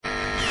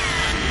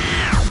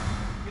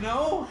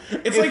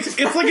know?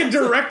 It's like a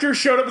director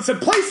showed up and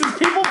said, places,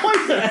 people,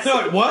 places. They're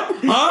like, what?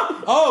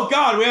 Huh? Oh,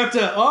 God, we have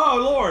to... Oh,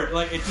 Lord.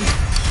 Like, it just...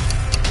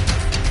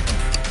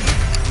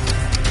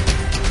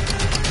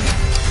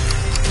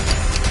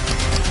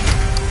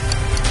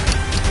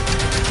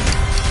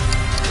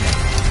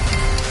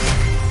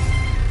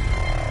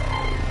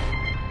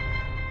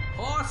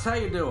 Hoss, how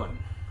you doing?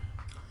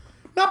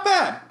 Not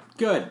bad.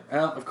 Good.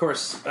 Well, of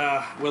course,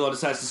 Willow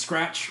decides to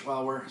scratch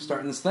while we're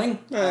starting this thing.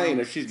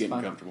 She's getting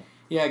comfortable.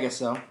 Yeah, I guess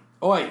so.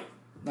 Oi,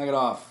 knock it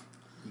off.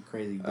 You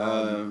crazy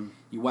dog.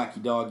 You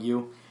wacky dog,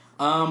 you.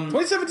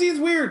 2017 is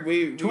weird.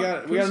 We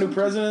got a new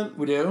president.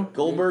 We do.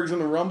 Goldberg's in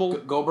the Rumble.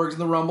 Goldberg's in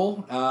the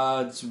Rumble.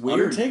 It's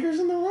weird. Undertaker's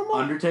in the Rumble?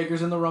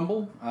 Undertaker's in the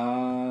Rumble.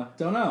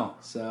 Don't know.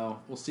 So,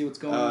 we'll see what's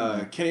going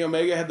on. Kenny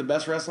Omega had the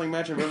best wrestling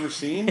match I've ever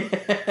seen.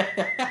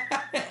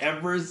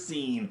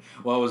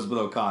 Well, it was with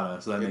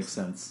Okada, so that makes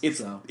sense.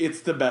 It's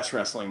the best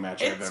wrestling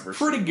match I've ever seen. It's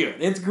pretty good.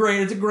 It's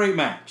great. It's a great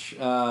match.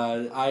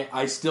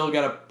 I still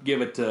got to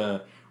give it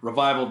to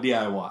Revival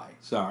DIY.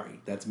 Sorry,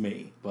 that's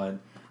me. But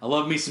I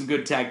love me some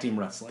good tag team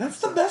wrestling.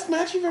 That's the best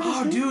match you've ever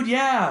seen? Oh, dude,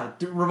 yeah.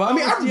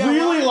 Revival I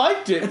really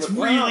liked it. It's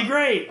really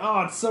great.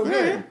 Oh, it's so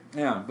good.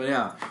 Yeah, but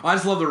yeah. I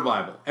just love the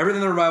Revival.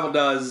 Everything the Revival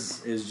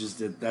does is just,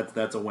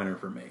 that's a winner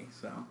for me.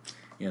 So,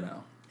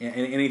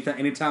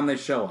 anytime they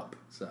show up.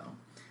 So,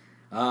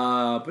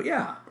 but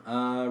yeah.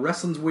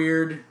 Wrestling's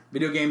weird.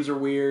 Video games are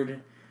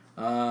weird.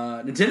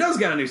 Nintendo's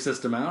got a new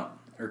system out.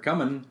 Or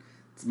coming.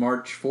 It's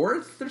March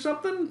 4th or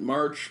something?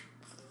 March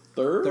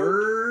 3rd?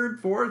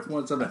 3rd? 4th?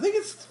 What's something? I think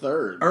it's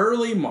 3rd.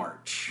 Early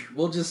March.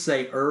 We'll just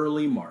say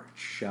early March,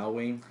 shall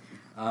we?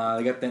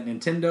 They got that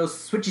Nintendo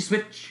Switchy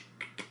Switch.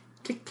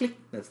 Click, click.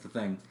 That's the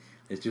thing.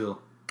 It's too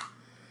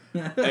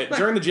little.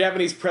 During the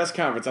Japanese press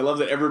conference, I love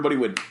that everybody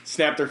would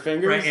snap their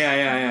fingers. Right,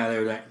 yeah. They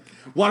were like,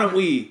 why don't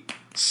we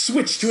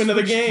switch to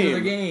another game? To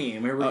the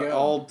game. Here we go.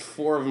 All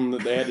 4 of them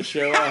that they had to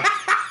show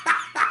off.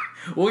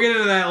 We'll get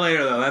into that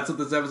later, though. That's what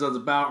this episode's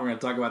about. We're going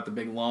to talk about the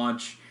big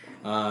launch,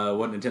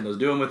 what Nintendo's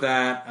doing with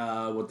that,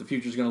 what the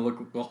future's going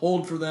to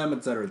hold for them,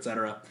 etc.,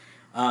 etc.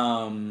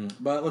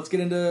 But let's get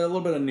into a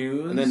little bit of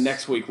news. And then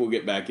next week we'll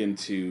get back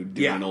into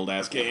doing an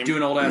old-ass game. Do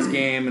an old-ass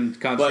game and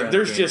concentrate. But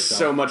there's just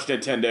so much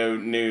Nintendo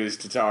news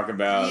to talk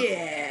about.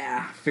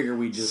 Yeah. Figure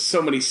we just...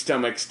 So many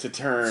stomachs to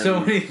turn. So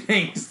many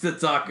things to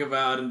talk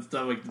about and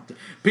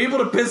people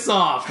to piss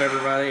off,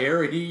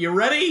 everybody. You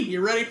ready?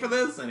 You ready for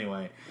this?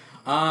 Anyway.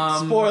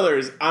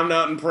 Spoilers, I'm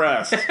not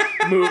impressed.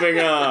 Moving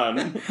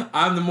on.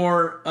 I'm the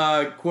more,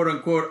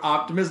 quote-unquote,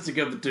 optimistic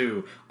of the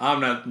two.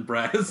 I'm not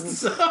impressed.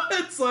 So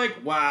it's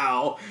like,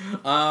 wow.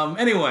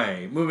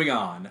 Anyway, moving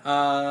on.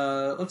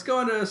 Let's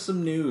go into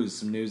some news.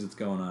 Some news that's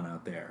going on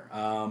out there.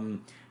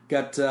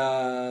 Got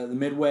the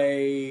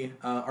Midway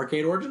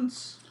Arcade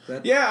Origins.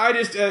 Yeah, I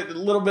just a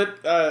little bit.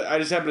 I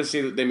just happened to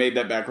see that they made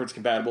that backwards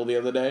compatible the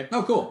other day.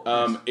 Oh, cool!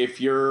 Nice.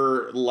 If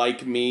you're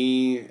like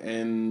me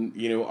and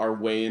are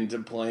way into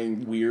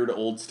playing weird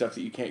old stuff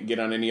that you can't get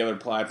on any other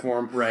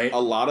platform, right? A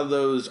lot of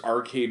those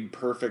arcade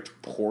perfect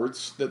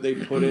ports that they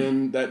put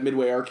in that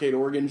Midway Arcade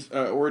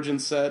Origin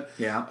set,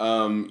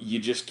 you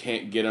just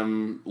can't get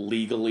them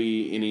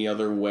legally any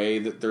other way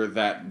that they're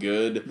that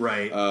good,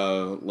 right?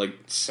 Like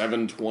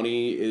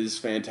 720 is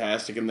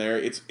fantastic in there.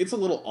 It's a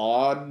little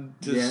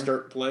odd to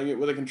start playing it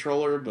with a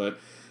controller, but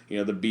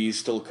the bees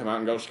still come out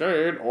and go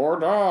skate or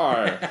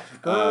die,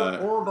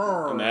 or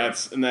die,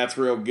 and that's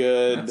real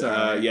good. That's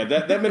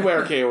right. That Midway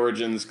Arcade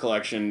Origins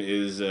collection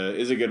is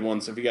a good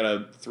one. So if you got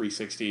a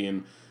 360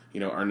 and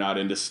are not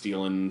into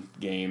stealing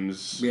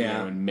games,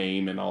 and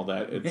MAME and all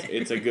that,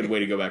 it's a good way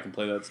to go back and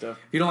play that stuff.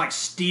 If you don't like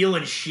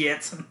stealing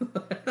shit,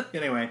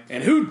 anyway,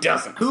 and who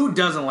doesn't? Who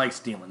doesn't like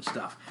stealing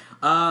stuff?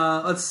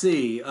 Let's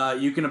see.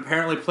 You can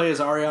apparently play as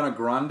Ariana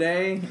Grande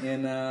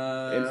in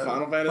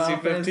Final Fantasy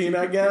 15,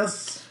 I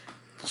guess.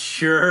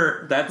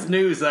 Sure, that's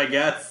news, I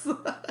guess.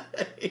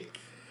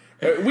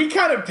 We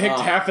kind of picked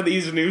half of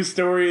these news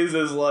stories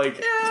as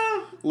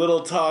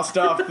little tossed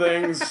off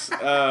things,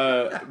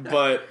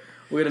 but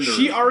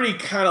she already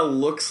kind of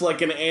looks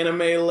like an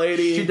anime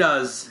lady. She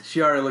does.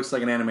 She already looks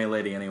like an anime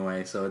lady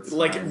anyway, so it's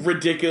fine.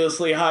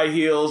 Ridiculously high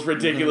heels,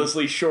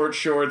 ridiculously short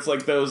shorts,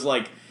 like those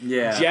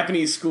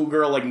Japanese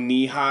schoolgirl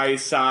knee-high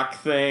sock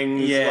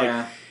things.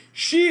 Yeah.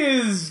 She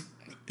is...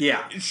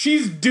 Yeah.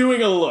 She's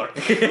doing a look.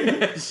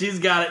 She's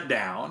got it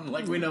down.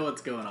 We know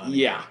what's going on.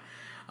 Yeah.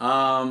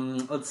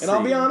 Let's see. And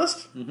I'll be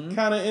honest,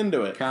 kind of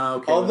into it. Kind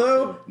of okay.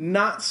 Although,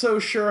 not so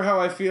sure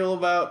how I feel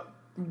about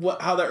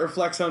how that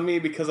reflects on me,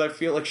 because I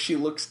feel like she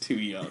looks too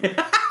young.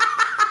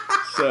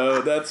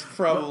 So that's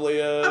probably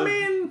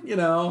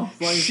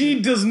she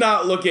does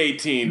not look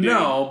 18, dude.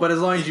 No, but as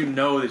long as you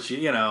know that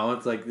she,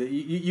 it's like,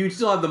 you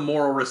still have the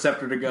moral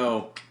receptor to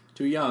go,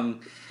 too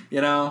young,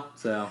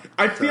 so.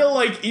 I feel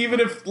like even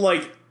if,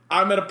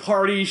 I'm at a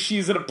party,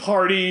 she's at a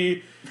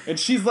party, and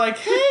she's like,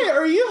 hey,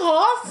 are you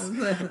Hoss?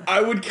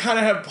 I would kind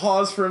of have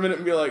pause for a minute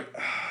and be like,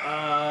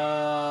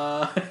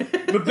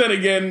 but then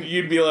again,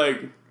 you'd be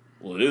like,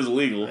 Well, it is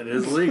legal. It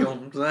is legal.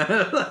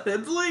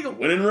 It's legal.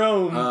 When in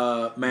Rome,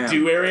 man,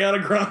 do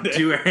Ariana Grande.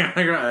 Do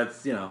Ariana Grande.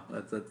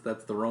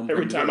 That's the Rome.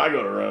 Every time I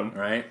go to Rome,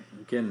 right?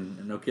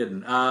 No kidding.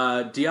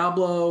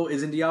 Diablo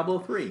is in Diablo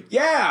 3.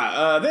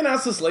 Yeah, they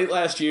announced this late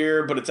last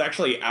year, but it's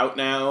actually out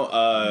now.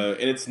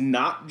 And it's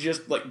not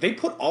just like they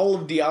put all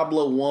of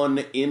Diablo 1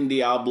 in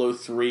Diablo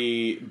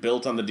 3,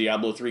 built on the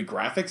Diablo 3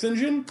 graphics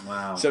engine.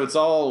 Wow! So it's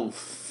all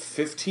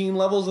 15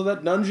 levels of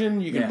that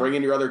dungeon. You can bring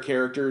in your other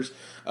characters.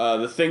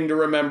 The thing to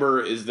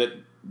remember is that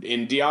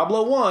in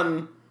Diablo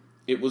 1,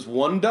 it was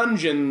one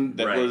dungeon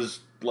that was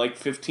like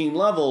 15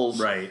 levels.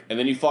 Right. And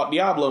then you fought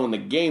Diablo and the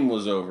game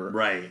was over.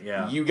 Right,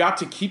 yeah. You got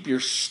to keep your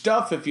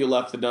stuff if you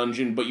left the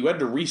dungeon, but you had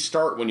to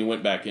restart when you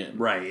went back in.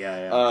 Right,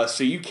 yeah.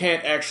 So you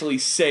can't actually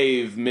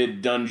save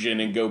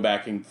mid-dungeon and go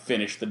back and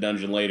finish the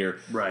dungeon later.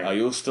 Right.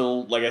 You'll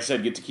still, like I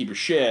said, get to keep your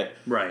shit.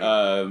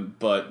 Right.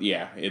 But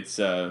yeah, it's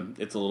a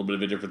little bit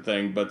of a different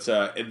thing. But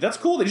that's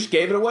cool. They just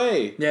gave it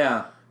away.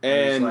 Yeah.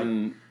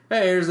 And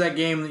hey, here's that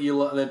game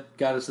that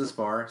got us this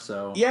far.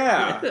 So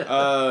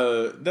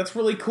yeah, that's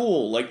really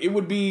cool. Like, it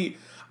would be,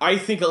 I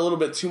think, a little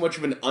bit too much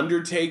of an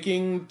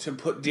undertaking to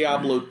put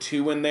Diablo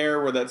 2 in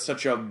there, where that's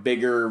such a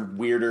bigger,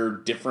 weirder,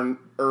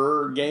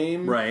 different-er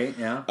game. Right,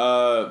 yeah.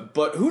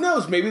 But who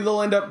knows? Maybe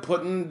they'll end up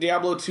putting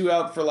Diablo 2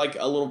 out for, like,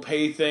 a little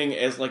pay thing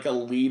as, like, a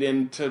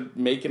lead-in to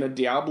making a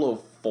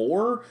Diablo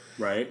 4.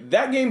 Right.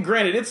 That game,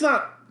 granted,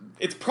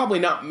 it's probably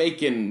not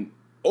making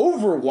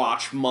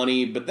Overwatch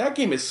money, but that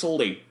game has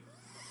sold a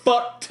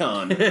fuck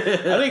ton. I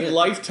think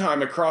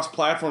lifetime across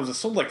platforms has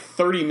sold like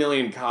 30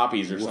 million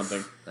copies or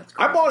something. That's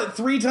crazy. I bought it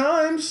 3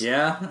 times.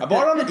 Yeah. I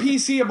bought it on the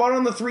PC, I bought it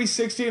on the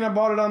 360, and I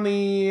bought it on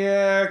the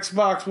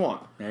Xbox One.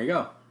 There you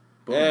go.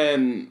 Boom.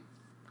 And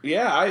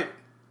yeah, I'm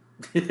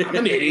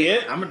an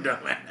idiot. I'm a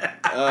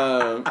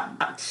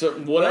dumbass. So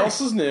what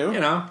else is new?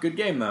 Good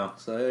game though.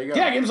 So there you go.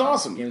 Yeah, game's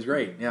awesome. Game's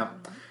great. Yeah.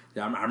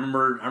 Yeah, I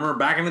remember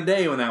back in the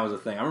day when that was a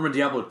thing. I remember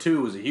Diablo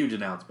 2 was a huge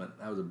announcement.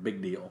 That was a big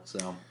deal.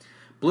 So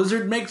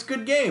Blizzard makes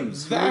good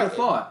games. Who would have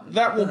thought?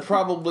 That will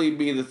probably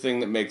be the thing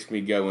that makes me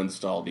go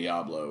install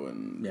Diablo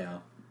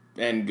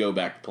and go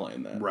back to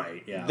playing that.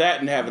 Right, yeah. That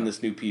and having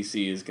this new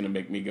PC is going to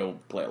make me go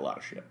play a lot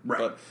of shit. Right.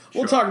 But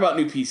we'll talk about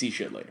new PC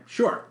shit later.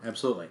 Sure,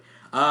 absolutely.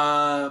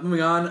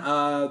 Moving on,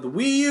 the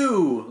Wii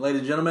U, ladies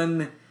and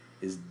gentlemen,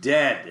 is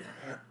dead.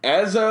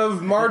 As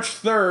of March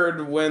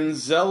 3rd, when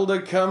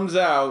Zelda comes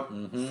out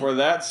for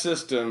that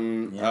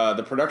system,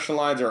 the production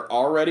lines are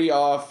already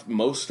off.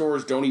 Most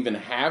stores don't even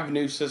have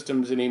new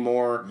systems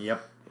anymore.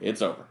 Yep.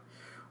 It's over.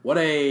 What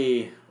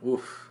a...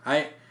 Oof.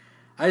 I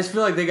just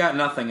feel like they got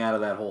nothing out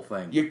of that whole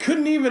thing. You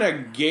couldn't even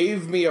have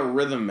gave me a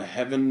Rhythm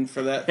Heaven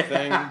for that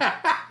thing.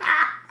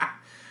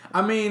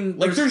 I mean...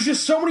 There's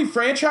just so many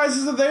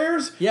franchises of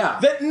theirs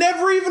that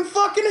never even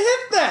fucking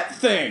hit that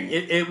thing.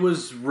 It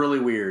was really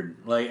weird.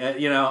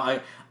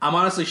 I'm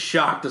honestly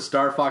shocked that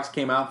Star Fox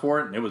came out for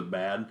it, and it was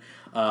bad.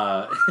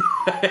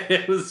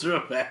 It was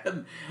real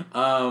bad.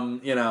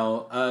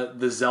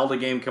 The Zelda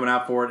game coming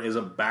out for it is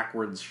a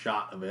backwards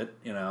shot of it,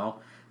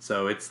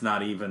 So it's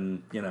not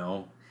even,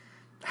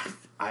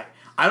 I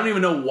don't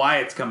even know why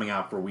it's coming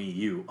out for Wii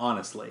U,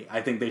 honestly. I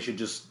think they should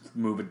just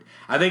move it.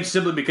 I think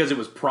simply because it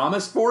was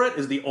promised for it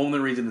is the only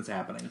reason it's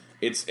happening.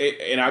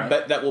 I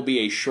bet that will be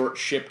a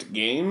short-shipped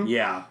game.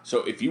 Yeah.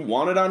 So if you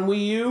want it on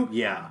Wii U,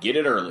 get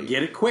it early.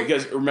 Get it quick.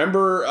 Because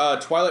remember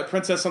Twilight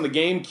Princess on the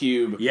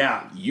GameCube?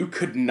 Yeah. You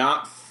could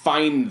not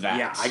find that.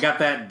 Yeah, I got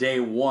that day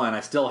one.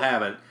 I still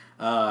have it.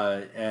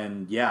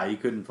 You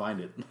couldn't find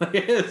it.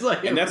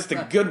 And that's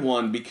the good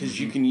one because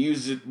you can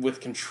use it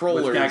with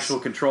controllers, with actual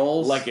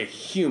controls, like a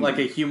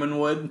human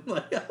would.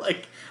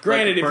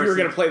 Granted, if you were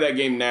going to play that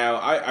game now,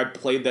 I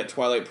played that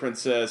Twilight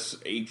Princess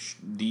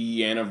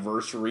HD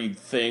anniversary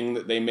thing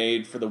that they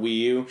made for the Wii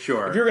U.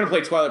 Sure. If you're going to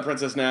play Twilight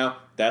Princess now,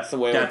 that's the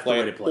way I would play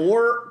it.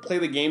 Or play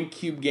the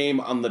GameCube game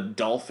on the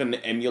Dolphin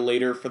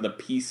emulator for the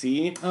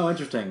PC. Oh,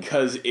 interesting.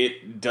 Because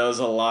it does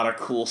a lot of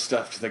cool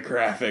stuff to the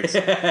graphics.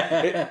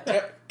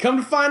 Come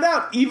to find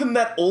out, even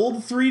that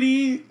old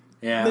 3D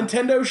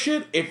Nintendo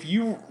shit, if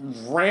you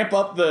ramp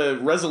up the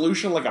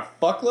resolution like a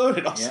fuckload,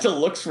 it all still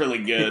looks really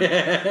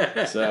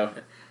good. So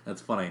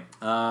that's funny.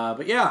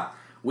 But yeah,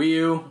 Wii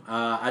U.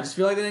 I just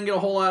feel like they didn't get a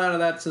whole lot out of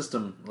that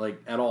system,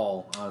 at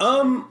all.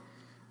 Honestly.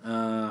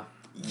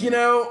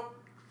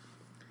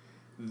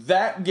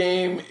 That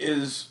game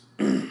is...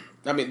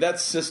 that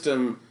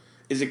system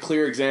is a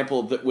clear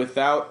example that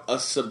without a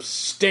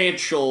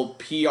substantial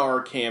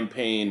PR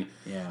campaign,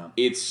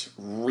 it's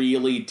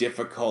really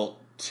difficult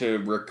to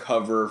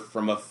recover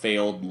from a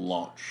failed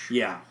launch.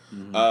 Yeah.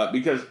 Mm-hmm.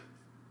 Because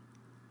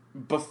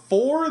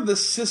before the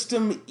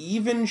system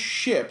even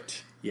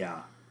shipped,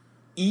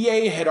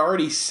 EA had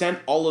already sent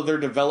all of their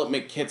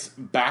development kits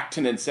back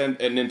to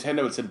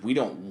Nintendo and said, we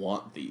don't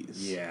want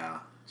these. Yeah.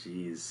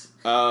 Jeez.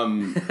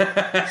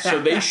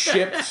 So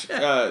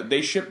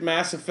they shipped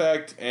Mass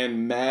Effect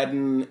and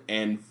Madden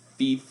and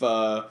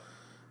FIFA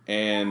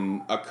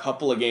and a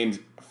couple of games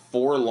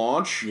for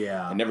launch.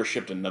 Yeah. And never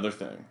shipped another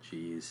thing.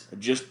 Jeez.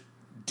 Just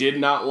did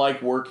not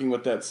like working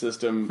with that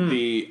system.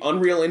 The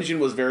Unreal Engine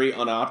was very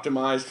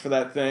unoptimized for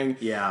that thing.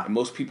 Yeah. And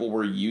most people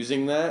were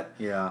using that.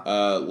 Yeah.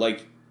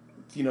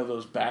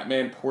 Those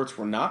Batman ports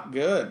were not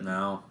good.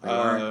 No, they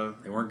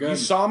weren't. They weren't good. You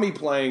saw me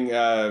playing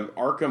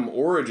Arkham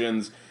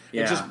Origins.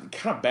 Yeah. It's just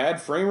kind of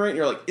bad frame rate. And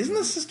you're like, isn't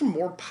the system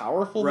more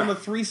powerful than the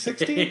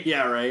 360?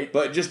 Yeah, right.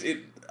 But just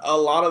a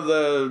lot of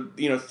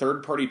the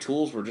third-party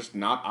tools were just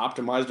not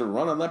optimized to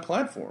run on that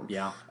platform.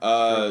 Yeah.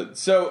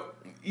 So,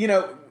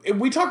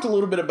 we talked a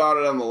little bit about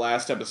it on the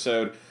last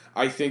episode.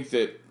 I think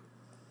that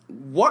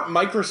what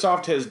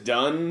Microsoft has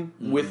done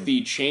with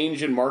the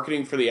change in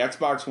marketing for the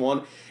Xbox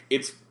One,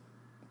 it's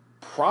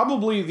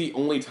probably the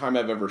only time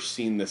I've ever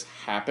seen this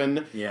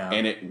happen,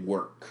 and it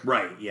work.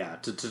 Right, yeah.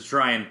 To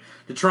try and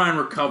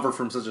recover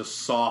from such a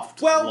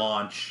soft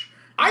launch.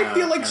 I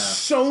feel like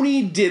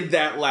Sony did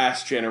that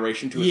last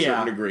generation to a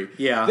certain degree.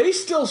 Yeah. They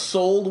still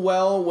sold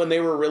well when they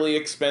were really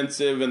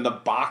expensive and the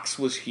box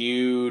was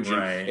huge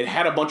and it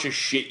had a bunch of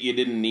shit you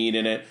didn't need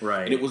in it.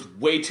 Right. And it was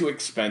way too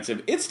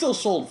expensive. It still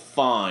sold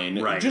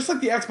fine. Right. Just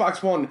like the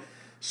Xbox One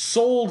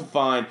sold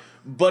fine,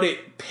 but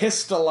it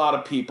pissed a lot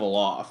of people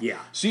off. Yeah.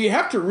 So you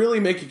have to really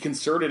make a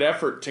concerted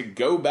effort to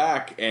go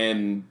back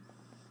and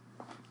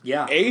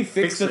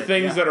fix the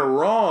things that are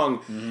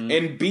wrong,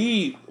 and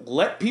B,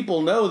 let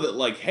people know that,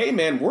 like, hey,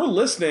 man, we're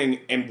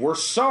listening, and we're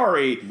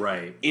sorry.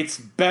 Right. It's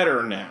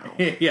better now.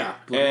 Yeah.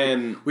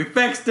 And we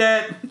fixed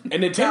it.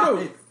 And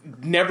Nintendo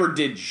never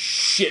did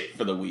shit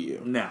for the Wii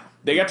U. No.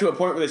 They got to a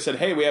point where they said,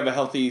 hey, we have a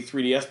healthy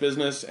 3DS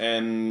business,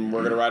 and we're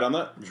going to ride on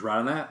that. Just ride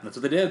on that. That's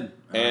what they did.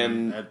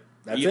 And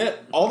that's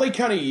it. All they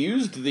kind of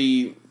used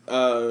the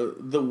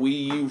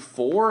Wii U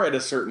for at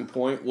a certain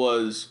point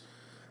was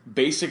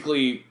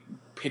basically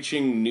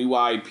pitching new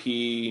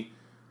IP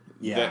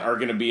that are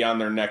going to be on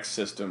their next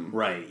system.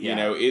 Right,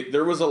 yeah.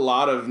 There was a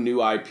lot of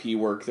new IP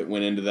work that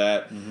went into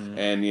that,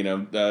 and,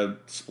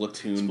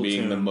 Splatoon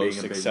being the most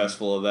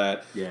successful of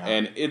that. Yeah.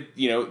 And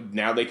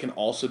now they can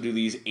also do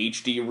these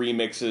HD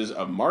remixes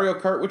of Mario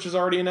Kart, which is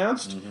already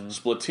announced.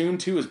 Splatoon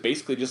 2 is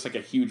basically just like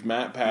a huge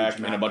map pack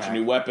and a bunch of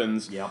new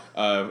weapons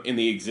in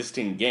the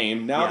existing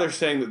game. Now they're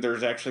saying that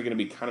there's actually going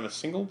to be kind of a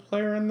single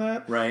player in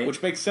that, right?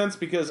 Which makes sense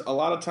because a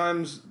lot of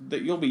times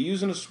that you'll be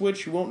using a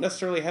Switch, you won't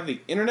necessarily have the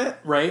internet.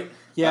 Right.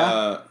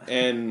 Yeah.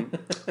 And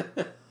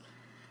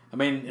I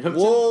mean,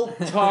 we'll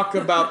talk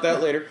about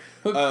that later.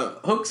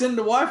 Hooks into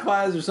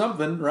Wi-Fi's or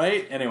something,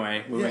 right?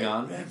 Anyway, moving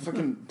on.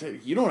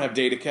 You don't have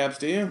data caps,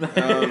 do you?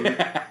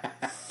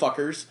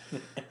 Fuckers.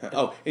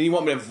 Oh, and you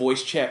want me to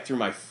voice chat through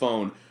my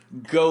phone?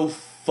 Go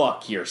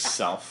fuck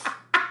yourself.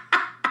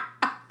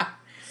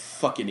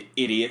 Fucking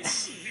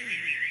idiots.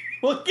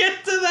 We'll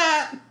get to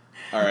that.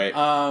 All right.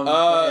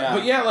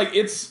 But yeah, like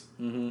it's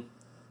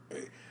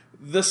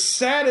the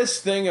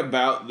saddest thing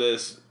about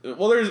this.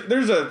 Well,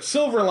 there's a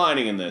silver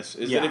lining in this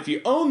is that if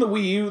you own the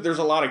Wii U, there's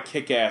a lot of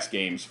kick-ass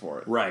games for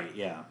it. Right.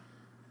 Yeah.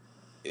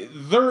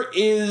 There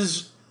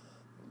is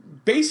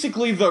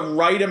basically the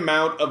right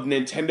amount of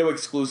Nintendo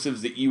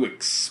exclusives that you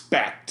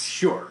expect.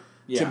 Sure.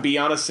 To be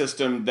on a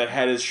system that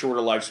had as short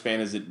a lifespan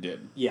as it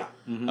did. Yeah.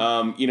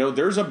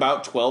 There's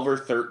about 12 or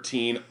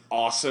 13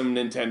 awesome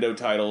Nintendo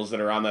titles that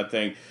are on that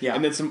thing. Yeah.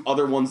 And then some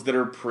other ones that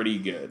are pretty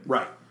good.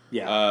 Right.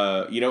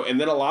 Yeah.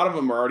 And then a lot of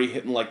them are already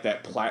hitting like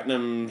that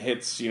platinum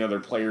hits, their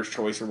player's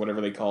choice or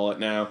whatever they call it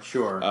now.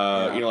 Sure.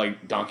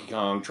 Like Donkey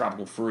Kong,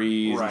 Tropical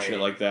Freeze, and shit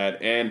like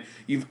that. And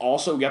you've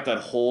also got that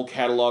whole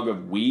catalog of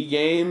Wii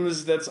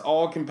games that's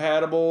all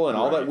compatible and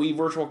all that Wii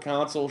Virtual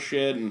Console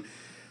shit. And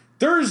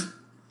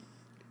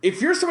if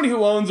you're somebody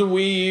who owns a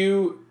Wii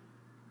U,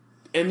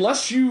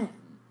 unless you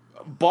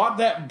bought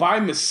that by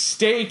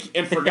mistake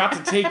and forgot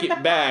to take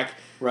it back,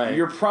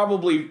 you're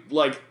probably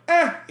like,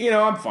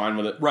 I'm fine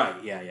with it. Right,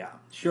 yeah.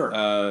 Sure.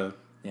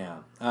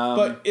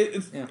 But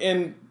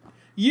and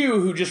you,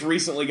 who just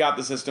recently got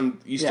the system,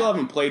 you still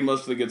haven't played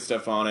most of the good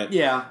stuff on it.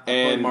 Yeah.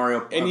 And I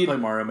played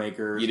Mario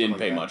Maker. You didn't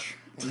pay much.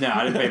 No,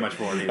 I didn't pay much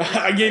for it either.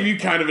 I gave you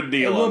kind of a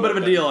deal. A little bit of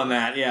a deal on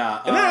that,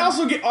 yeah. And then I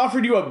also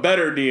offered you a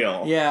better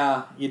deal.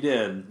 Yeah, you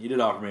did. You did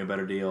offer me a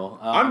better deal.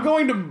 I'm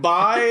going to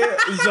buy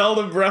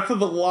Zelda Breath of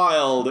the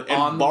Wild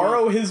and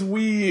borrow his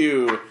Wii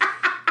U.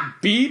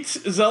 Beat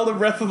Zelda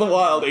Breath of the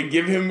Wild and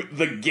give him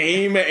the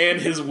game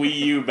and his Wii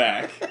U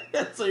back.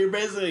 So you're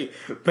basically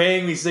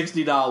paying me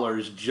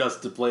 $60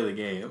 just to play the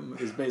game,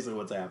 is basically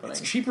what's happening.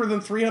 It's cheaper than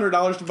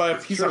 $300 to buy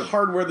a piece of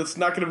hardware that's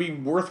not going to be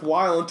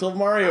worthwhile until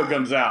Mario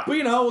comes out. But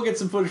we'll get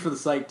some footage for the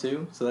site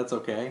too, so that's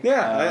okay.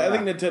 Yeah, I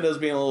think Nintendo's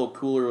being a little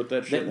cooler with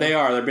that shit. They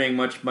are. They're being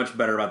much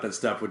better about that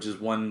stuff, which is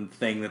one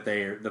thing that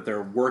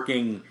they're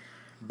working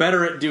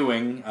better at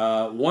doing.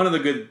 One of the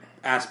good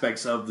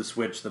aspects of the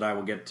Switch that I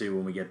will get to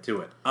when we get to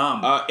it.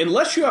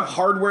 Unless you have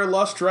hardware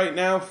lust right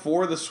now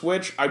for the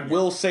Switch, I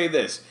will say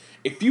this.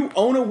 If you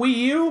own a Wii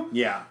U,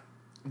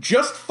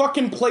 just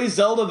fucking play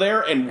Zelda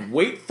there and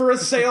wait for a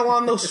sale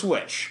on the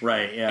Switch.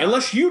 Right, yeah.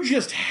 Unless you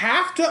just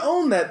have to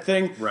own that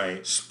thing.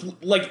 Right.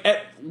 Like,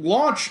 at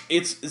launch,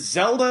 it's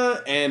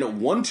Zelda and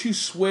 1-2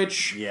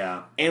 Switch.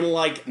 Yeah. And,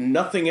 like,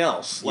 nothing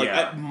else. Like,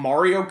 at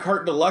Mario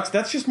Kart Deluxe,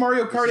 that's just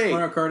Mario Kart 8.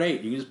 Mario Kart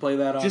 8. You can just play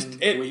that on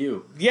Wii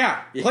U.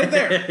 Yeah, play it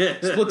there.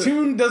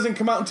 Splatoon doesn't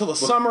come out until the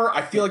summer.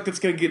 I feel like that's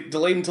going to get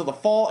delayed until the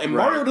fall. And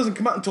Mario doesn't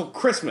come out until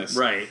Christmas.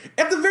 Right.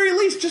 At the very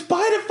least, just buy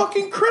it at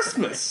fucking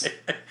Christmas.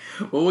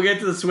 Well, we'll get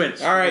to the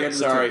Switch. All right,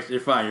 sorry. You're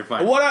fine.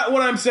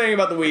 What I'm saying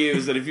about the Wii U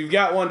is that if you've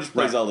got one, just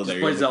play Zelda there.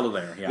 Just play Zelda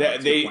there.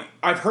 Yeah,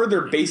 I've heard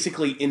they're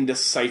basically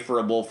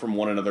indecipherable from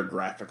one another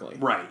graphically.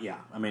 Right. Yeah.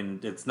 I mean,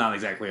 it's not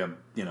exactly a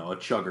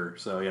chugger.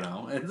 So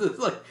it's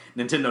like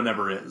Nintendo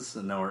never is,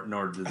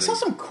 nor did they. I saw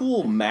some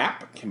cool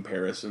map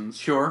comparisons.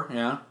 Sure.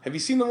 Yeah. Have you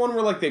seen the one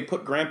where like they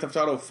put Grand Theft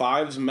Auto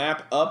 5's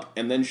map up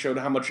and then showed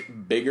how much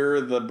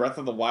bigger the Breath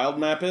of the Wild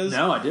map is?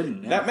 No, I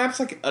didn't. Yeah. That map's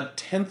like a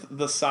tenth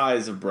the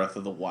size of Breath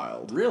of the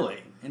Wild.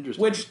 Really?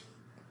 Interesting. Which,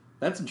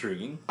 that's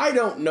intriguing. I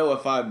don't know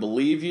if I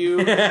believe you.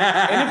 And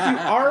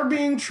if you are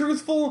being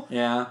truthful,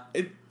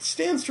 it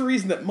stands to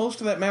reason that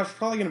most of that map's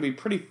probably going to be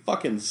pretty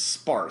fucking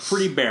sparse.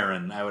 Pretty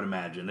barren, I would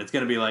imagine. It's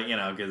going to be like,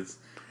 because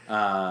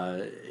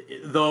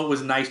though it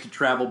was nice to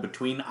travel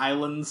between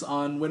islands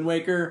on Wind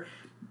Waker,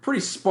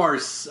 pretty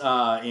sparse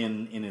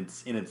in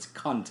its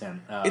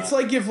content. It's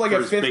like if like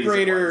a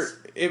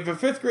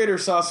fifth grader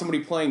saw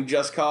somebody playing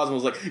Just Cause and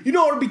was like, you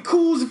know what would be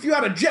cool is if you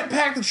had a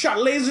jetpack that shot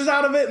lasers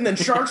out of it and then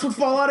sharks would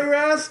fall out of your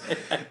ass.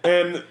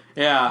 And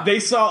they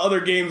saw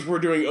other games were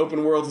doing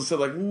open worlds and said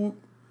like,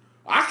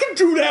 I can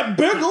do that,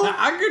 Biggle.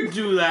 I could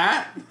do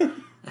that.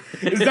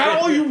 Is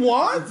that all you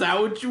want? Is that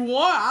what you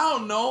want? I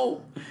don't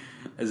know.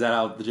 Is that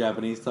how the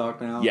Japanese talk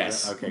now?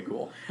 Yes. Okay,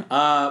 cool.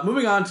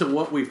 Moving on to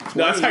what we've played.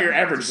 No, that's how your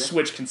average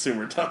Switch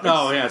consumer talks.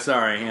 Oh, yeah,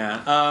 sorry,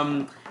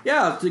 yeah.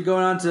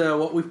 Going on to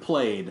what we've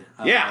played.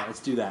 Let's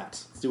do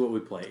that. Let's do what we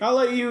played. I'll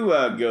let you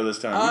go this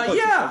time.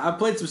 I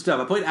played some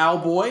stuff. I played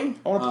Owlboy.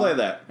 I want to play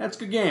that. That's a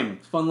good game.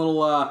 It's fun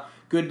little,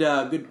 good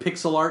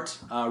pixel art.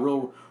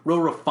 Real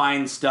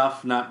refined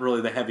stuff. Not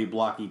really the heavy,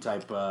 blocky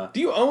type. Do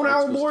you own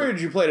Owlboy, or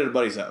did you play it at a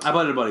buddy's house? I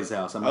played it at a buddy's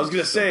house. I was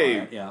going to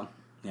say...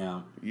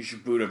 Yeah. You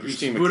should boot up your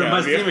Steam account. Boot up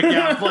my Steam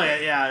account and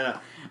play it, I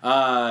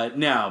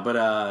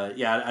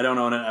don't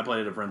own it. I played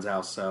it at a friend's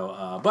house,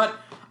 so... but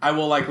I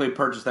will likely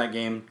purchase that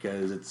game,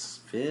 because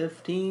it's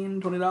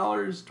 $15,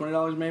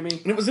 $20 maybe.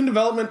 And it was in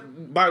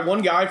development by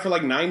one guy for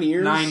like 9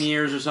 years? 9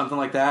 years or something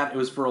like that. It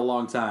was for a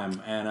long time.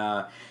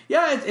 And,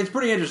 it's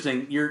pretty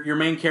interesting. Your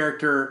main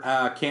character,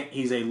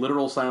 he's a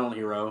literal silent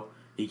hero.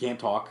 He can't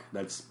talk.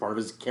 That's part of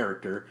his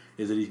character,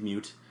 is that he's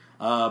mute.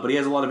 But he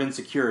has a lot of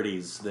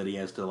insecurities that he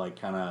has to, like,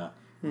 kind of...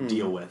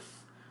 deal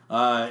with.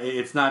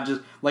 It's not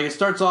just like it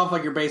starts off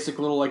like your basic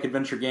little like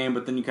adventure game,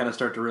 but then you kind of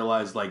start to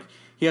realize like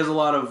he has a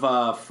lot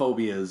of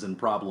phobias and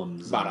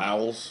problems about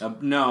owls.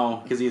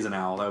 No, because he's an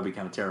owl. That would be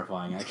kind of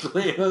terrifying,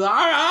 actually.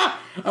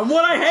 I'm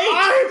what I hate.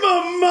 I'm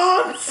a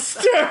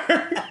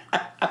monster.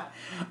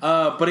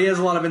 But he has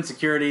a lot of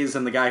insecurities,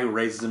 and the guy who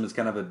raises him is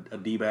kind of a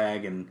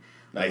d-bag, and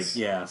nice.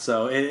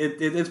 So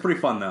it's pretty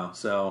fun though.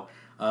 So.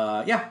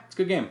 It's a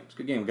good game. It's a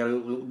good game. Got a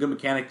good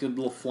mechanic, good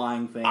little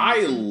flying thing.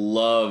 I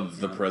love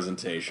the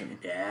presentation.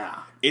 Yeah.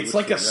 It's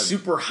like a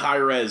super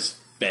high-res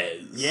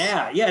Fez.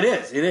 Yeah, it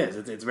is. It is.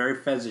 It's very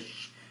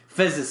Fez-ish.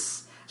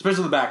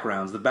 Especially the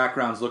backgrounds. The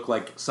backgrounds look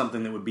like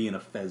something that would be in a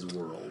Fez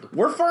world.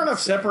 We're far enough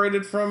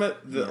separated from it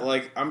that,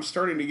 like, I'm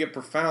starting to get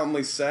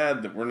profoundly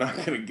sad that we're not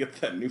going to get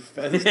that new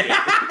Fez game.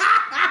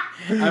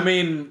 I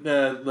mean,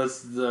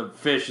 the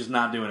fish is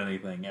not doing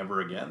anything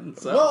ever again.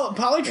 So. Well,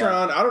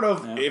 Polytron, I don't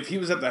know if he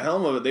was at the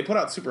helm of it. They put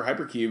out Super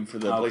Hypercube for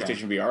the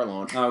PlayStation VR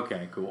launch.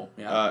 Okay, cool.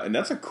 Yeah. And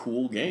that's a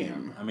cool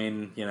game. I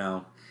mean,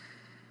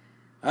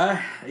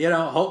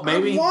 hope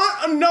maybe. I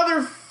want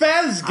another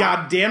Fez,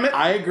 goddammit.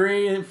 I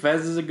agree.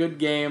 Fez is a good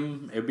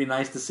game. It'd be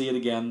nice to see it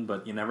again,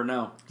 but you never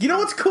know. You know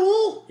what's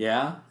cool?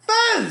 Yeah?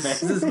 Fez!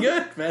 Fez is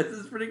good. Fez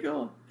is pretty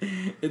cool.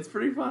 It's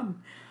pretty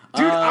fun.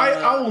 Dude,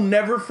 I will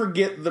never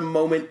forget the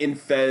moment in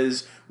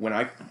Fez when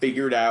I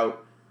figured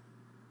out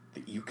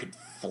that you could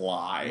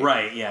fly.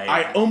 Right, yeah.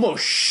 I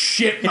almost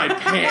shit my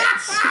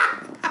pants.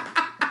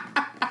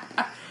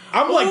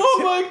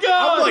 My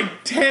God! I'm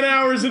like 10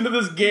 hours into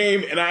this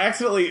game, and I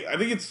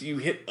think you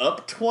hit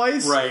up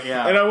twice. Right,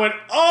 yeah. And I went,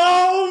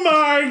 oh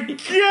my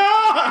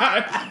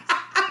God!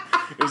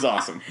 It was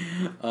awesome.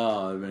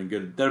 Oh, that'd been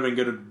good. That'd have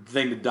been a good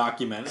thing to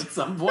document at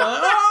some point.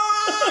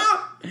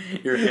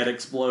 Your head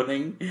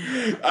exploding.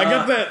 I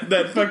got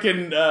that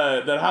fucking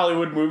that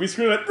Hollywood movie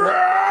scream that.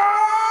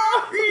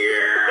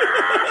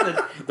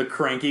 The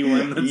cranky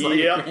one. That's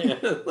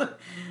yep.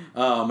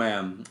 Oh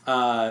man,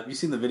 have you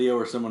seen the video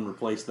where someone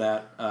replaced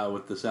that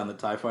with the sound that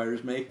TIE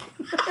fighters make?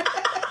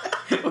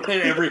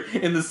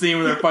 In the scene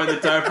where they're fighting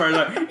the TIE fighters,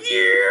 like,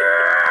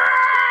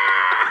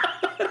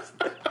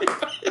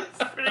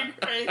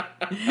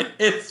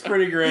 It's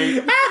pretty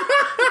great.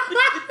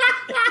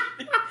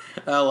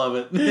 I love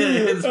it.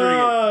 It's pretty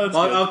good.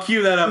 I'll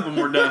cue that up when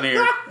we're done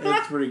here.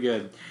 It's pretty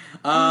good.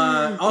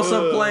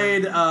 Also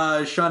played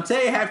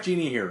Shantae Half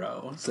Genie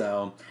Hero.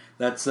 So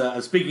that's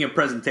speaking of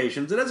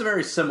presentations, it has a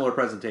very similar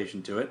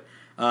presentation to it.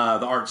 The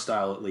art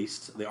style, at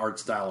least the art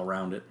style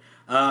around it.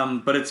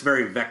 But it's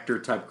very vector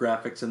type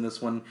graphics in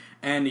this one.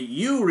 And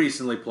you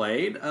recently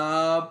played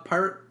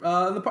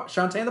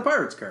Shantae and the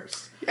Pirate's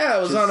Curse. Yeah,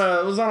 it was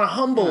on a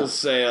humble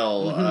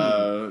sale.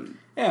 Mm-hmm.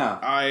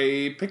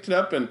 I picked it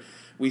up and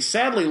we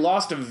sadly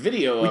lost a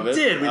video of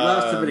it. We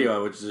lost the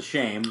video, which is a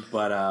shame.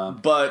 But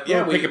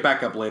yeah, we'll pick it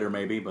back up later,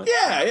 maybe. But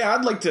yeah,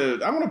 I want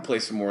to play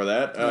some more of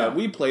that.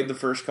 We played the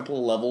first couple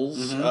of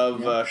levels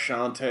of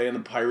Shantae and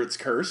the Pirate's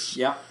Curse.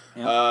 Yeah.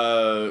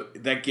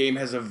 That game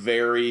has a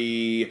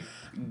very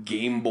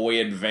Game Boy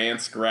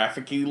Advance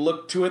graphic-y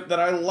look to it that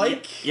I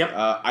like. Yep.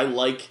 I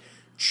like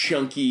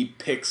chunky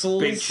pixels.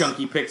 Big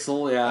chunky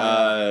pixel,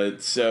 yeah.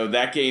 So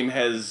that game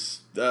has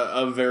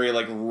a very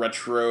like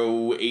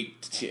retro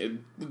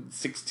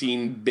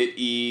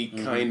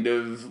 16-bit-y kind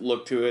of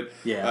look to it.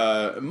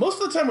 Yeah. Most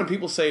of the time when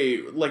people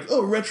say like,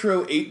 oh,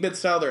 retro 8-bit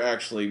style,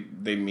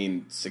 they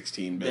mean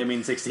 16-bit. They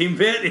mean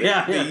 16-bit?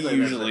 Yeah. They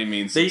usually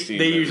mean 16-bit.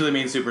 They usually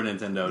mean Super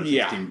Nintendo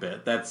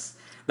 16-bit.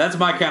 That's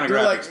my kind of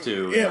graphics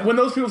too. Yeah, when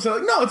those people say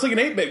like, no, it's like an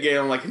 8-bit game,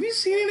 I'm like, have you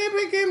seen an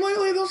 8-bit game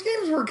lately? Those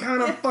games were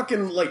kind of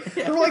fucking like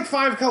there were like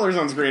 5 colors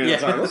on screen at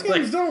a time. Those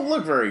games don't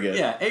look very good.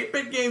 Yeah,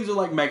 8-bit games are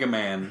like Mega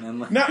Man.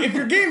 And now, if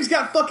your game's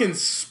got fucking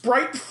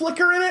sprite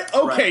flicker in it,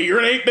 okay, you're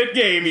an 8-bit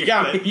game. You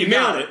got it. You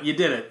nailed it. You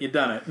did it. You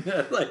done it.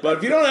 But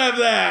if you don't have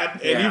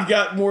that and you've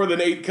got more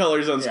than 8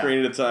 colors on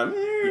screen at a time,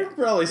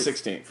 probably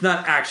 16. It's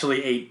not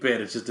actually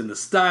 8-bit. It's just in the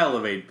style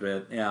of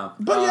 8-bit. Yeah.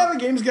 But the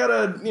game's got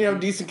a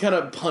decent kind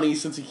of punny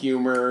sense of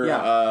humor.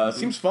 Yeah.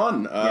 Seems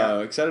fun.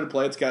 Excited to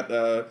play. It's got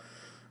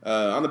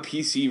on the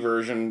PC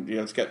version.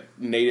 It's got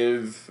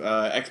native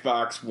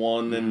Xbox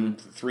One and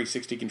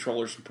 360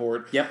 controller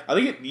support. Yep. I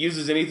think it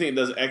uses anything. It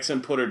does X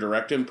input or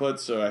direct input.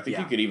 So I think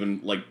you could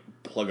even like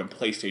plug a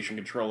PlayStation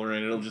controller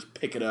in. It'll just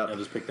pick it up. It'll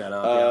just pick that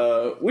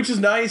up. Which is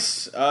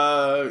nice.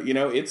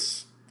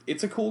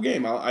 It's a cool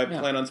game. I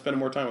plan on spending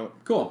more time with it.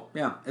 Cool.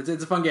 Yeah. It's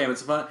a fun game.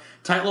 It's a fun,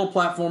 tight little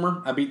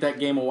platformer. I beat that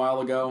game a while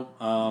ago.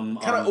 Kind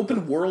of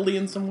open worldy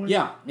in some ways.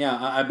 Yeah.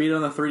 I beat it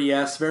on the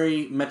 3DS.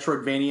 Very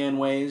Metroidvania in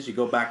ways. You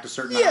go back to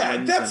certain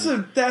islands.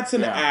 That's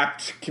an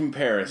apt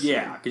comparison.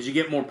 Yeah, because you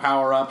get more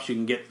power ups. You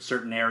can get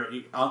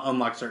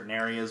unlock certain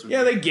areas.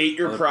 Yeah, they gate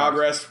your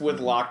progress with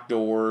locked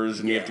doors,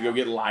 and you have to go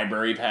get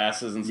library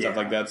passes and stuff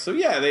like that. So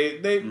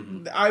they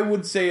I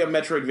would say a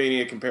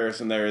Metroidvania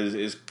comparison there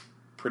is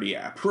pretty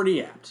apt.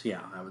 Pretty apt, yeah,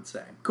 I would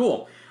say.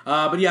 Cool.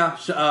 But yeah,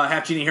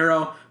 Half Genie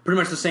Hero,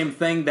 pretty much the same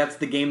thing. That's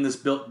the game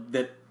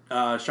that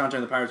Shantae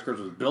and the Pirate's Curse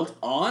was built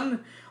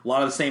on. A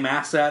lot of the same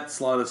assets,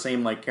 a lot of the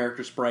same like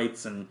character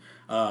sprites and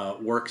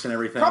works and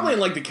everything. Probably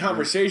in like the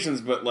conversations,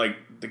 but like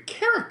the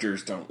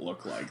characters don't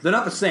look like they're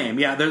not the same.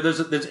 Yeah,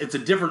 it's a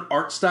different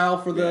art style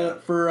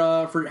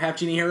for Half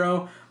Genie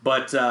Hero.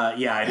 But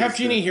Half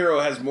Genie Hero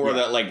has more of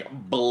that like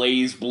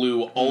blaze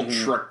blue,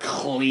 ultra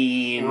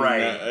clean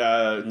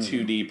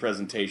 2D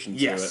presentation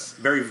to it.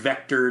 Very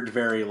vectored,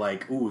 very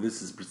like, ooh,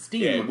 this is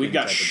pristine. Yeah, we've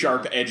got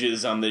sharp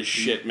edges on this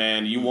shit,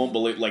 man. You won't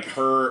believe, like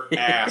her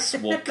ass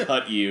will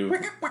cut you.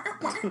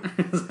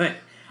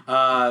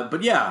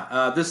 But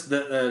yeah,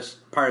 the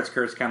Pirate's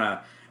Curse kind of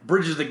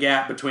bridges the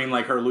gap between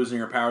like her losing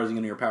her powers and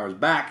getting her powers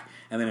back,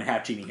 and then in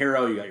Half Genie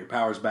Hero, you got your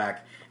powers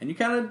back. And you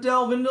kind of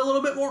delve into a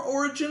little bit more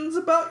origins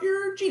about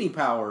your genie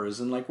powers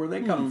and like where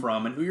they come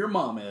from and who your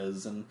mom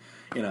is and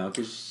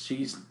because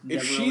she's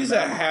if she's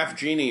a half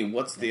genie,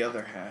 what's the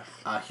other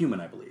half?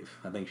 Human, I believe.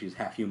 I think she's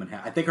half human.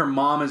 I think her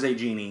mom is a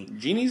genie.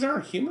 Genies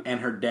aren't human, and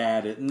her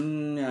dad. I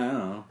don't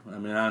know. I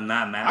mean, I'm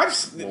not in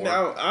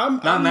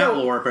that.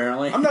 Lore.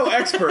 Apparently, I'm no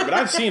expert, but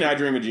I've seen I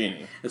Dream of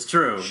Jeannie. It's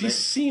true. She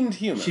seemed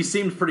human. She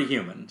seemed pretty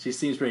human. She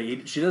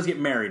does get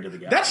married to the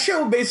guy. That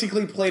show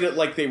basically played it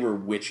like they were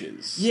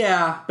witches.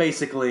 Yeah,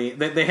 basically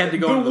they had to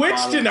go.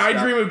 Bewitched and I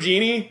Dream of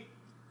Jeannie.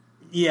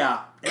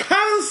 Yeah. Kind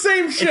of the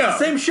same show. It's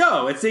the same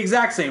show. It's the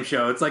exact same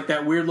show. It's like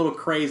that weird little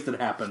craze that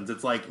happens.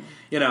 It's like,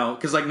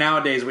 because like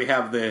nowadays we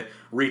have the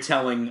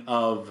retelling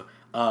of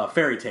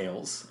fairy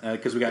tales.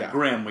 Because we got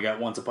Grimm, we got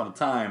Once Upon a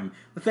Time.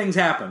 The things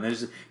happen.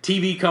 There's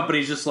TV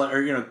companies just like,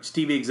 or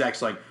TV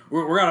execs like, we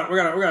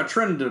got a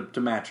trend to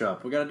match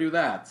up. We got to do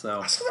that. So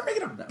I saw they're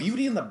making a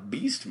Beauty and the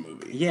Beast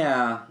movie.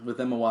 Yeah, with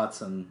Emma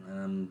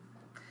Watson.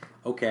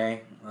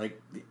 Okay,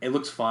 like it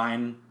looks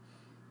fine.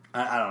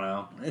 I don't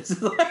know.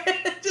 It's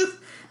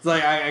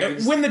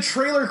like when the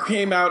trailer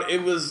came out,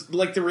 it was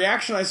like the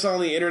reaction I saw on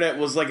the internet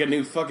was like a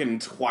new fucking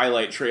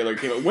Twilight trailer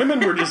came out.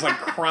 Women were just like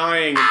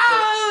crying,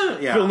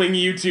 filming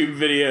YouTube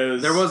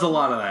videos. There was a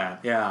lot of that.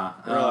 Yeah,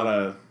 a lot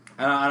of.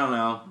 I don't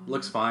know.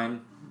 Looks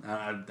fine.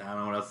 I don't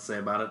know what else to say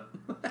about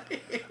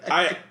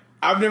it.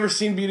 I've never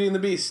seen Beauty and the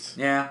Beast.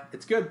 Yeah,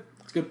 it's good.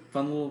 It's good.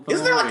 Fun little.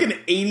 Isn't there like an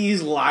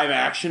 '80s live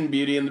action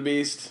Beauty and the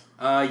Beast?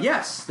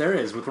 Yes, there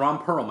is, with Ron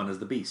Perlman as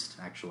the Beast,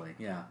 actually,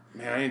 yeah.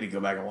 Man, I need to go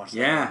back and watch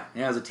that. Yeah,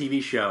 it was a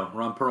TV show.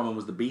 Ron Perlman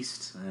was the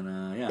Beast,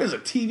 and yeah. It was a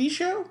TV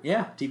show?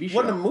 Yeah, TV show.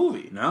 Wasn't a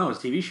movie? No, it was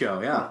a TV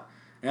show, yeah.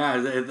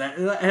 Yeah, it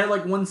had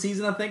like one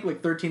season, I think,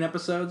 like 13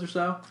 episodes or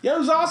so. Yeah, it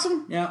was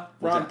awesome. Yeah.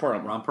 Ron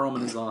Perlman. Ron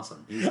Perlman is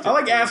awesome. I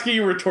like asking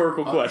you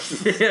rhetorical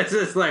questions. It's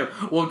just like,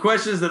 well,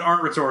 questions that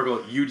aren't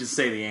rhetorical, you just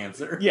say the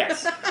answer.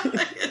 Yes.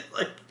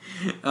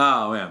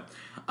 Oh, man.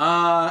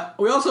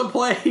 We also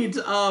played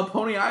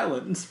Pony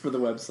Island for the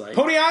website.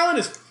 Pony Island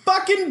is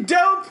fucking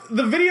dope.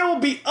 The video will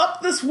be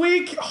up this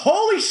week.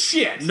 Holy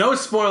shit. No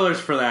spoilers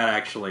for that,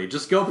 actually.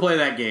 Just go play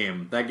that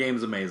game. That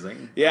game's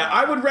amazing. Yeah,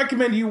 I would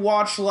recommend you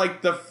watch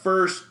like the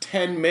first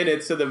 10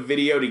 minutes of the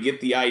video to get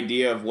the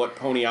idea of what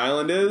Pony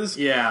Island is.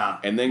 Yeah.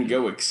 And then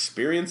go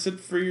experience it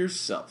for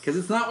yourself. Because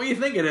it's not what you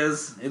think it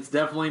is. It's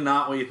definitely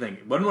not what you think.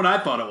 It wasn't what I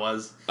thought it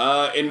was.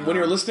 And when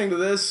you're listening to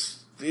this,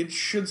 it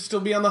should still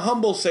be on the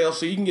Humble sale,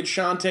 so you can get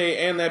Shantae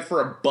and that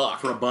for $1.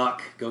 For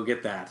 $1. Go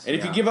get that. And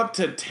if you give up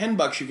to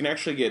 $10, you can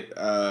actually get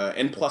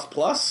N++.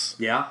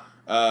 Yeah.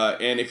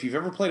 And if you've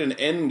ever played an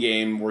end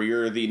game where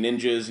you're the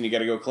ninjas and you got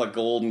to go collect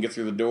gold and get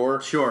through the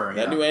door, sure,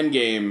 that new end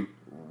game,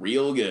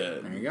 real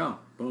good. There you go.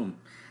 Boom.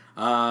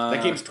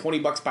 That game's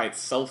 $20 by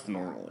itself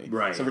normally.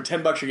 Right. So for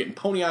 $10, you're getting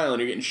Pony Island,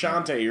 you're getting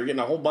Shantae, you're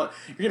getting a whole bunch.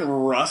 You're getting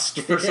Rust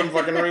for some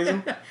fucking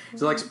reason.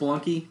 Is it like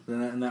Spelunky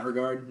in that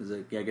regard? Is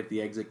it get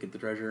the exit, get the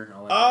treasure,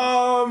 all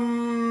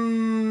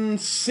that?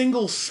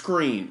 Single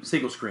screen.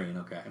 Single screen.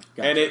 Okay.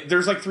 Gotcha. And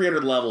there's like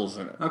 300 levels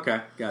in it.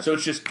 Okay. Gotcha. So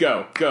it's just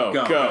go. Get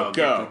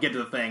to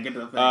the thing.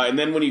 And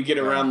then when you get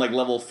around like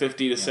level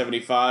 50 to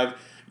 75.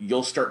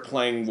 You'll start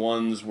playing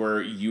ones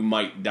where you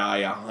might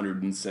die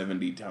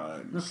 170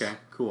 times. Okay,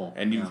 cool.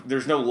 And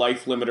there's no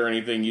life limit or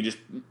anything. You just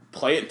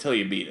play it till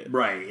you beat it.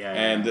 Right, yeah.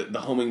 And the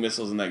homing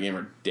missiles in that game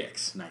are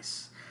dicks.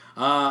 Nice.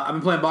 I've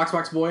been playing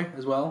Box Boy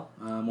as well.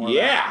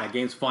 That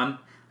game's fun.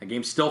 That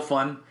game's still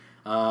fun.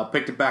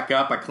 Picked it back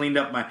up. I cleaned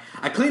up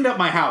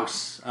my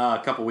house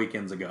a couple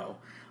weekends ago.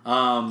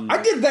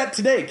 I did that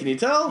today. Can you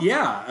tell?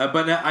 Yeah,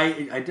 but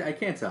I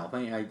can't tell.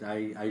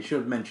 I should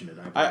have mentioned it.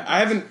 I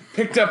haven't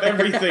picked up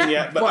everything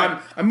yet, but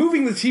I'm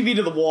moving the TV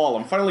to the wall.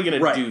 I'm finally going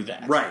to do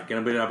that. Right,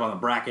 going to put it up on the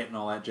bracket and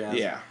all that jazz.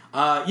 Yeah.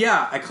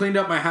 I cleaned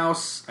up my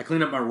house. I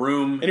cleaned up my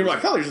room. And you're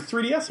like, oh, there's a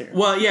 3DS here.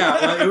 Well,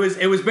 yeah,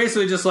 it was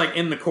basically just like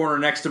in the corner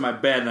next to my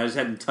bed, and I just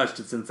hadn't touched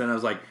it since then. I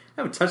was like,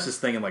 I haven't touched this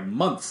thing in like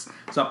months.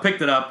 So I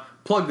picked it up,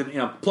 plugged in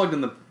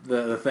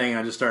the thing, and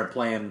I just started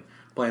playing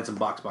some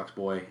Box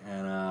Boy,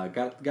 and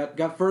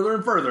got further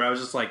and further. I was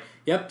just like,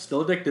 yep,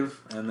 still addictive,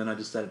 and then I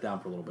just set it down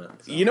for a little bit.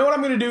 So. You know what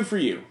I'm going to do for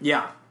you?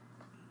 Yeah.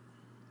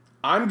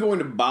 I'm going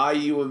to buy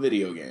you a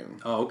video game.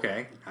 Oh,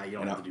 okay. You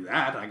don't have to do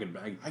that. I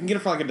can get it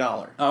for like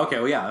 $1. Oh, okay.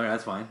 Well, yeah,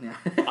 that's fine. Yeah.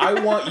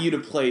 I want you to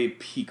play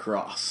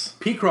P-Cross.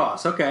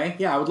 P-Cross, okay.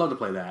 Yeah, I would love to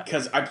play that.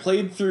 Because I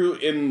played through,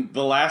 in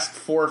the last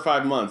 4 or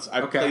 5 months,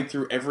 I played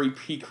through every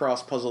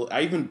P-Cross puzzle.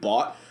 I even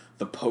bought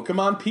the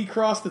Pokemon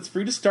P-Cross that's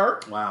free to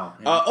start. Wow.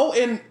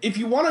 Yeah. And if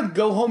you want to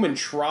go home and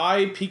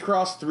try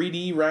P-Cross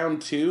 3D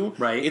Round 2,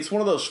 right. It's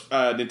one of those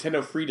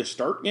Nintendo free to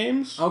start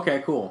games.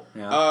 Okay, cool.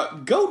 Yeah.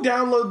 Go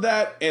download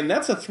that, and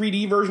that's a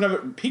 3D version of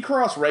it.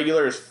 P-Cross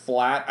regular is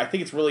flat. I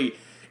think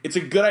it's a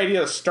good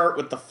idea to start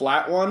with the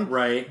flat one.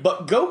 Right.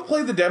 But go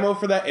play the demo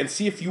for that and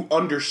see if you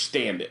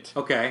understand it.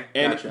 Okay,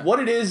 and gotcha. what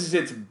it is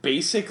it's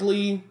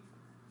basically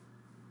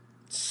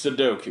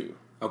Sudoku.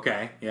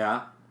 Okay,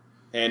 yeah.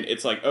 And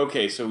it's like,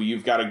 okay, so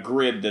you've got a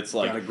grid that's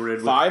like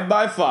 5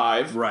 by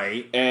 5.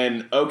 Right.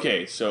 And,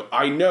 okay, so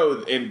I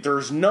know, and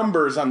there's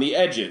numbers on the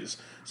edges.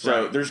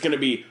 So there's going to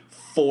be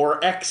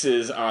 4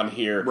 X's on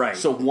here. Right.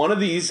 So one of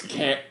these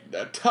can't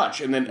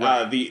touch. And then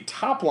the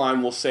top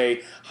line will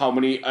say how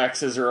many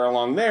X's are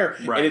along there.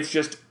 Right. And it's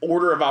just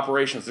order of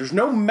operations. There's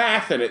no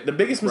math in it. The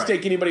biggest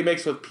mistake anybody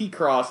makes with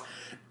P-Cross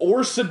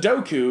or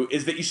Sudoku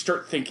is that you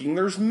start thinking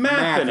there's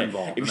math in it.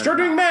 Involved. If you start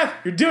doing math,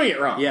 you're doing it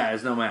wrong. Yeah,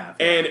 there's no math.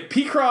 And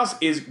P-Cross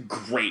is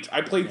great. I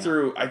played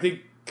through, I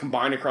think,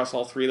 combined across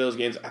all 3 of those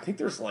games, I think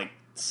there's like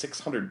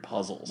 600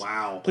 puzzles.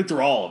 Wow. Played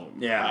through all of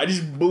them. Yeah. I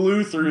just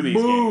blew through these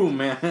games.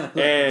 Man. That's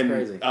and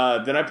crazy.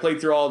 Then I played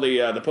through all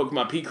the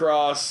Pokemon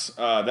P-Cross.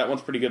 That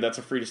one's pretty good. That's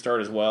a free to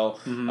start as well.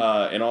 Mm-hmm.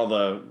 And all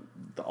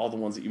the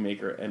ones that you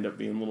make end up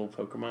being little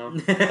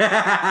Pokemon.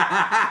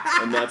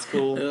 And that's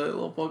cool.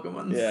 Little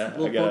Pokemons. Yeah.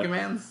 Little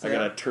Pokemans. I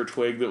got a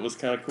Turtwig that was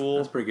kind of cool.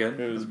 That's pretty good.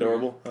 It was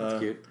adorable. That's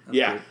cute. That's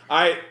cute.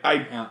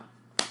 Yeah.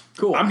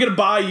 Cool. I'm going to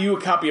buy you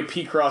a copy of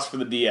P-Cross for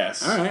the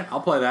DS. All right.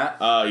 I'll play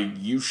that.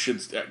 You should,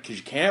 because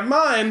you can't have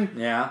mine.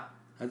 Yeah.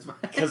 That's fine.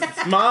 Because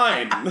it's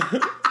mine.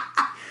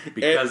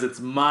 Because it's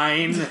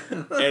mine.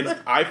 And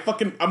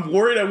I'm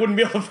worried I wouldn't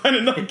be able to find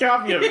another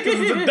copy of it because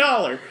it's $1.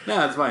 No,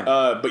 that's fine.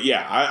 But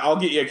yeah, I'll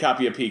get you a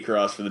copy of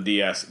P-Cross for the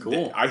DS.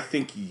 Cool. I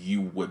think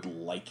you would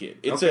like it.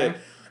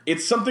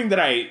 It's something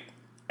that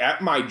at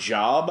my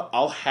job,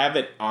 I'll have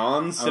it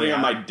on sitting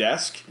on my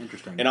desk.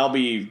 Interesting. And I'll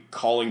be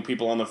calling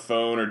people on the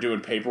phone or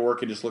doing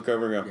paperwork and just look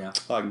over and go,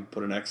 I can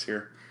put an X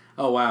here.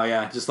 Oh wow,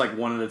 yeah, just like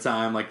one at a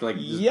time, like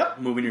just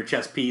moving your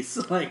chess piece.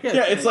 Like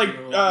it's like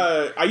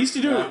I used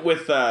to do it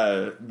with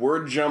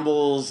word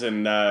jumbles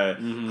and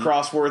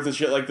crosswords and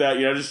shit like that.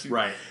 You know, just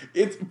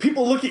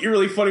people look at you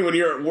really funny when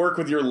you're at work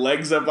with your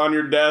legs up on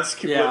your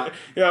desk. Yeah, but,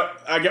 you know,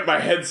 I got my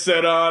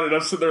headset on and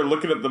I'm sitting there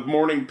looking at the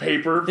morning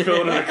paper,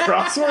 filling in a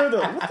crossword.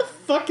 Like, what the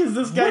fuck is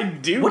this guy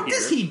doing? What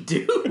does he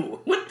do?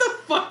 What the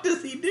fuck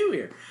does he do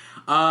here?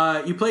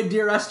 You played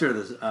Dear Esther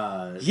this since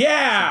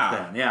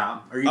then,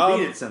 or you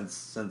beat it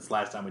since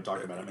last time we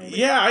talked about it, maybe.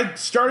 Yeah, I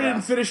started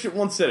and finished it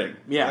one sitting.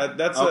 Yeah.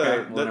 That's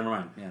okay. Never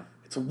mind. Yeah.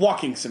 It's a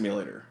walking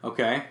simulator.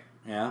 Okay.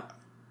 Yeah.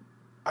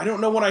 I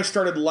don't know when I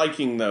started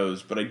liking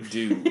those, but I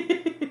do.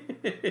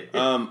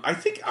 I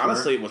think,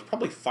 honestly, it was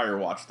probably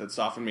Firewatch that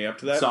softened me up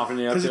to that.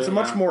 Because it's a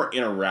much more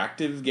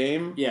interactive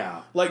game.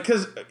 Yeah. Like,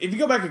 because if you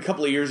go back a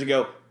couple of years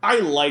ago, I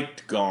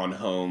liked Gone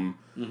Home,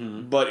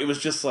 but it was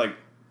just like,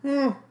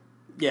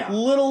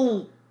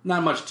 little...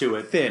 Not much to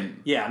it.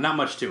 Thin. Yeah, not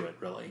much to it,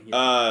 really.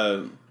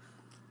 Yeah.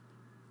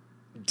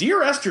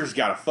 Dear Esther's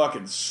got a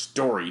fucking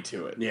story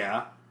to it.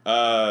 Yeah.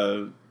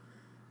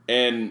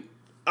 And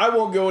I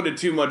won't go into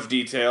too much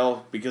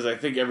detail, because I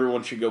think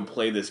everyone should go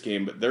play this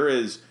game, but there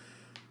is...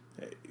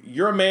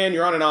 You're a man,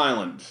 you're on an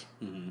island.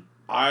 And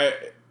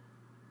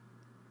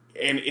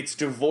it's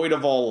devoid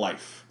of all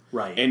life.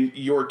 Right. And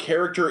your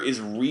character is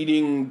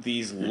reading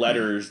these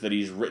letters that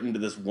he's written to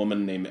this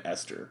woman named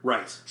Esther.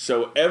 Right.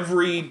 So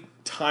every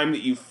time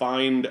that you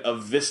find a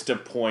vista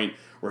point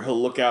where he'll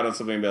look out on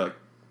something and be like,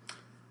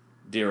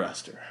 Dear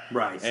Esther.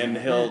 Right.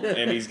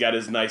 And he's got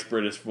his nice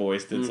British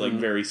voice that's like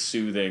very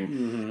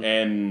soothing.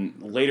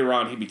 And later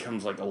on he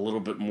becomes like a little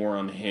bit more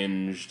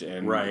unhinged,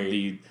 and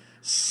the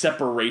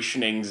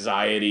separation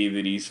anxiety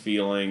that he's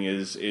feeling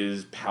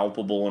is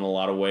palpable in a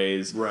lot of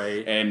ways.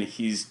 Right. And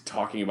he's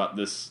talking about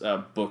this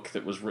book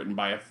that was written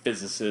by a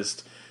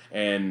physicist,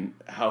 and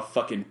how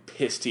fucking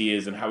pissed he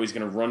is, and how he's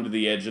going to run to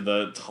the edge of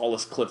the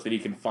tallest cliff that he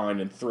can find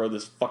and throw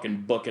this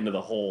fucking book into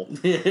the hole.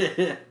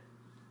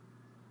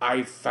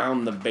 I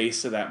found the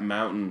base of that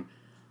mountain.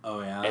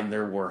 Oh, yeah? And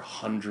there were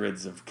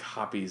hundreds of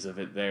copies of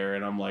it there,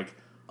 and I'm like,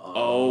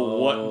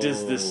 what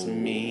does this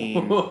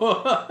mean?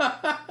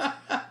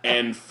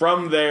 And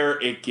from there,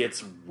 it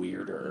gets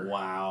weirder.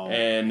 Wow.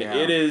 And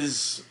it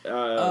is...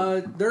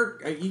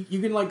 you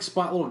can, like,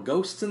 spot little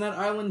ghosts in that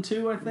island,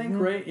 too, I think,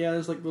 right? Yeah,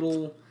 there's, like,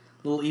 little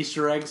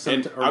Easter eggs.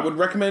 And I would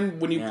recommend,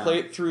 when you play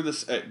it through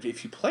this...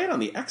 if you play it on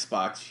the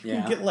Xbox, you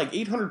can get, like,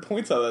 800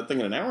 points out of that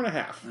thing in an hour and a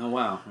half. Oh,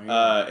 wow.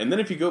 And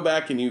then if you go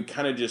back and you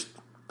kind of just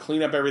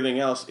clean up everything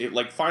else,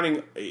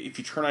 if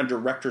you turn on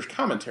director's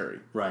commentary,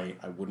 right?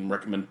 I wouldn't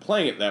recommend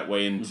playing it that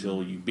way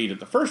until you beat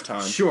it the first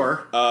time.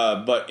 Sure.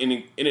 But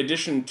in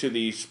addition to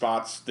the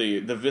spots,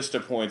 the Vista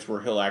points where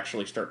he'll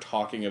actually start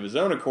talking of his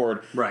own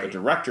accord, the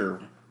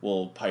director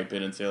will pipe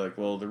in and say, like,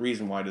 well, the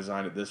reason why I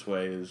designed it this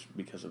way is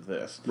because of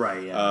this.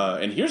 Right, yeah.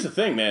 And here's the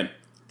thing, man.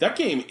 That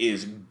game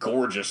is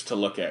gorgeous to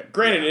look at.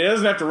 Granted, it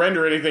doesn't have to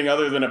render anything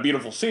other than a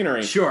beautiful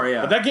scenery. Sure,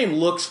 yeah. But that game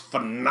looks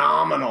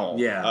phenomenal.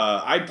 Yeah.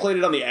 I played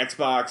it on the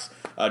Xbox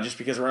just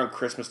because around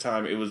Christmas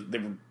time it was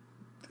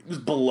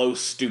below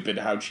stupid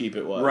how cheap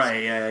it was.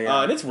 Right,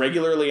 yeah. And it's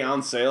regularly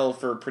on sale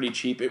for pretty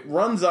cheap. It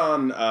runs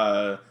on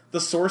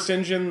the Source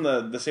engine,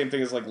 the same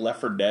thing as like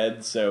Left 4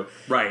 Dead, so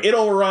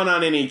it'll run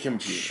on any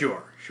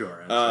computer.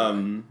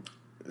 Sure.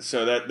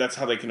 So that's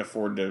how they can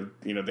afford to,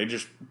 they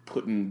just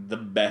put in the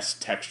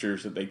best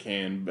textures that they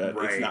can, but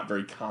it's not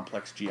very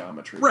complex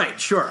geometry. Right,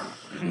 sure.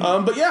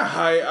 But yeah,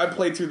 I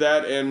played through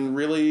that and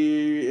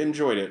really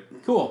enjoyed it.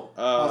 Cool.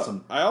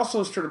 Awesome. I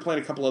also started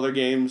playing a couple other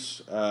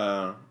games.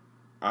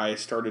 I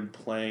started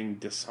playing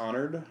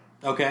Dishonored.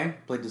 Okay.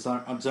 Played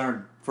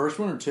Dishonored first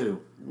one or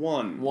two?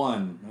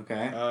 One.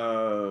 Okay.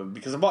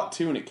 Because I bought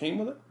 2 and it came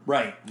with it.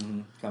 Right.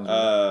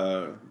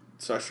 Mm-hmm.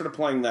 So I started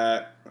playing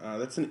that.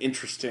 That's an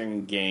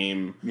interesting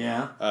game.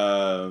 Yeah.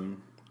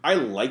 I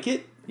like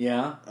it.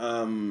 Yeah.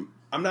 I'm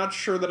not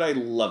sure that I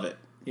love it.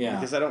 Yeah.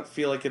 Because I don't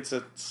feel like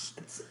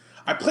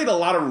I played a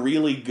lot of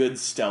really good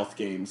stealth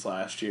games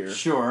last year.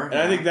 Sure. And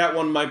I think that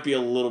one might be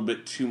a little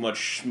bit too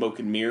much smoke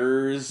and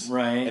mirrors.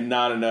 Right. And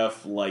not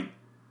enough, like,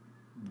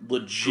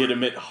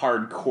 legitimate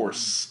hardcore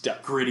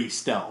stealth. Gritty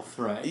stealth,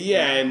 right.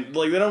 Yeah, and,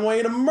 like, they don't want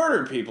you to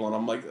murder people. And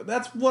I'm like,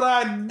 that's what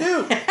I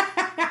do.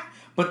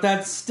 But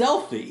that's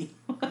stealthy.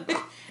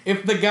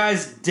 If the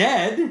guy's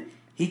dead,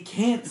 he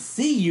can't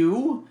see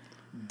you.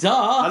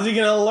 Duh. How's he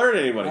going to alert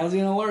anybody?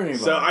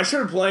 So I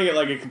started playing it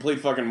like a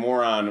complete fucking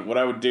moron. What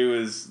I would do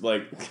is,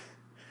 like,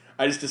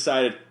 I just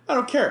decided, I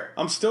don't care.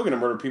 I'm still going to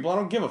murder people. I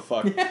don't give a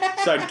fuck.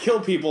 So I'd kill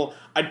people.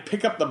 I'd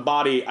pick up the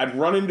body. I'd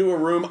run into a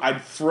room.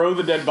 I'd throw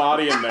the dead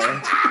body in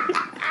there.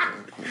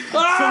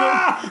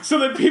 So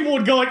that people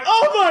would go like,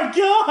 oh my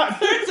god!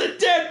 There's a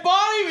dead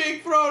body being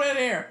thrown in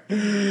here!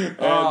 And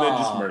then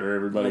just murder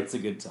everybody. That's a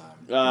good time.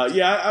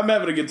 Yeah, I'm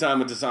having a good time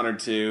with Dishonored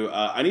 2.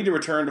 I need to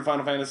return to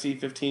Final Fantasy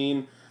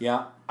 15.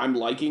 Yeah. I'm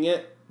liking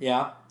it.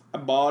 Yeah. I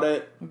bought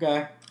it.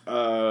 Okay.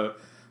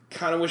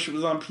 Kind of wish it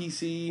was on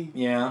PC.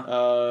 Yeah.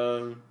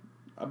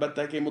 I bet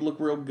that game would look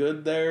real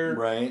good there.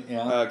 Right,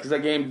 yeah. Because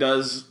that game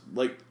does,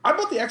 like... I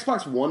bought the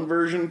Xbox One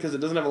version because it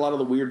doesn't have a lot of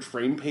the weird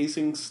frame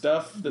pacing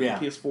stuff that the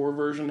PS4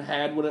 version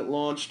had when it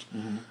launched.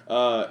 And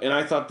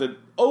I thought that,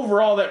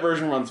 overall, that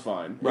version runs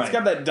fine. Right. It's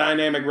got that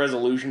dynamic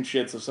resolution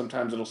shit, so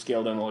sometimes it'll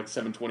scale down to, like,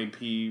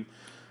 720p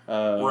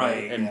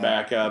and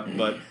back up.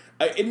 But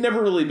it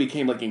never really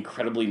became, like,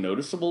 incredibly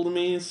noticeable to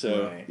me.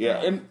 So,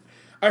 And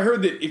I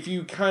heard that if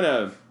you kind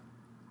of...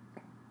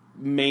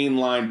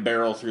 mainline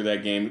barrel through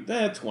that game,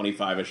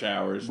 25-ish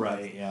hours.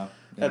 Right, yeah.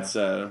 That's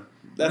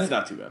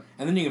not too bad.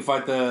 And then you can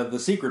fight the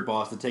secret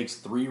boss that takes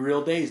 3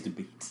 real days to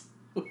beat,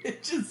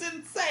 which is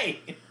insane.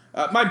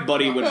 My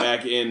buddy went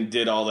back and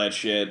did all that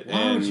shit.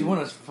 Why would you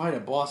want to fight a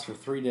boss for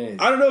 3 days?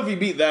 I don't know if he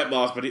beat that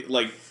boss, but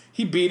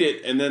he beat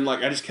it, and then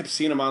I just kept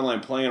seeing him online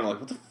playing. I'm like,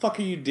 what the fuck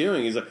are you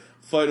doing? He's like,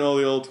 fighting all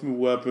the ultimate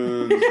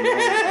weapons.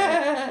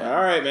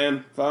 All right,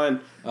 man,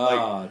 fine.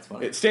 It's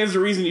funny. It stands to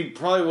reason you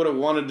probably would have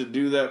wanted to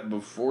do that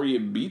before you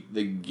beat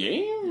the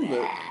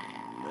game.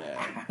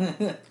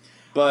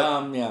 But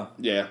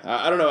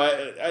I don't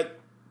know.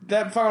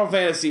 That Final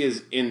Fantasy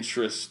is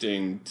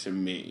interesting to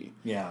me.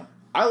 Yeah.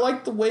 I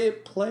like the way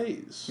it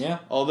plays. Yeah.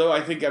 Although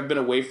I think I've been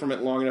away from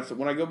it long enough that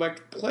when I go back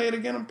to play it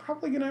again, I'm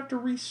probably going to have to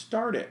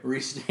restart it.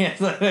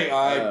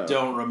 I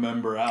don't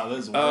remember how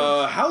this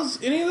works.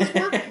 How's any of this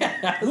work?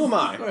 Who am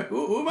I?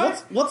 Who am I?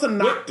 What's a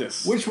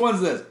Noctis? Which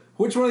one's this?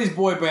 Which one of these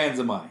boy bands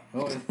am I?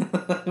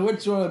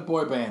 Which one of the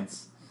boy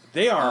bands?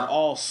 They are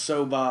all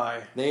so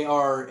bi. They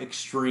are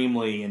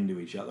extremely into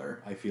each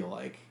other, I feel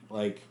like.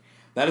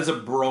 That is a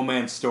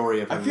bromance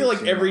story. I feel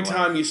like every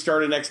time you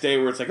start a next day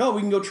where it's like, oh,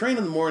 we can go train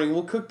in the morning,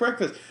 we'll cook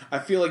breakfast. I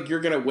feel like you're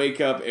going to wake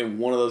up and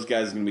one of those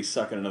guys is going to be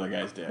sucking another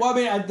guy's dick. Well, I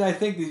mean, I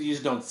think that you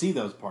just don't see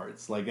those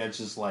parts. That's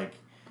just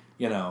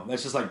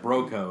that's just like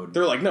bro code.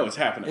 They're like, no, it's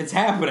happening. It's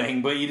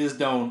happening, but you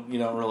don't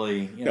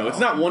really, No, it's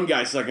not one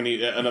guy sucking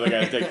another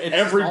guy's dick.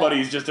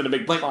 Everybody's just in a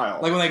big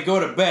pile. Like when they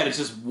go to bed, it's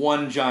just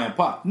one giant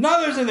pop. Not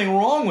that there's anything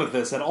wrong with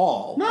this at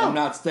all. No. I'm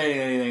not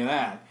stating anything of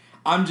that.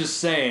 I'm just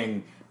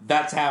saying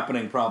that's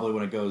happening probably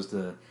when it goes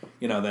to,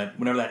 that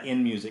whenever that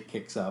in music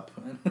kicks up.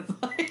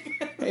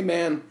 Hey,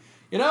 man.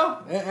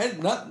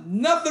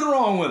 Nothing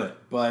wrong with it,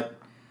 but...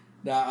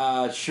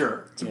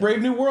 sure. It's a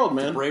brave new world,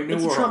 man. It's a brave new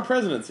world. It's a Trump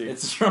presidency.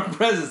 It's a Trump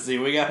presidency.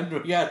 We got you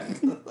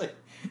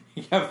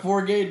got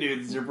 4 gay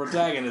dudes as your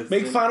protagonists.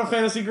 Make Final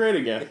Fantasy great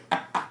again.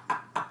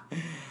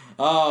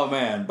 Oh,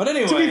 man. But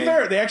anyway... To be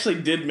fair, they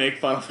actually did make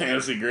Final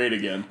Fantasy great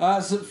again.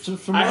 So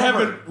I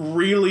haven't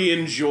really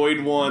enjoyed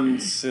one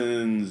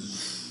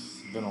since...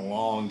 It's been a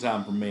long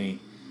time for me.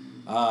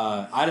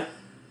 I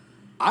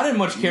didn't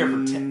much care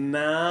for 10.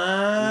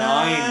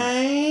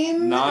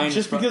 9.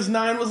 Just because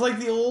 9 was like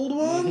the old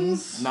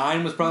ones?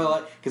 9 was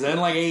probably because I didn't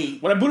like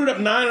 8. When I booted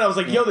up 9, I was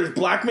like, yo, there's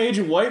Black Mage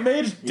and White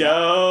Mage?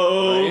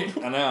 Dope.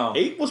 Right? I know.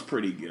 8 was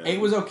pretty good. 8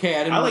 was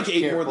okay. I like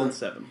 8 more than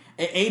 7.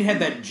 8 had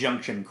that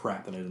junction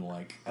crap that I didn't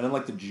like. I didn't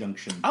like the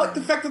junction. I like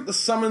the fact that the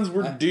summons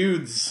were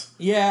dudes.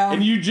 Yeah.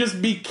 And you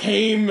just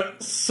became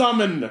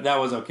summoned. That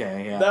was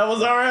okay, yeah. That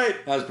was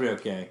alright. That was pretty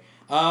okay.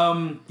 I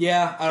don't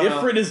know.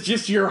 Ifrit is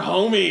just your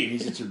homie.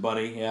 He's just your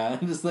buddy, yeah.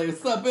 I'm just like,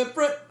 what's up,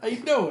 Ifrit? How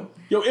you doing?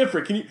 Yo,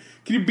 Ifrit, can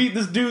you beat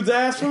this dude's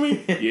ass for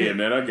me? Yeah,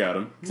 man, I got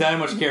him. Because I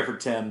didn't much care for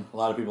 10. A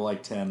lot of people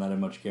like 10. I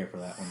didn't much care for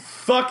that one.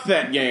 Fuck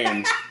that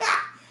game.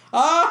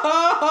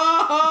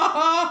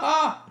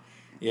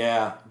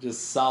 Yeah,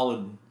 just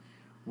solid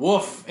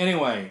woof.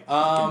 Anyway,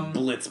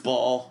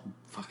 Blitzball.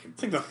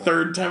 It's like the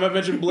third time I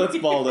mentioned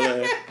Blitzball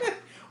today.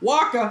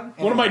 Waka.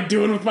 What am I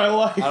doing with my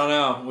life? I don't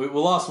know. We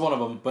lost one of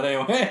them, but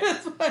anyway.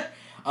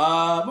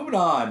 Moving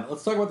on.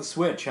 Let's talk about the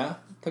Switch, huh?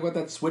 Talk about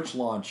that Switch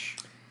launch.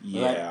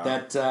 Yeah.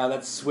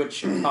 That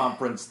Switch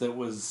conference that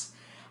was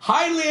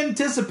highly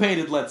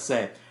anticipated, let's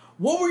say.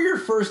 What were your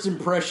first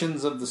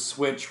impressions of the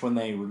Switch when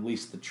they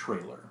released the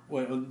trailer?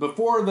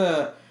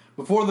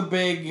 Before the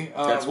big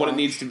that's what launch? It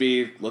needs to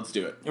be. Let's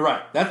do it.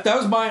 Right. That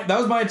was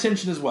my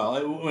attention as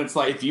well. It's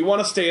like, if you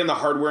want to stay in the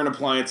hardware and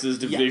appliances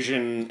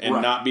division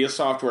and not be a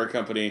software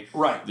company,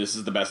 right, this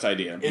is the best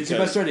idea. It's the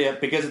best idea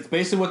because it's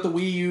basically what the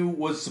Wii U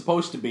was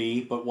supposed to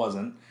be but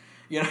wasn't.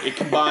 It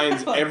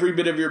combines every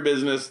bit of your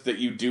business that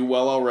you do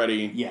well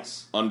already.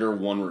 Yes. Under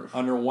one roof.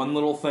 Under one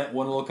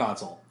little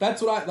console.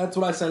 That's what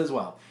I said as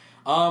well.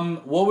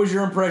 What was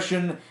your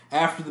impression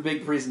after the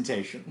big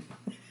presentation?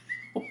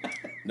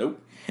 Nope.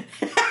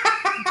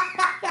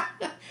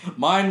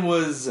 Mine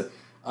was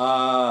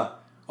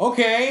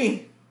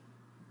okay.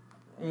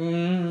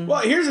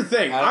 Well, here's the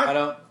thing.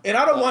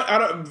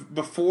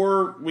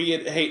 Before we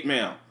get hate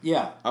mail.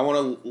 Yeah. I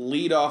want to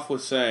lead off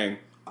with saying,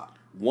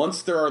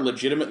 once there are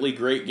legitimately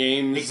great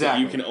games that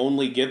you can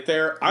only get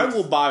there, I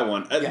will buy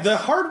one. Yes. The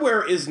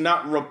hardware is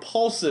not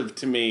repulsive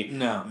to me.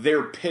 No.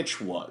 Their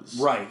pitch was.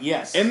 Right,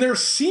 yes. And they're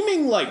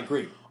seeming like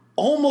Agreed.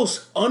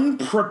 Almost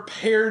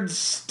unprepared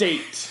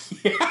state.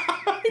 Yeah,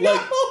 I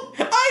know.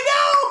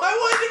 I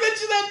wanted to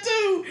mention that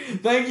too.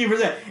 Thank you for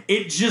that.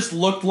 It just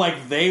looked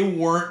like they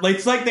weren't.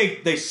 It's like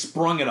they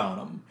sprung it on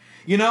them.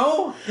 You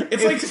know?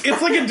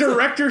 It's like a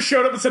director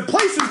showed up and said,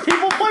 places,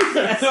 people, places.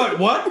 And they're like,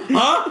 what?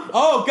 Huh?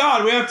 Oh,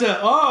 God, we have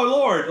to... Oh,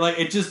 Lord. Like,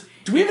 it just...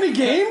 Do we have any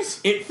games?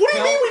 What do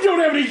you mean we don't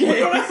have any games? We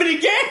don't have any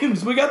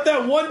games. We got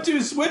that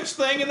 1-2 switch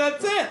thing, and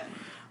that's it.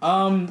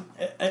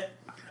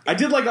 I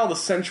did like all the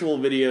sensual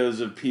videos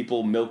of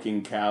people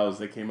milking cows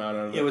that came out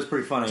of it. It was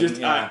pretty funny.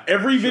 Just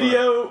every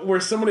video where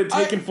someone had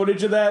taken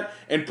footage of that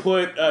and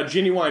put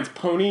Genuine's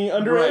pony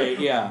under it. Right,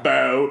 yeah.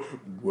 Bow,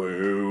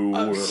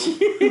 whoa,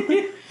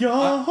 your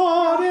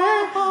heart,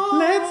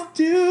 let's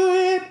do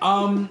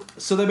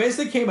it. So they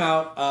basically came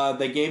out,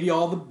 they gave you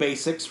all the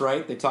basics,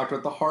 right? They talked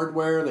about the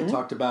hardware, they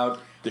talked about...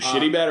 The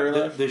shitty battery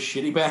life. The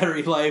shitty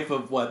battery life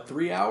of,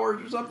 3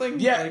 hours or something?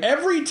 Yeah,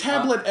 every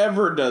tablet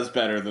ever does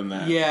better than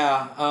that.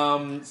 Yeah.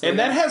 And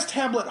that has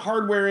tablet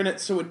hardware in it,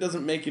 so it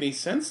doesn't make any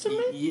sense to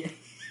me. Yeah.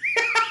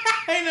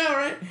 I know,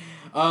 right?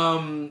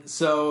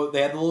 So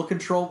they had the little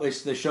control. They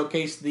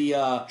showcased the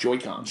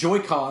Joycons.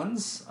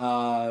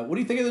 Joycons. What do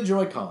you think of the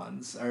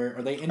Joycons?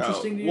 Are they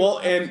interesting to you? Well,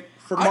 and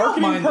for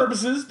marketing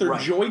purposes, they're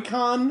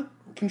Joycon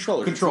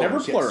controllers. It's never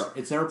plural. Yes.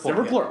 It's never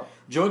plural.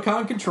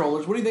 Joycon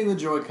controllers. What do you think of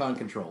the Joycon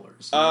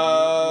controllers?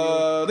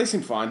 They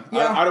seem fine.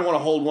 Yeah. I don't want to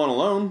hold one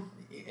alone.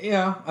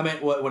 Yeah, I mean,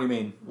 what do you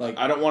mean? Like,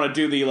 I don't want to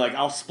do the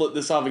I'll split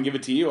this off and give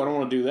it to you. I don't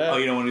want to do that. Oh,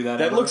 you don't want to do that?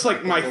 That looks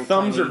like my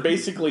thumbs are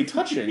basically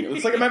touching.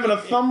 It's like I'm having a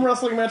thumb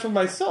wrestling match with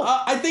myself.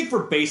 I think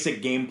for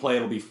basic gameplay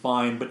it'll be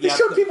fine, but they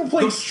showed people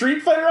playing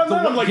Street Fighter on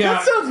that. I'm like,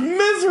 that sounds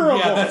miserable.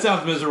 Yeah, that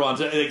sounds miserable.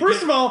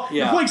 First of all,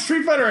 you're playing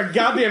Street Fighter on a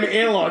goddamn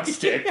analog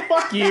stick.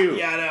 Fuck you.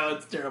 Yeah, I know,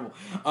 it's terrible.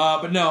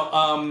 But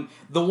no,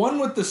 the one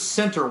with the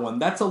center one,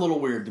 that's a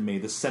little weird to me.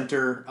 The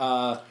center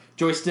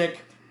joystick.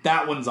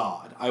 That one's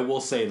odd. I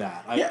will say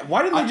that.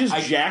 Why didn't they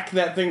just jack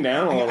that thing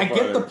down a little I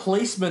get the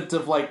placement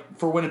of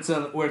for when it's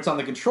on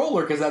the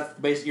controller, because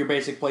that's your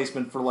basic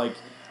placement for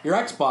your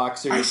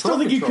Xbox or your I still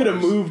think you could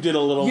have moved it a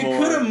little more. You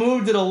could have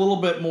moved it a little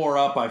bit more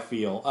up, I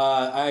feel.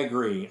 I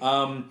agree.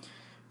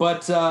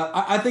 But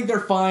I think they're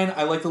fine.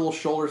 I like the little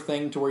shoulder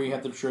thing to where you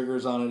have the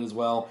triggers on it as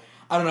well.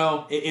 I don't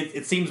know.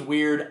 It seems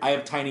weird. I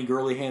have tiny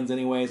girly hands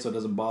anyway, so it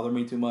doesn't bother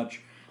me too much.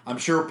 I'm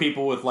sure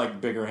people with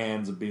bigger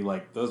hands would be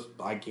like, "Those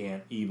I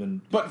can't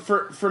even." But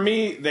for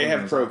me, they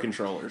have pro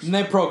controllers, and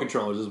they have pro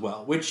controllers as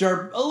well, which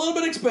are a little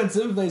bit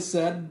expensive. They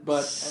said,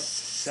 but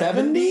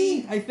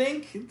 $70, I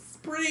think it's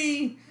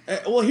pretty.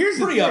 Well, here's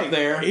the thing. Up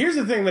there. Here's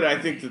the thing that I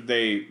think that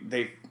they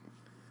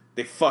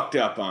fucked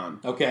up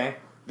on. Okay.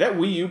 That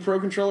Wii U Pro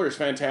controller is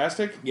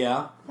fantastic.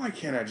 Yeah. Why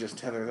can't I just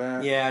tether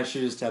that? Yeah, I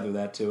should just tether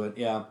that to it.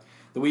 Yeah.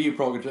 The Wii U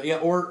Pro controller. Yeah,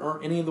 or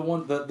any of the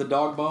one, the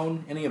dog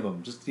bone, any of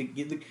them. Just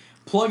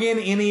plug in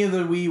any of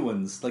the Wii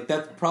ones.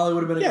 That probably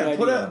would have been a good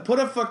idea.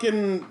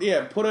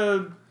 Put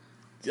a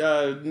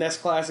NES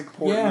Classic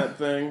port in that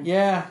thing.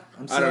 Yeah.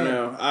 I don't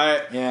know.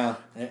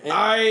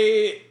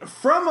 I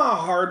from a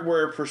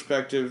hardware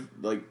perspective,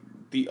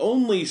 the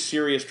only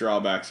serious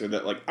drawbacks are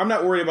that I'm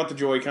not worried about the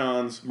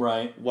Joy-Cons.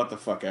 Right. What the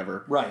fuck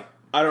ever. Right.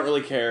 I don't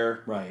really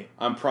care. Right.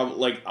 I'm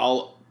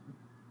I'll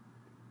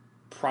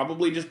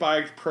probably just buy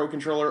a pro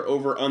controller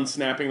over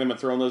unsnapping them and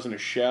throwing those in a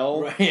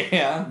shell. Right.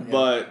 Yeah.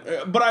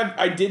 But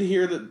I did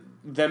hear that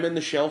them in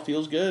the shell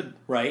feels good.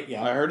 Right.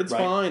 Yeah. I heard it's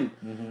fine.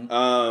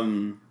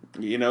 Mm-hmm.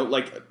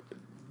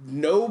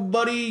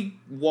 Nobody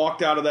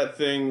walked out of that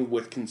thing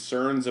with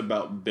concerns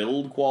about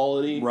build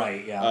quality.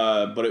 Right.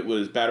 Yeah. But it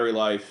was battery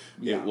life.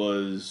 Yeah. It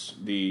was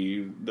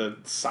the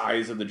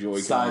size of the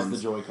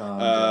Joy-Cons.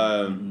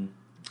 Mm-hmm.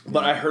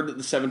 But I heard that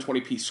the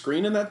 720p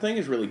screen in that thing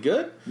is really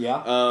good.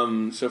 Yeah.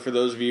 So for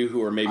those of you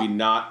who are maybe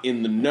not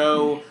in the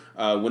know,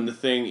 when the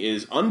thing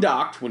is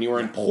undocked, when you are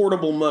in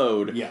portable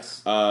mode,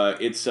 yes,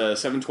 it's a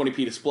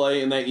 720p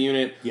display in that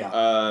unit. Yeah.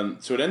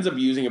 So it ends up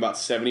using about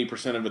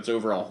 70% of its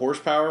overall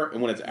horsepower,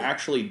 and when it's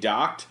actually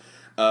docked,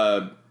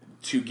 to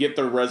get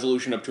the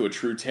resolution up to a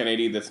true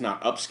 1080 that's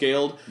not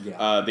upscaled,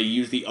 they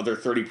use the other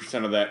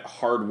 30% of that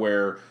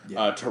hardware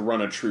to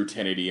run a true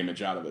 1080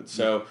 image out of it.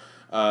 So.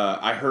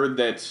 I heard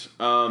that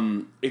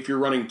if you're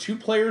running 2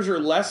 players or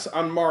less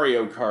on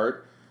Mario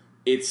Kart,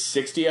 it's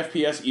 60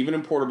 FPS even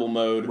in portable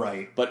mode.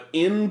 Right. But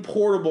in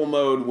portable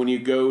mode, when you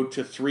go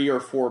to 3 or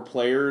 4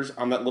 players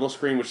on that little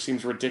screen, which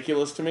seems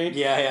ridiculous to me.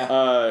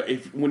 Yeah.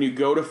 When you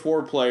go to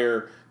 4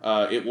 player,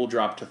 it will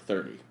drop to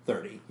 30.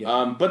 30.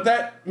 Yeah. But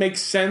that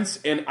makes sense,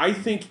 and I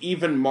think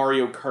even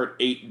Mario Kart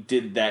 8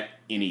 did that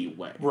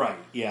anyway. Right,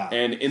 yeah.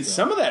 And in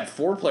some of that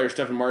 4-player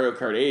stuff in Mario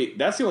Kart 8,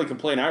 that's the only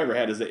complaint I ever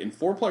had, is that in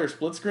 4-player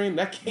split screen,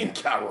 that game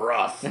got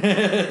rough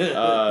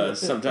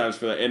sometimes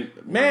for that. And,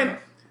 man,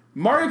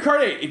 Mario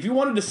Kart 8, if you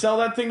wanted to sell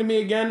that thing to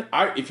me again,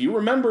 if you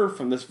remember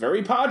from this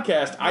very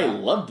podcast, I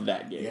loved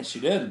that game. Yes, you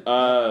did.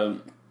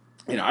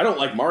 I don't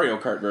like Mario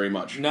Kart very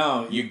much.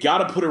 No. You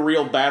gotta put a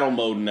real battle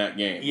mode in that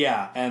game.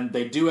 Yeah, and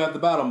they do have the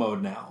battle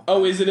mode now.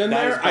 Oh, is it in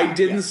there? Back, I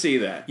didn't see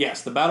that.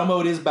 Yes, the battle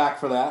mode is back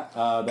for that.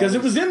 Because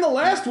it was in the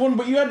last one,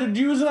 but you had to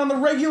use it on the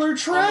regular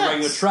tracks. On the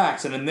regular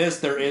tracks, and in this,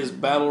 there is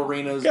battle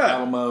arenas,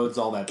 battle modes,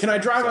 all that Can stuff. I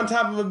drive on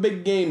top of a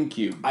big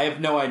GameCube? I have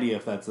no idea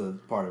if that's a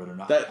part of it or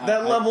not.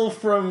 That level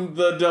from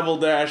the Double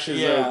Dash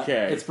is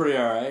okay. It's pretty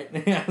alright.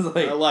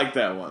 I like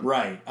that one.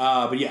 Right.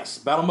 But yes,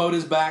 battle mode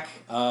is back,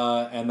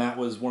 and that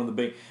was one of the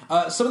big...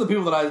 some of the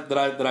people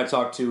that I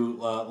talked to,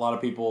 a lot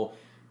of people,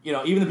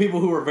 even the people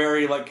who were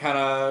very kind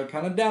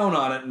of down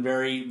on it and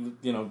very,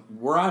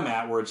 where I'm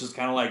at, where it's just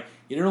kind of like,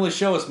 you didn't really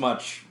show us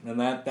much, and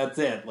that's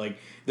it. Like,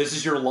 this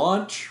is your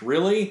launch,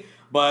 really?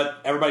 But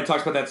everybody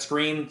talks about that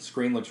screen.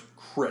 Screen looks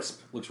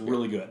crisp, looks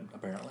really good,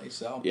 apparently.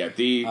 So yeah,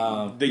 the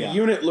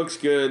unit looks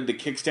good. The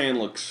kickstand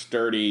looks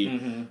sturdy.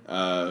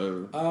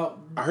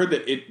 Mm-hmm. I heard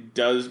that it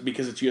does,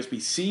 because it's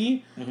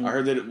USB-C. Mm-hmm. I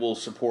heard that it will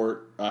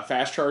support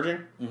fast charging,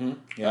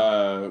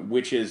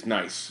 which is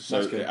nice. So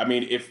that's good. I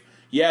mean,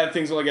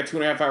 things only got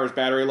 2.5 hours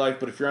battery life,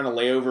 but if you're on a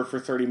layover for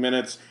 30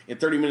 minutes, in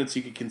 30 minutes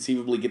you could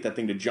conceivably get that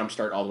thing to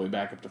jumpstart all the way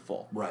back up to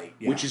full. Right.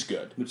 Yeah. Which is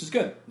good. Yeah, which is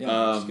good.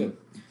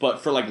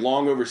 But for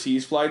long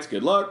overseas flights,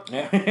 good luck.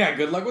 Yeah,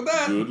 good luck with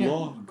that. Good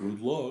luck.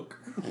 Good luck.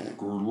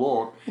 Good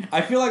luck.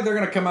 I feel like they're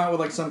going to come out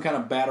with some kind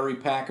of battery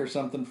pack or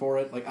something for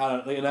it. I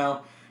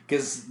don't,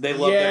 because they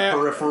love their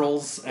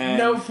peripherals. And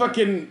no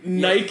fucking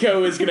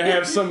Nyko is going to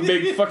have some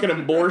big fucking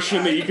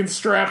abortion that you can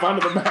strap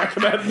onto the back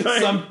of that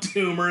thing. Some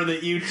tumor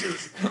that you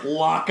just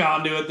lock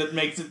onto it that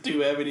makes it too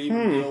heavy to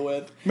even deal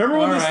with. Remember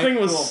when this thing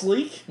was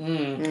sleek?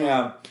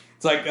 Yeah.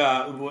 It's like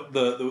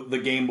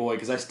the Game Boy,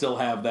 because I still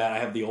have that. I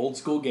have the old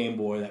school Game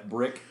Boy, that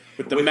brick.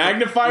 With the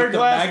magnifier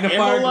glass,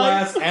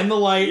 and the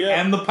light,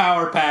 and the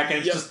power pack, and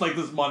it's just like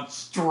this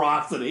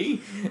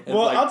monstrosity.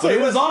 I'll tell you,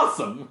 it was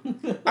awesome.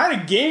 I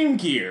had a Game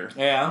Gear.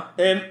 Yeah.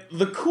 And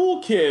the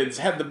cool kids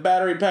had the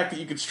battery pack that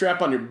you could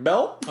strap on your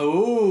belt.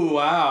 Oh,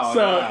 wow.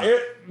 So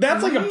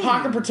that's like a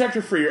pocket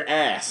protector for your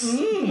ass.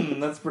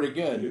 That's pretty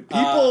good.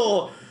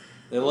 People...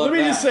 Let me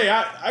just say,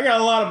 I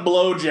got a lot of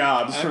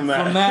blowjobs from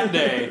that. From that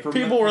day.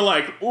 People were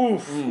like,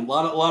 oof. A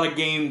lot of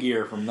Game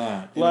Gear from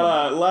that. A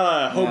lot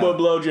of hobo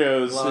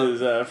blowjos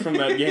is from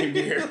that Game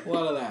Gear. A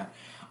lot of that.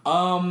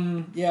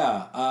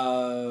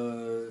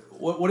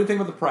 What do you think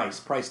about the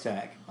price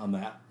tag on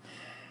that?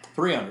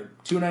 $300,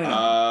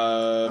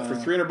 $299. For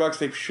 $300,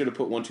 they should have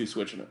put 1-2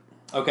 switch in it.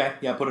 Okay,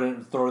 yeah,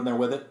 throw it in there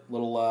with it.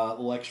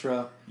 Little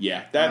extra.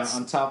 Yeah, that's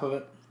on top of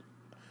it.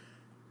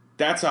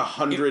 That's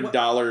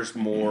 $100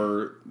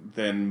 more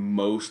than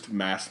most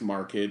mass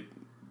market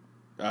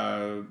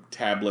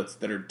tablets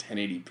that are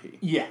 1080p.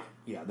 Yeah,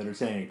 that are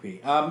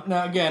 1080p.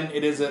 Now again,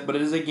 it is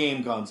a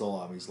game console,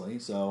 obviously.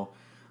 So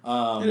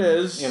it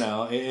is.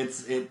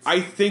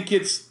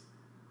 It's.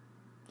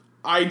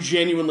 I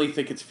genuinely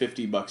think it's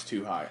 $50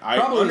 too high. I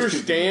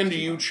understand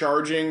you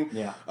charging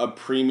a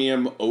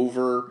premium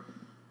over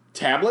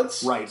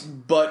tablets, right?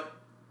 But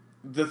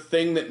the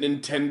thing that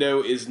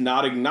Nintendo is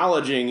not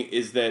acknowledging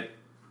is that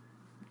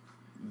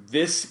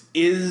this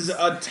is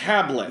a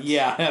tablet.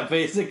 Yeah,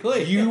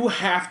 basically. You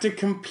have to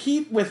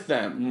compete with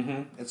them.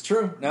 Mm-hmm. It's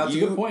true. Now, it's a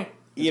good point.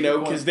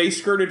 Because they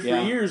skirted for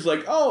years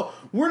like,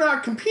 we're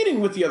not competing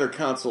with the other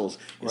consoles.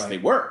 Yes, they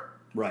were.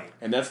 Right.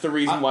 And that's the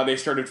reason why they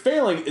started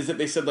failing, is that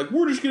they said,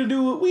 we're just going to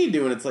do what we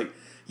do. And it's like,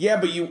 yeah,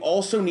 but you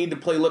also need to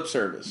play lip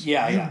service.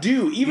 Yeah, you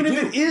do. Even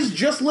if it is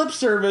just lip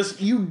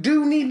service, you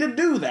do need to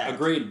do that.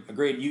 Agreed.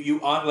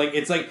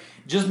 It's like,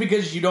 just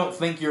because you don't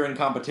think you're in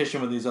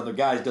competition with these other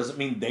guys doesn't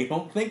mean they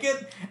don't think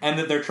it and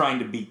that they're trying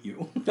to beat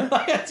you.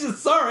 That's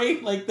just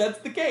that's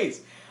the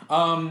case.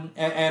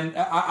 And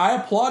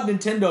I applaud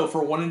Nintendo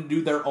for wanting to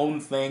do their own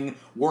thing,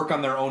 work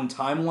on their own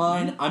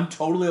timeline. Mm-hmm. I'm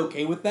totally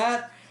okay with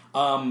that.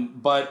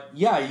 But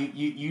yeah,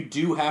 you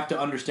do have to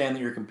understand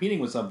that you're competing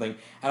with something,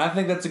 and I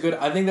think that's a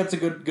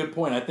good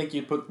point. I think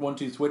you'd put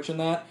 1-2 switch in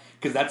that,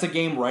 because that's a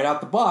game right out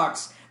the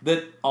box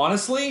that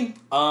honestly,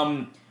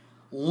 a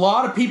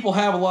lot of people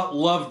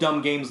love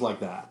dumb games like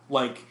that.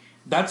 Like,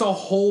 that's a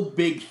whole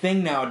big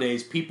thing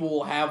nowadays. People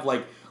will have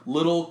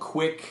little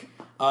quick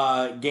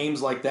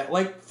games like that,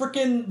 like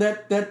frickin'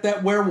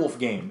 that werewolf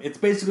game. It's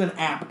basically an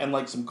app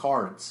and some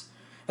cards.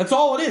 That's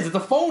all it is. It's a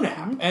phone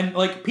app. And,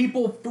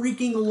 people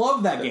freaking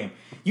love that game.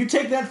 You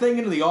take that thing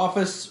into the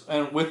office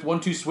and with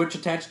 1-2 switch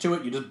attached to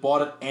it, you just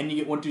bought it and you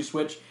get 1-2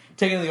 switch,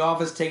 take it in the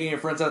office, take it to your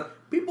friends' house.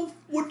 People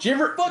would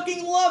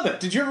fucking love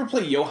it. Did you ever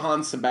play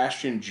Johann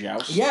Sebastian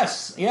Joust?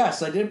 Yes,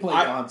 I did play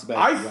Johann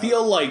Sebastian Joust. I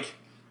feel like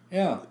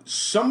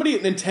somebody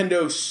at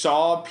Nintendo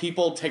saw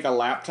people take a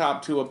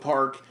laptop to a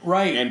park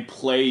and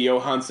play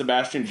Johann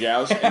Sebastian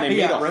Joust, and they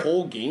made a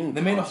whole game.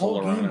 They made a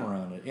whole game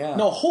around it. Yeah.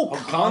 No, a whole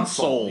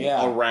console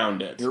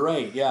around it. You're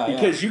right. Yeah,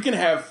 because you can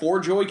have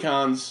 4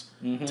 Joy-Cons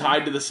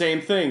tied to the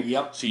same thing.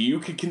 Yep. So you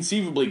could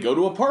conceivably go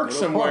to a park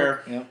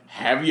somewhere,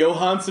 have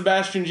Johann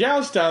Sebastian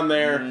Joust down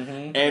there,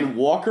 and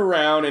walk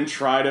around and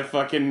try to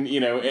fucking,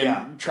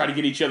 try to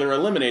get each other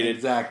eliminated.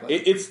 Exactly.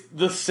 It's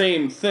the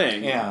same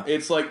thing. Yeah.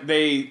 It's like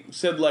they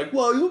said, like,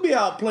 well, you'll be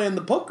out playing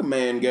the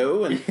Pokemon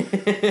Go, and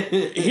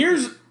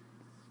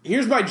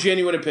here's my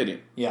genuine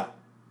opinion. Yeah.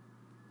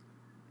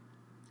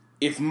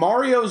 If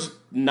Mario's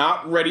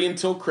not ready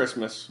until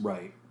Christmas,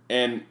 right,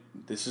 and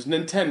this is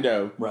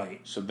Nintendo,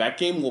 right, so that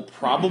game will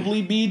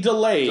probably be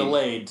delayed.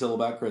 Delayed till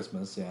about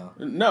Christmas, yeah.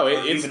 No,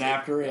 it's even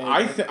after.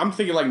 I'm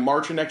thinking like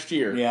March of next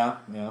year. Yeah.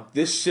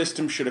 This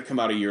system should have come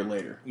out a year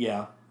later.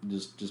 Yeah,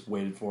 just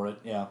waited for it.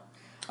 Yeah.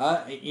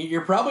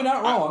 You're probably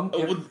not wrong.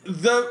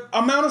 The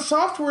amount of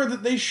software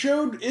that they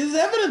showed is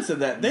evidence of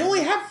that. They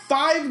only have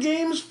 5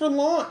 games for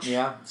launch.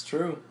 Yeah, it's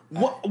true.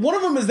 One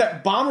of them is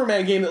that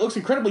Bomberman game that looks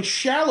incredibly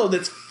shallow.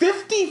 That's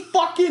 $50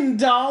 fucking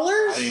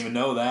dollars. I didn't even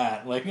know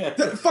that. Like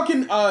that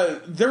fucking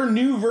their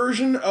new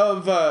version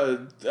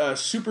of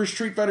Super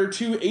Street Fighter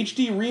 2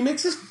 HD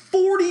Remix is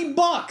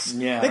 $40.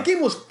 Yeah, that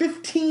game was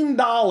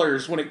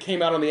 $15 when it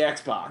came out on the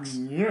Xbox.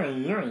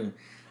 Yeah.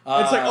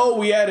 It's like,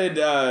 we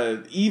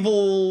added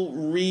Evil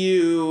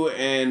Ryu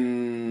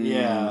and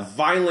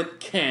Violent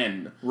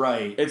Ken.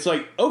 Right. It's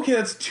like, okay,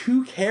 that's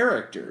 2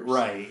 characters.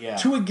 Right, yeah.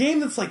 To a game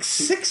that's like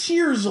 6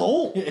 years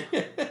old.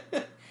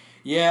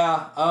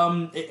 Yeah.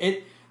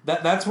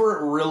 That's where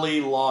it really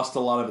lost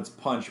a lot of its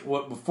punch.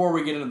 Before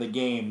we get into the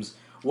games,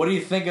 what do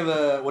you think of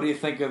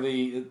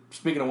the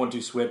speaking of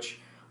 1-2 Switch?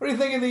 What do you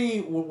think of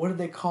what did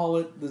they call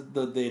it?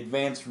 The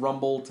advanced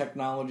rumble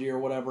technology or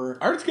whatever?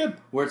 I heard it's good.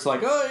 Where it's like,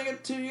 you got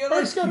an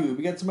ice cube.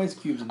 You got some ice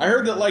cubes in there. I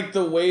heard that like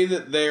the way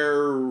that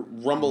their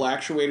rumble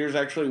actuators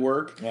actually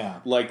work,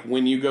 like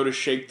when you go to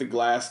shake the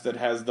glass that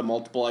has the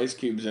multiple ice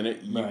cubes in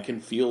it, you can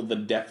feel the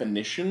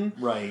definition.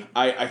 Right.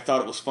 I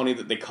thought it was funny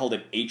that they called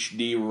it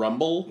HD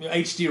Rumble.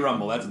 HD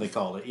Rumble, that's what they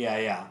called it.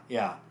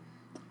 Yeah.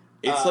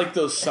 It's like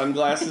those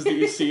sunglasses that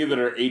you see that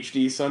are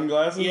HD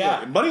sunglasses.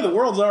 Yeah. Buddy, the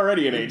world's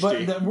already in HD.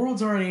 But the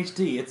world's already in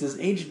HD. It's as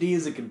HD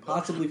as it can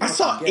possibly I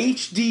saw get.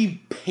 HD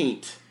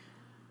paint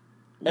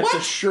at the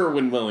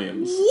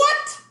Sherwin-Williams.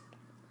 What?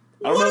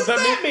 I don't know what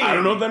that means. I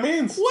don't know what that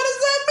means. What does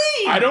that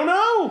mean? I don't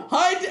know.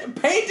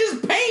 Paint is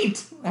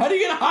paint. How do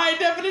you get high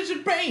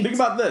definition paint? Think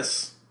about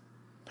this.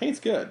 Paint's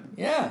good.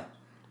 Yeah.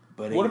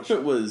 But what if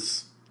it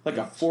was like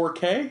a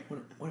 4K?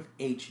 What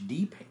if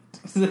HD paint?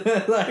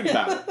 Think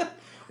about it.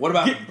 What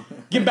about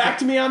get back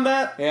to me on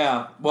that?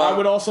 Yeah, well, I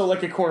would also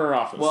like a corner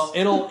office. Well,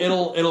 it'll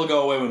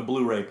go away when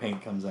Blu-ray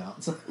paint comes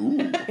out.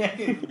 Ooh,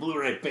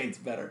 Blu-ray paint's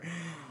better.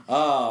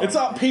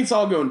 Paint's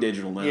all going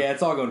digital now. Yeah,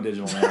 it's all going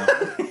digital now.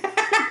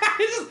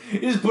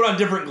 you just put on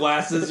different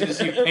glasses.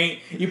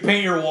 You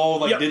paint your wall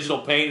with like digital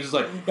paint. It's just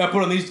like,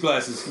 put on these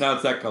glasses. Now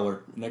it's that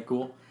color. Isn't that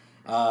cool?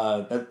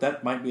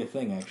 That might be a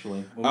thing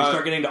actually. When we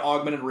start getting to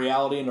augmented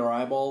reality into our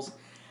eyeballs.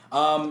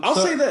 I'll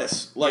say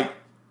this,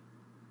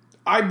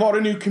 I bought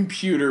a new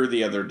computer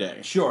the other day.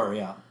 Sure,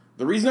 yeah.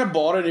 The reason I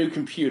bought a new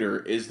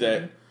computer is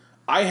that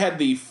I had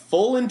the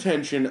full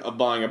intention of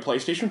buying a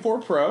PlayStation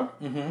 4 Pro,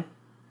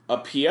 a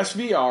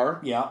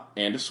PSVR,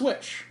 and a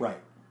Switch. Right.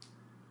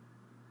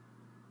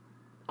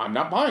 I'm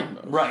not buying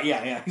those. Right,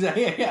 yeah,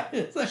 exactly. Yeah.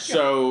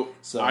 So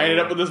I ended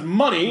up with this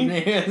money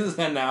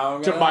and now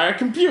to buy a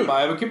computer.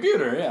 Buy a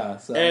computer, yeah.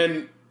 So.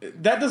 And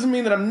that doesn't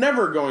mean that I'm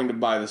never going to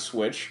buy the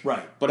Switch.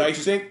 Right. But I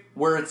think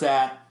where it's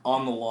at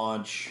on the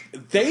launch,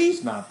 they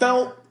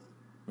felt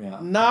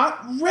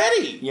not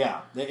ready.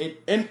 Yeah.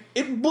 And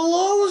it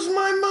blows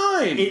my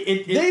mind.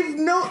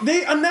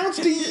 They announced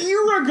a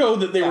year ago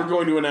that they were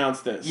going to announce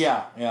this.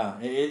 Yeah.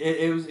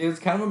 It was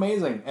kind of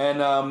amazing.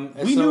 And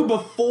we knew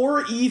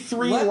before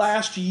E3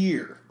 last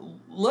year.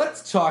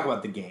 Let's talk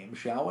about the game,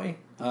 shall we?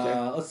 Okay.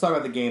 Let's talk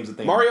about the games that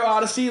they Mario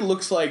Odyssey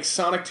looks like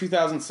Sonic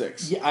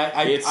 2006. Yeah,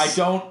 I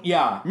don't.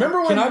 Yeah,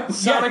 remember when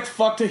Sonic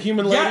fucked a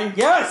human lady?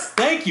 Yes,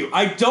 thank you.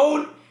 I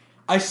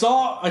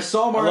saw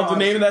Mario. I love the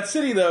name of that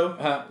city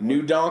though.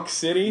 New Donk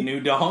City. New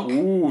Donk.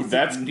 Ooh,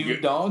 that's New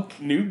Donk.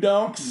 New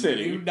Donk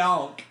City. New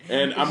Donk.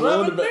 And I'm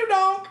willing to bet. New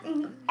Donk.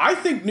 I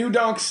think New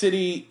Donk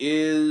City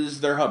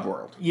is their hub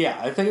world. Yeah,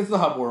 I think it's the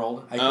hub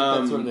world. I think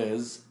that's what it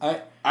is.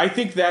 I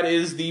think that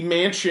is the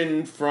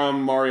mansion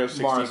from Mario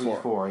 64. Mario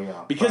 64,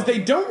 yeah. Because they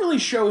don't really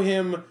show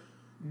him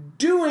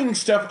doing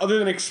stuff other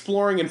than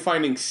exploring and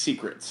finding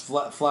secrets.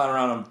 Flying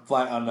around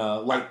on a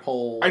light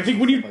pole. I think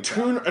when you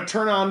turn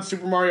on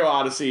Super Mario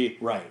Odyssey,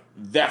 right,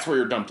 that's where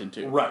you're dumped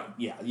into. Right,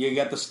 yeah. You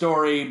got the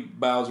story,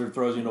 Bowser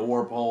throws you in a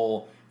warp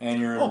hole, and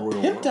you're in a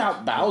real pimped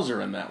out Bowser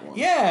in that one.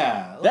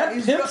 Yeah.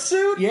 That pimp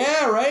suit?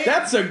 Yeah, right?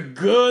 That's a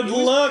good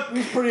look. It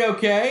was pretty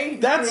okay.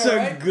 That's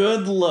a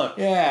good look.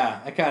 Yeah,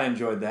 I kind of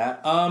enjoyed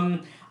that.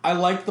 I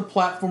like the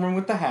platforming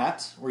with the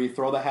hat, where you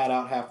throw the hat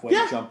out halfway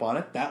and jump on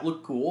it. That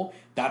looked cool.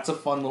 That's a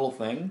fun little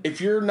thing.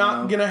 If you're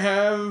not going to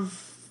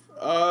have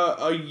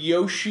a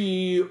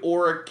Yoshi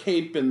or a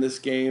cape in this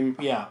game,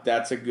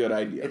 that's a good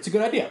idea. It's a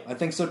good idea. I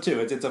think so, too.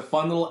 It's a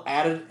fun little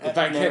added... If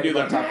I can't do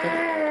that...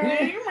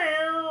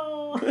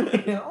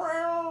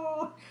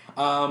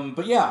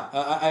 But yeah,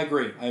 I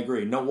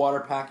agree. No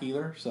water pack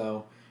either,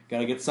 so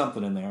gotta get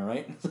something in there,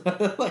 right?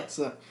 But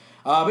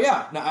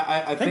yeah, no,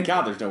 I Thank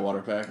God there's no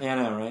water pack. Yeah,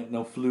 I know, right?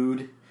 No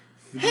fluid.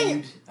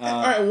 Hey,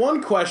 all right,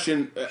 one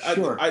question.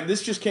 Sure.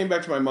 This just came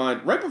back to my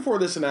mind. Right before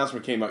this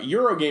announcement came out,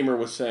 Eurogamer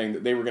was saying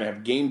that they were going to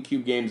have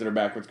GameCube games that are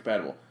backwards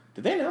compatible.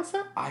 Did they announce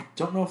that? I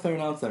don't know if they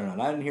announced that or not.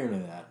 I didn't hear any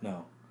of that,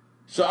 no.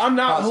 So I'm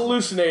not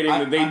hallucinating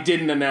that they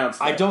didn't announce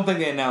that. I don't think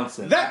they announced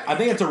it. I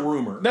think it's a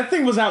rumor. That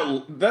thing was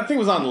out. That thing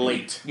was on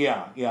late.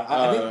 Yeah.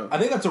 I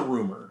think that's a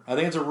rumor. I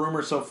think it's a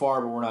rumor so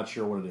far, but we're not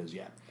sure what it is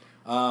yet.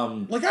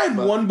 I had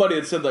one buddy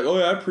that said, like, oh,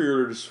 yeah, I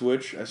pre-ordered a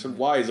Switch. I said,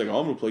 why? He's like, oh,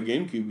 I'm going to play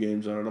GameCube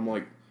games on it. I'm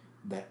like...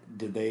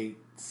 Did they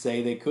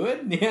say they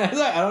could? Yeah,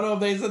 I don't know if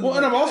they said. Well,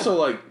 and I'm also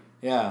like,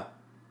 yeah,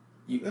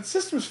 that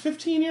system's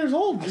 15 years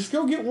old. Just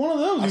go get one of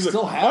those. He's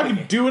still have I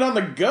can do it on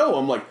the go.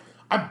 I'm like,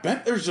 I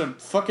bet there's a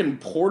fucking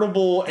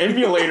portable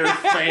emulator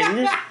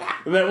thing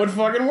that would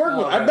fucking work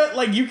with. I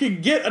bet you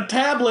could get a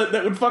tablet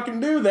that would fucking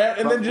do that,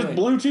 and then just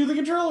Bluetooth the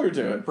controller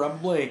to it.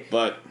 Probably,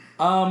 but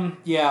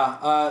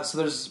yeah. So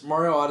there's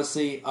Mario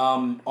Odyssey.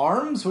 ARMS.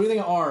 What do you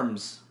think of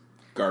ARMS?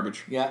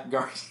 Garbage. Yeah,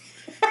 garbage.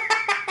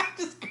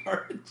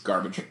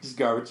 Garbage. Just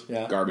garbage,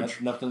 yeah. Garbage.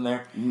 Nothing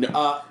there.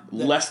 No,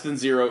 less than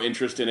zero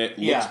interest in it.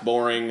 Looks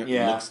boring.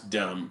 Looks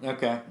dumb.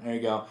 Okay, there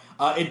you go.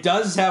 It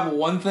does have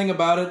one thing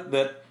about it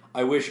that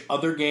I wish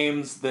other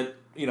games that,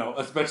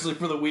 especially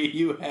for the Wii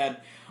U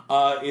had,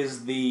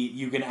 is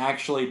you can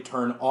actually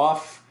turn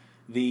off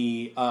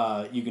you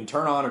can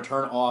turn on or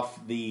turn off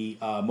the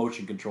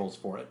motion controls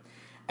for it.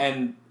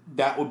 And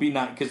that would be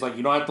nice, because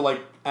you don't have to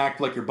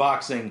act like you're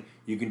boxing.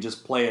 You can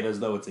just play it as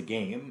though it's a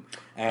game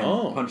and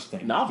punch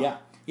things. Novel.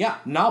 Yeah,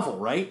 novel,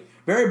 right?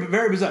 Very,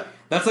 very bizarre.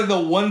 That's the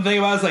one thing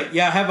about it. It's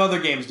have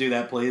other games do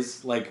that,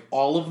 please.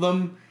 All of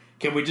them.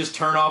 Can we just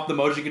turn off the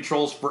motion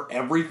controls for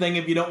everything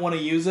if you don't want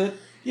to use it?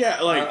 Yeah,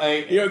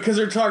 because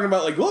they're talking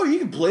about you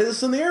can play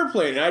this on the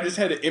airplane, and I just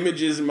had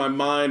images in my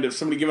mind of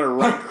somebody giving a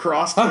right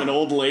cross to an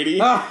old lady.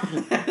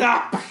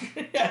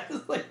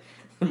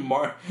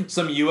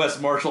 Some U.S.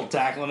 Marshal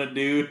tackling a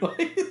dude. Look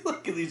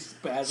at these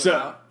spasms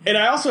out. And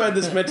I also had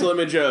this mental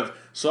image of,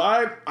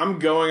 I'm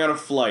going on a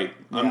flight.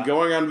 Yeah. I'm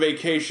going on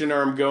vacation,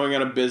 or I'm going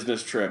on a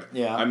business trip.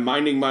 Yeah. I'm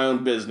minding my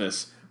own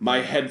business. My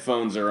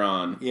headphones are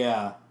on.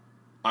 Yeah.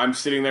 I'm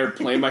sitting there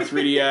playing my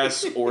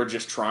 3DS or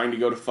just trying to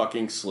go to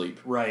fucking sleep.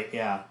 Right,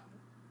 yeah.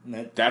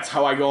 That's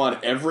how I go on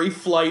every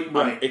flight.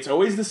 Right. It's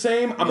always the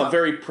same. I'm a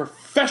very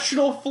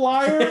professional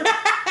flyer.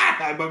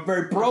 I'm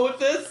very pro at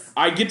this.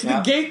 I get to the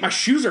gate, my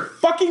shoes are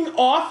fucking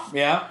off.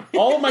 Yeah.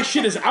 All of my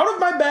shit is out of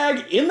my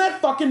bag, in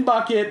that fucking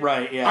bucket.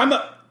 Right, yeah.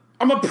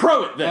 I'm a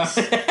pro at this.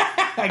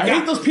 I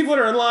hate those people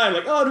that are in line,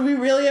 do we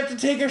really have to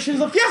take our shoes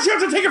off? Yes, you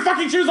have to take your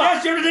fucking shoes off!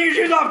 Yes, you have to take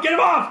your shoes off! Get them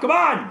off! Come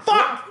on!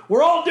 Fuck!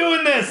 We're all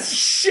doing this!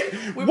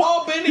 Shit! We've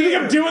all been here! You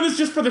think I'm doing this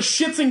just for the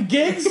shits and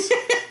gigs?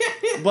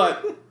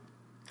 But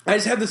I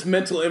just had this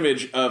mental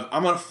image of,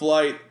 I'm on a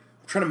flight,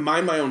 I'm trying to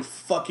mind my own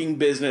fucking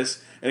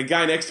business, and a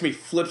guy next to me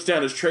flips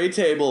down his tray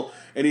table,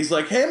 and he's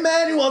like, hey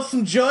man, you want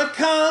some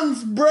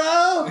Joycons,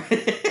 bro?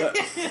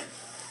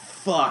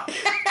 Fuck.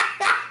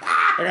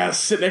 I gotta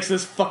sit next to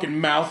this fucking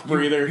mouth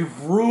breather.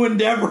 You've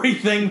ruined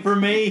everything for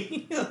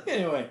me.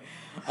 Anyway.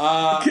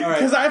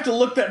 Because I have to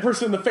look that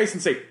person in the face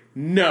and say,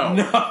 no.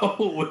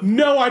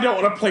 No, I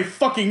don't want to play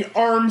fucking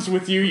ARMS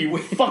with you, you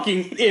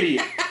fucking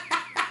idiot.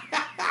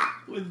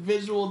 With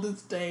visual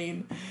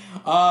disdain.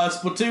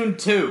 Splatoon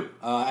 2,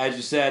 as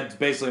you said, it's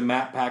basically a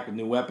map pack with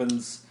new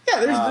weapons.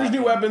 Yeah, there's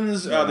new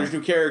weapons, there's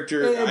new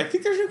characters. I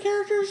think there's new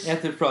characters. Yeah,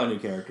 there's probably new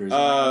characters.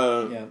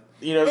 Yeah.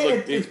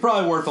 It's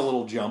probably worth a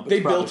little jump. They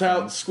built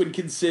out Squid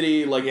Kid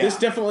City. This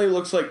definitely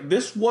looks like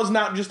this was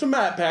not just a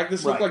map pack.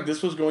 This looked like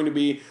this was going to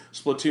be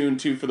Splatoon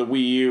 2 for the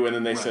Wii U, and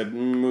then they said,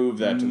 move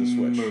that to the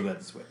Switch. Move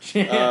that to the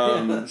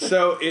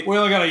Switch. We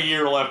only got a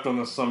year left on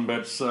this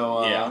sumbitch, so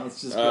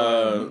let's just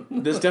go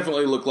this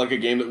definitely looked like a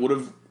game that would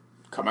have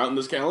come out in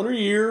this calendar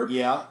year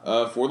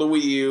for the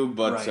Wii U,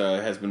 but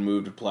has been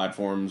moved to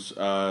platforms.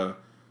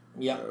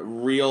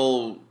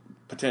 Real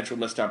potential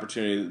missed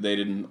opportunity that they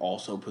didn't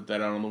also put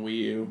that out on the Wii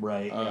U.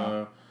 Right,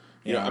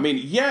 you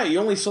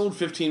only sold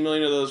 15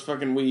 million of those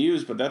fucking Wii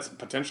U's, but that's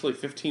potentially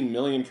 15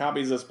 million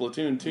copies of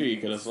Splatoon 2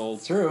 you could have sold.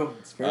 It's true.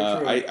 It's very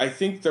true. I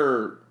think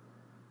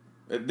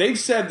they've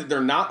said that they're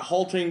not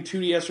halting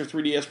 2DS or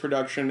 3DS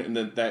production, and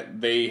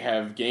that they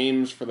have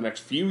games for the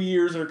next few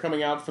years that are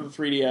coming out for the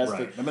 3DS.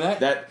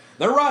 Right.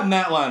 They're riding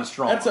that line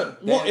strong.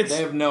 They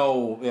have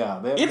no...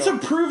 It's a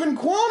proven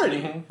quantity.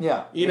 Mm-hmm.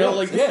 Yeah.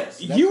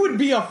 You would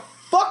be a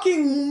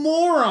fucking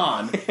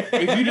moron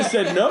if you just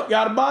said, nope,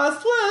 gotta buy a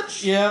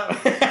Switch. Yeah.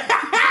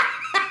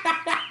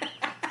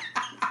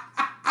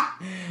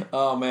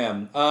 Oh,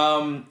 man.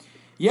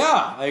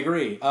 Yeah, I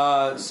agree.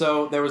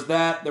 So there was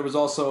that. There was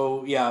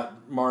also,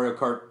 Mario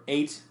Kart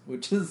 8,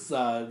 which is,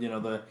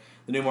 the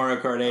The new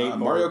Mario Kart 8.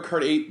 Mario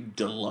Kart 8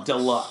 Deluxe.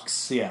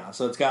 Deluxe, yeah.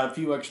 So it's got a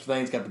few extra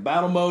things. It's got the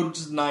battle mode, which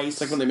is nice.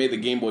 It's like when they made the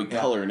Game Boy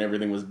Color and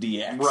everything was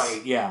DX.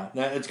 Right, yeah.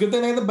 It's a good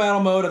thing they had the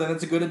battle mode. I think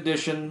it's a good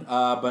addition.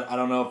 But I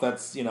don't know if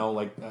that's, is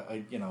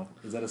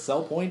that a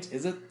sell point?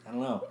 Is it? I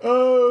don't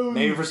know.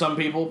 Maybe for some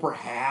people,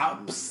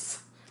 perhaps.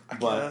 I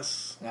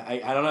guess. I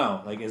don't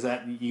know. Like, is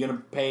that, you going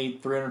to pay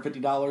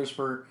 $350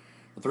 for,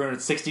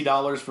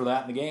 $360 for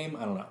that in the game?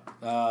 I don't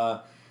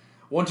know.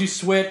 1-2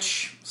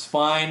 Switch, it's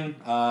fine.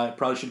 It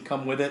probably should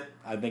come with it.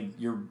 I think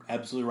you're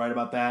absolutely right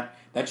about that.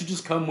 That should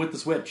just come with the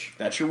Switch.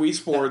 That's your Wii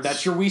Sports.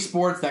 That's your Wii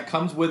Sports. That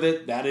comes with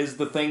it. That is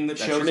the thing that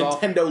shows your off.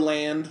 Nintendo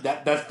Land.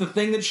 That's the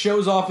thing that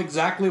shows off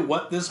exactly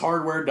what this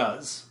hardware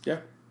does.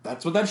 Yeah.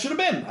 That's what that should have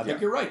been. I think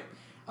you're right.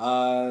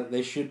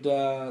 They should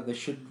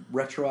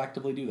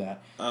retroactively do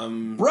that.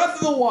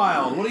 Breath of the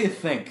Wild. What do you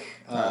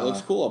think? It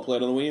looks cool. I'll play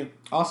it on the Wii U.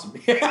 Awesome.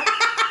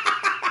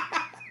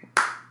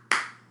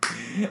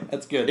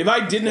 That's good. If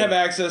I didn't have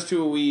access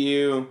to a Wii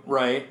U,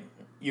 right, were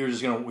you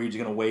just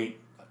gonna wait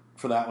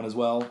for that one as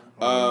well?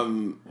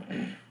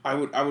 I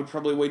would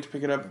probably wait to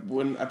pick it up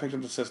when I picked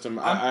up the system.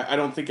 I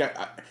don't think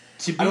I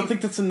don't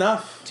think that's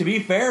enough. To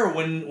be fair,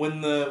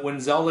 when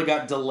Zelda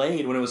got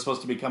delayed when it was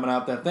supposed to be coming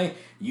out, that thing,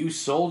 you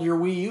sold your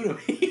Wii U to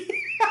me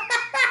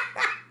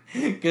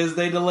because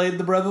they delayed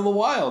the Breath of the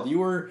Wild. You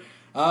were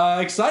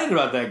excited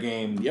about that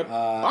game. Yep,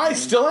 I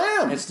still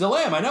am. I still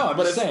am. I know. I'm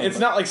just saying. It's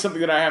not like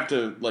something that I have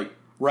to like.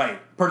 Right,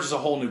 purchase a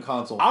whole new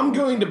console. I'm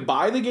going to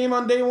buy the game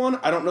on day one.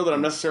 I don't know that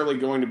I'm necessarily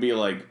going to be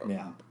like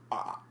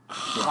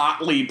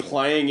hotly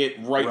playing it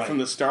right from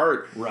the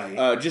start.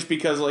 Right. Just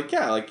because I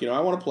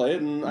want to play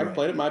it and I can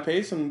play it at my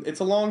pace and it's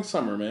a long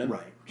summer, man.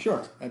 Right.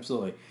 Sure.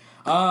 Absolutely.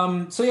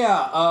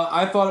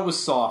 I thought it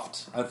was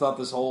soft. I thought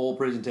this whole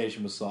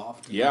presentation was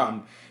soft. Yeah.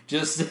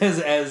 Just as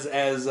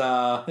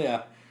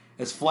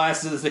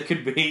flaccid as it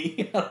could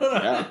be. I don't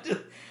know. Yeah.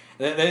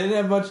 They didn't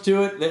have much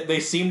to it.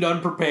 They seemed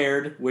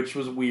unprepared, which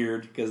was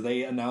weird because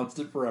they announced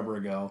it forever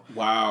ago.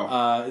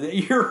 Wow.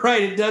 You're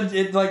right. It does.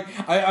 It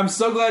I'm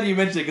so glad you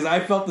mentioned it because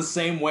I felt the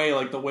same way.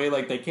 Like the way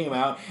they came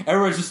out.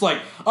 Everyone's just like,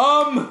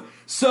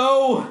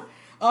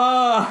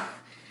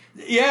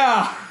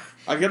 yeah.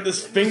 I got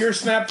this finger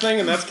snap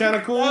thing, and that's kind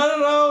of cool. I don't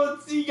know.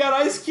 You got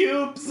ice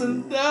cubes,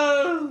 and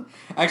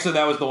actually,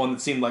 that was the one that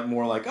seemed like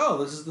more like, oh,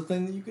 this is the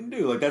thing that you can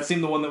do. Like that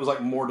seemed the one that was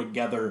like more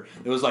together.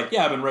 It was like,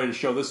 yeah, I've been ready to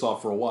show this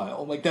off for a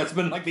while. Like that's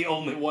been like the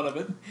only one of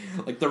it.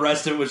 Like the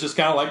rest of it was just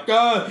kind of like,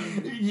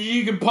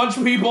 you can punch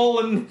people,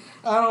 and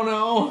I don't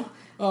know.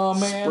 Oh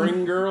man,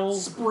 spring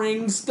girls,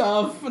 spring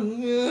stuff,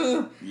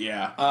 and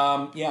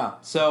yeah.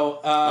 So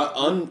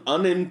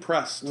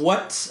unimpressed.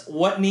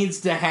 What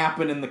needs to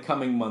happen in the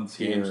coming months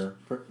here?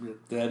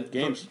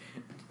 Games.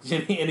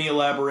 Any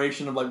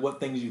elaboration of like what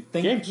things you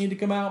think need to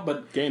come out?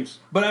 But games.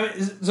 But I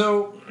mean,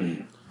 so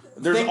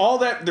there's all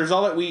that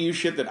Wii U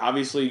shit that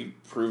obviously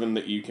proven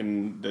that you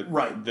can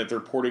that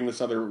they're porting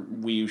this other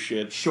Wii U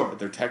shit. Sure, that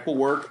their tech will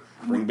work.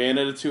 Bring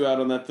Bayonetta 2 out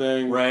on that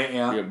thing. Right,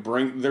 yeah.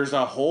 There's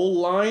a whole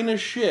line of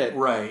shit.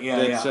 Right, yeah,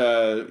 that's,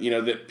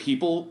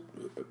 that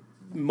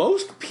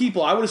most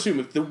people, I would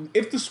assume,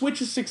 if the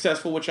Switch is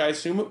successful, which I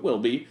assume it will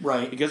be.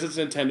 Right. Because it's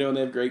Nintendo and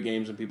they have great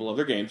games and people love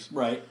their games.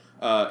 Right.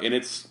 And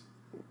it's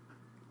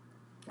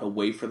a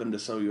way for them to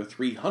sell you a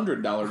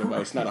 $300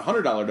 device, not a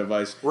 $100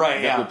 device.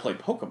 Right, that will play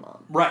Pokemon.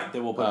 Right,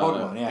 that will play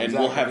Pokemon, yeah, and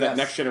we'll have that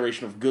next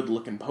generation of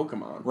good-looking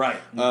Pokemon. Right.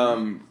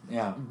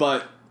 Yeah.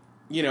 But,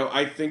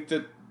 I think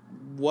that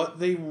what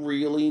they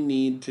really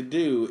need to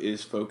do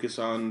is focus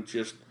on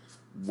just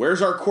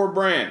where's our core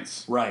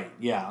brands. Right,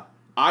 yeah.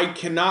 I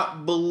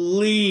cannot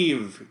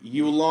believe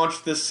you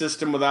launched this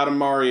system without a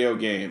Mario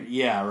game.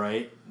 Yeah,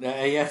 right.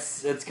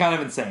 Yes, it's kind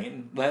of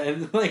insane.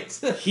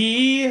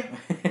 He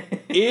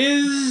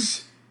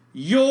is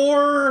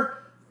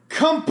your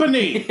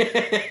company.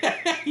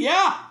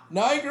 Yeah,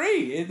 no, I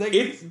agree.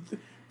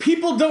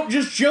 People don't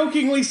just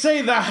jokingly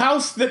say the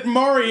house that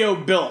Mario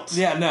built.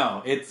 Yeah,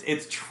 no, it's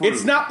true.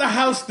 It's not the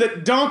house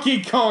that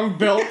Donkey Kong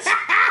built.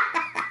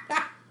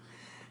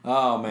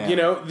 Oh man,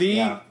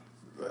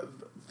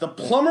 the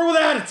plumber with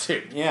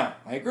attitude. Yeah,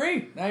 I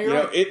agree. Now you're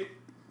right.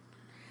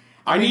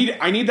 I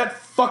need that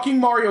fucking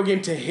Mario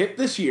game to hit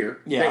this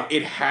year. Yeah,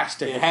 it has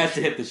to. It has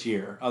to hit this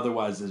year.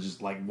 Otherwise, it's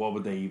just like, what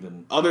would they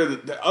even? Other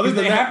than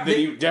that,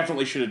 you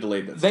definitely should have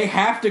delayed this. They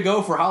have to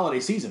go for holiday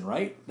season,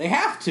 right? They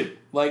have to.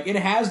 Like, it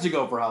has to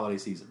go for holiday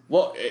season.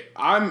 Well,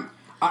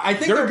 I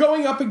think they're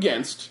going up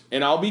against,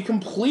 and I'll be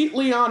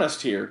completely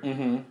honest here,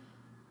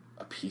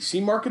 a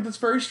PC market that's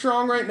very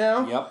strong right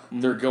now. Yep. Mm-hmm.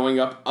 They're going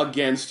up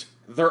against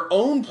their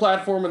own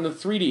platform in the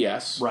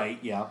 3DS. Right.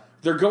 Yeah.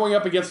 They're going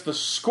up against the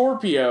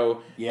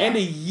Scorpio, and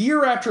a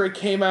year after it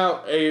came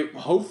out, a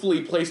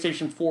hopefully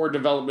PlayStation 4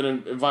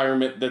 development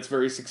environment that's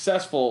very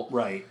successful.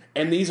 Right.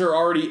 And these are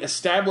already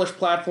established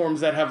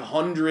platforms that have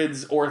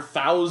hundreds or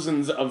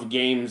thousands of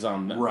games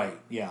on them. Right,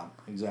 yeah,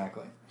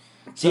 exactly.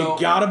 So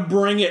you gotta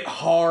bring it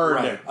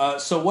hard. Right.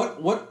 So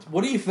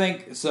what do you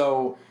think?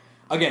 So,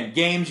 again,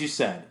 games you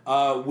said.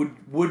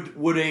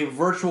 Would a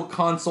virtual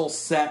console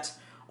set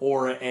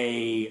or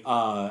a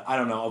I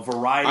don't know, a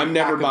variety. I'm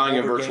never buying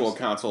a virtual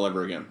console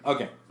ever again.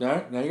 Okay,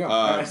 there you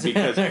go.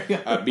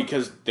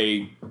 Because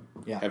they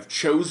have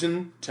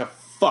chosen to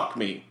fuck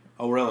me.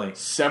 Oh, really?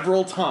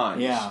 Several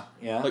times. Yeah.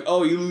 Like,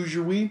 oh, you lose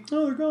your Wii?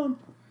 Oh, they're gone.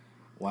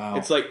 Wow.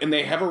 It's like, and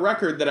they have a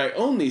record that I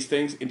own these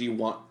things, and do you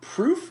want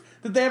proof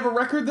that they have a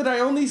record that I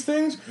own these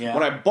things? Yeah.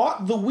 When I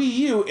bought the Wii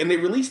U, and they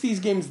released these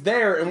games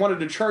there and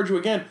wanted to charge you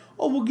again,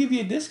 oh, we'll give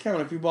you a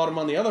discount if you bought them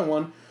on the other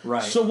one.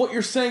 Right. So what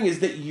you're saying is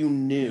that you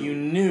knew. You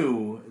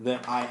knew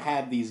that I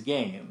had these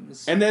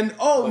games. And then,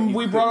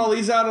 we brought all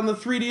these out on the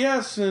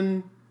 3DS,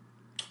 and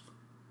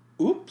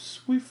oops,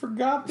 we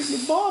forgot that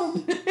you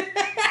bought them.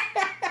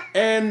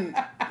 And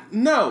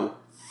no,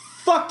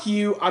 fuck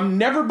you, I'm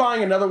never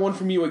buying another one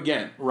from you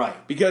again. Right.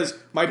 Because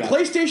my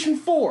PlayStation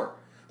 4,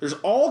 there's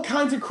all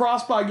kinds of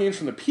cross-buy games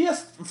from the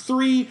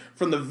PS3,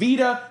 from the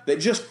Vita, that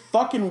just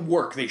fucking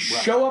work. They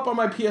show up on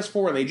my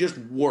PS4 and they just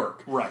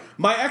work. Right.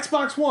 My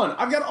Xbox One,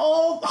 I've got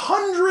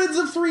hundreds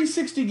of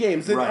 360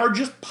 games that are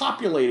just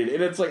populated.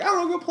 And it's like, I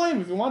don't know, go play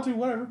them if you want to,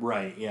 whatever.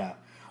 Right, yeah.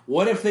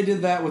 What if they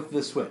did that with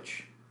the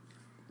Switch?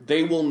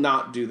 They will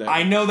not do that.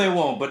 I know they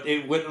won't, but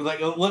it would,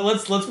 like,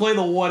 let's play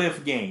the what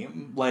if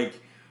game. Like,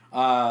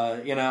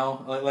 like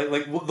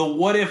the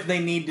what if they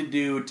need to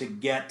do to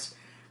get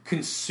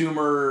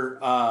consumer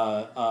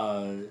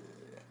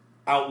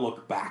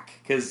outlook back,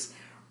 because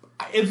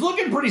it's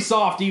looking pretty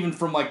soft even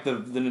from like the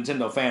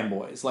Nintendo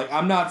fanboys. Like,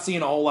 I'm not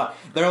seeing a whole lot.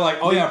 They're like,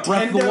 oh yeah,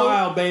 Breath of the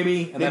Wild,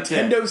 baby, and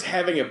Nintendo's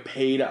having a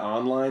paid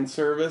online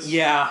service.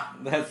 Yeah,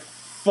 that's.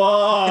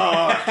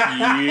 Fuck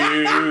you. We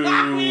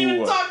didn't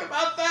even talk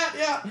about that,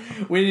 yeah.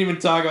 We didn't even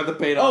talk about the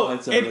paid online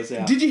service,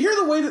 yeah. Did you hear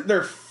the way that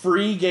their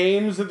free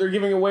games that they're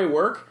giving away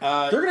work?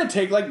 They're going to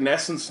take like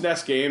NES and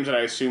SNES games, and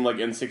I assume like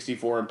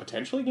N64 and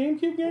potentially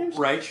GameCube games?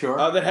 Right, sure.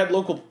 That had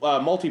local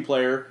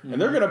multiplayer,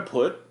 and they're going to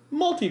put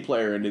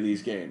multiplayer into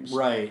these games.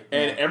 Right.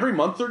 And every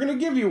month they're going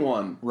to give you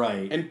one.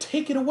 Right. And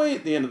take it away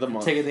at the end of the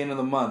month. Take it at the end of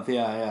the month,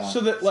 yeah. So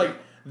that, like,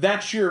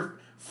 that's your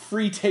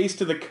free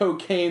taste of the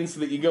cocaine so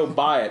that you go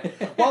buy it.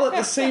 While at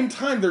the same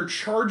time, they're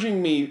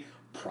charging me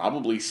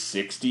probably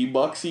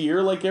 $60 a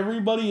year like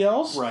everybody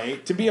else.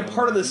 Right. To be a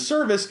part of this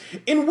service,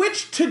 in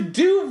which to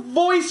do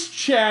voice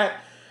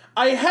chat,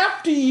 I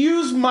have to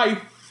use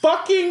my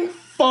fucking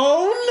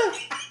phone?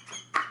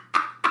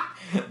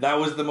 That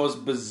was the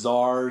most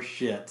bizarre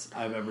shit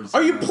I've ever seen.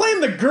 Are you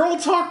playing the Girl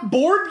Talk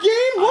board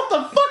game? What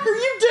the fuck are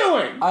you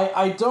doing?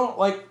 I don't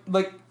like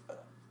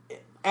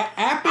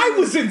apping, I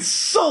was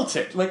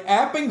insulted. Like,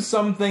 apping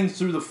some things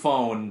through the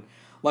phone,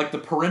 like the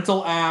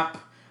parental app,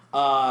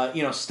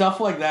 stuff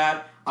like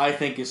that, I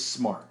think is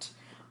smart.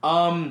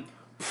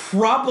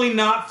 Probably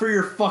not for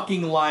your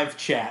fucking live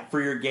chat,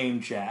 for your game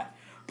chat.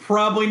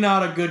 Probably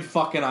not a good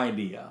fucking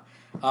idea.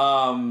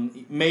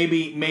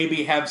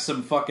 Maybe have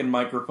some fucking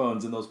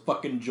microphones in those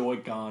fucking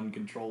Joycon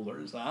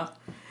controllers, huh?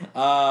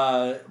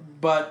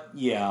 But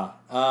yeah.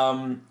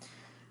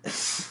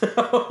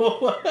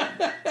 So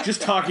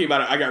just talking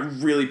about it, I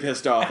got really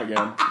pissed off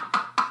again.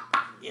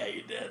 Yeah,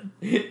 you did.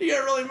 You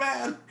got really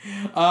mad.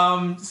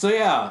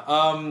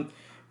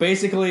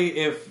 Basically,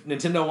 if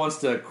Nintendo wants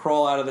to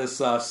crawl out of this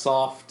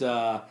soft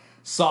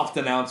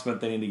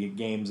announcement, they need to get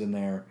games in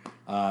there.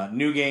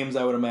 New games,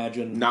 I would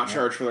imagine. Not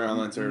charged for their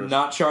online service.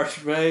 Not charged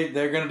for it.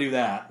 They're going to do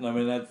that. I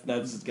mean,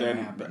 that's going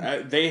to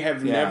happen. They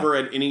have never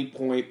at any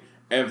point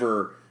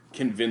ever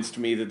convinced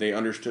me that they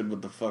understood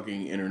what the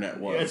fucking internet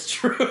was. Yeah, it's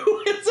true.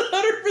 It's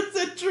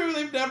 100% true.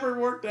 They've never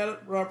worked at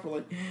it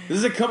properly. This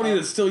is a company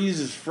that still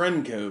uses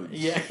friend codes.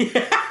 Yeah.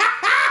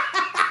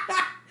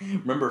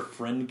 Remember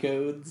friend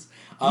codes?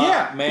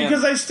 Yeah, man.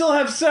 Because I still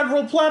have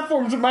several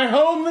platforms in my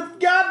home that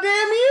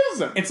goddamn use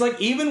them. It's like,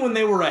 even when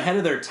they were ahead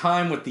of their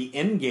time with the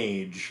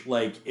N-Gage,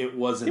 like, it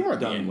wasn't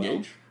done well.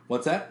 N-Gage.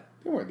 What's that?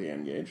 They weren't the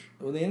N-Gage.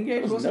 Well, the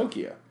N-Gage was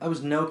Nokia. That was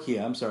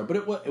Nokia, I'm sorry. But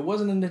it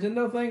wasn't a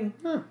Nintendo thing?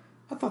 Huh.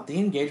 I thought the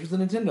N-Gage was a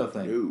Nintendo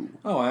thing. No.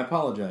 Oh, I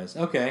apologize.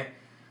 Okay.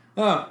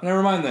 Oh,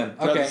 never mind then.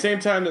 Okay. So at the same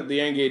time that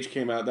the N-Gage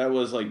came out, that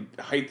was like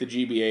height the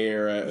GBA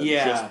era,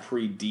 just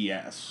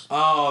pre-DS.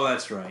 Oh,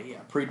 that's right. Yeah,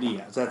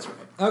 pre-DS. That's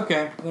right.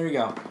 Okay, there you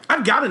go.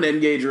 I've got an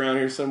N-Gage around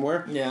here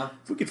somewhere. Yeah.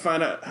 If we could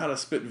find out how to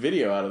spit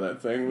video out of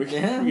that thing, we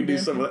could do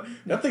some of that.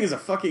 That thing is a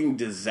fucking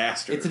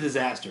disaster. It's a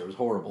disaster. It was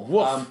horrible.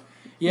 Woof.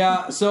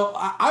 Yeah, so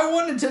I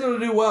want Nintendo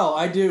to do well.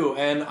 I do,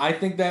 and I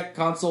think that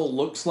console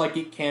looks like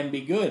it can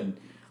be good.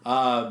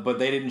 But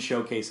they didn't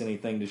showcase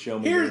anything to show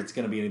me that it's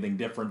going to be anything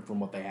different from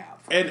what they have.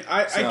 And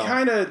I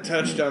kind of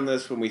touched on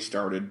this when we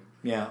started.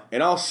 Yeah.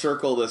 And I'll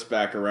circle this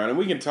back around, and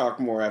we can talk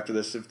more after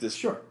this if this.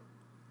 Sure.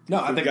 No,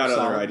 I think we've got we're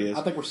other solid. ideas.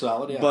 I think we're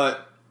solid. Yeah.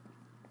 But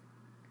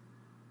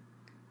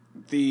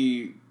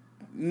the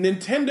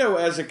Nintendo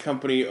as a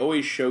company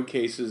always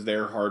showcases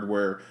their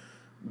hardware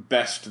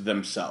best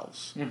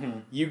themselves. Mm-hmm.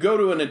 You go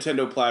to a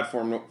Nintendo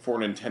platform for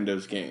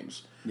Nintendo's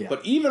games. Yeah.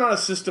 But even on a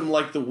system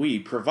like the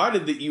Wii,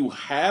 provided that you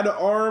had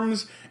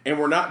arms and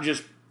were not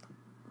just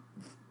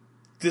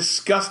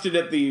disgusted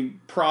at the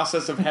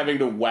process of having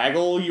to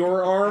waggle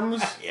your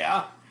arms.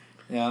 Yeah.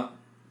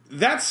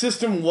 that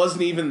system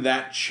wasn't even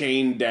that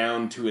chained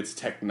down to its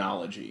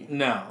technology.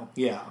 No,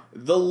 yeah.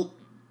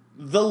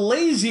 The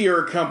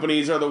lazier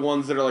companies are the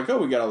ones that are like, oh,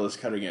 we got all this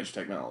cutting-edge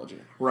technology.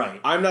 Right.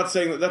 I'm not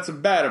saying that that's a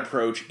bad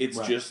approach. It's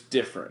just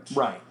different.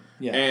 Right,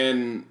 yeah.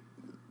 And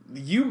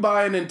you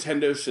buy a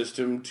Nintendo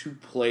system to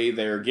play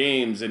their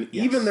games, and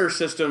even their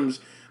systems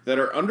that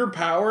are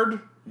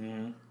underpowered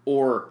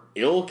or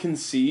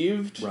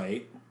ill-conceived,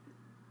 right,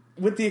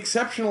 with the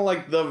exception of,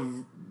 like,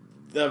 the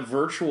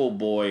Virtual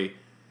Boy,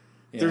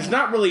 there's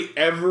not really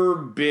ever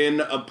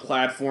been a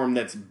platform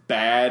that's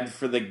bad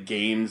for the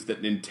games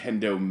that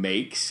Nintendo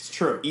makes. It's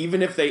true.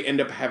 Even if they end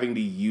up having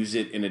to use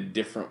it in a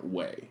different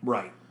way.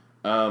 Right.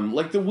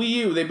 Like the Wii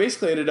U, they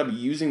basically ended up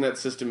using that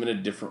system in a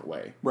different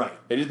way. Right.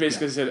 They just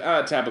basically said,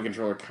 tablet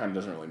controller kind of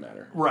doesn't really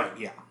matter. Right,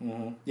 yeah.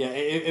 Mm-hmm. Yeah,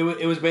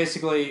 it was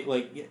basically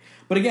like...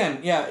 But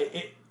again,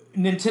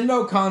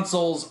 Nintendo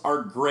consoles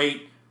are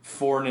great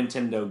for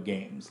Nintendo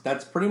games.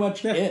 That's pretty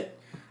much it.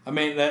 I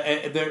mean,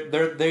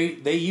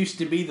 they used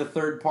to be the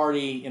third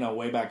party,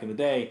 way back in the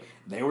day.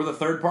 They were the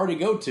third party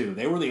go-to.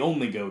 They were the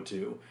only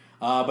go-to.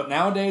 But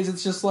nowadays,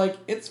 it's just like,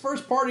 it's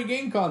first party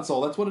game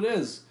console. That's what it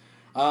is.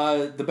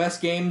 The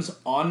best games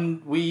on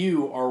Wii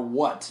U are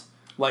what?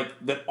 Like,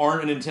 that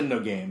aren't a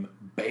Nintendo game.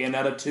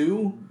 Bayonetta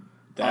 2?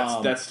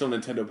 That's still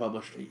Nintendo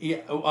published.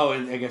 Yeah. Oh,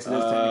 I guess it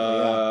is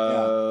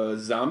technically,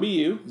 Zombie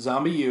U.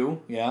 Zombie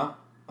U, yeah.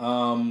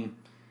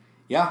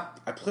 Yeah.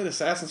 I played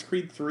Assassin's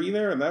Creed 3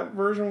 there, and that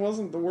version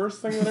wasn't the worst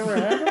thing that ever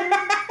happened.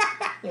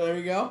 There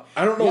you go.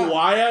 I don't know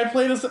why I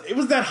played it. It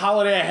was that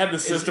holiday I had the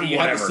system, you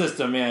had the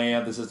system, you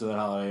had the system that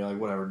holiday, like,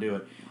 whatever, do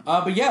it.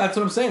 But yeah, that's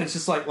what I'm saying. It's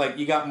just like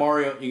you got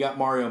Mario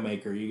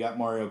Maker, you got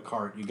Mario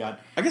Kart, you got...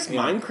 I guess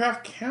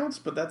Minecraft counts,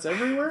 but that's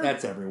everywhere?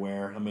 That's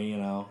everywhere. I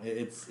mean,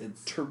 it's...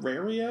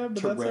 Terraria,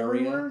 but that's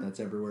everywhere? That's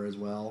everywhere as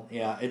well.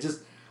 Yeah, it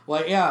just...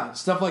 Like,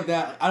 stuff like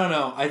that. I don't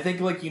know. I think,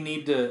 like, you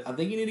need to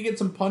get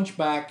some punch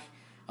back.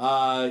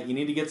 You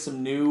need to get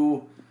some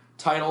new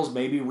titles,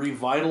 maybe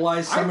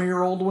revitalize some of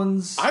your old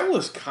ones. I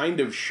was kind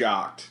of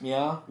shocked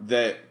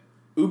that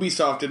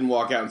Ubisoft didn't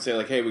walk out and say,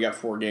 like, hey, we got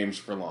 4 games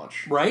for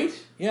launch. Right?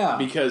 Yeah.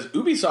 Because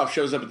Ubisoft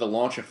shows up at the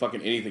launch of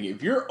fucking anything.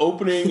 If you're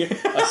opening a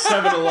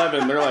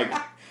 7-Eleven, they're like...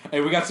 Hey,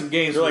 we got some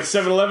games. They're like,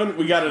 7-Eleven,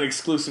 we got an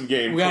exclusive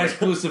game. We got an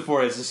exclusive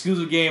for it. It's an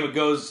exclusive game. It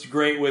goes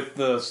great with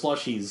the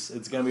slushies.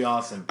 It's going to be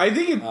awesome. I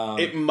think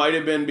it might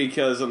have been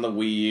because on the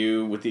Wii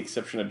U, with the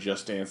exception of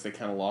Just Dance, they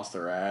kind of lost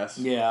their ass.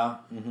 Yeah.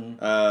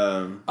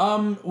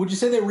 Mm-hmm. Would you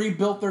say they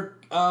rebuilt their...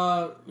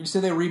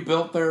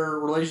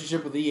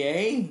 relationship with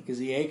EA?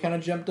 Because EA kind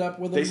of jumped up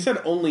with them? They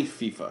said only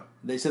FIFA.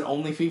 They said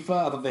only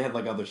FIFA? I thought they had,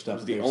 like, other stuff. It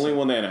was the only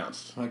one they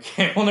announced.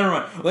 Okay, well, never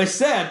mind. Well, they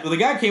said... Well, the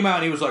guy came out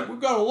and he was like, we've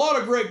got a lot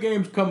of great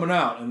games coming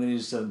out. And then he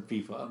just said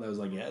FIFA. That was,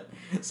 like, it.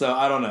 So,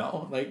 I don't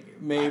know. Like,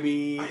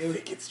 maybe... I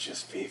think it's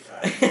just FIFA.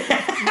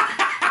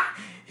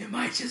 It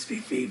might just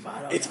be FIFA. I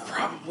don't know. It's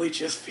probably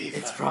just FIFA.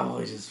 It's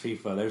probably just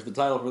FIFA. There's the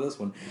title for this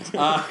one. It's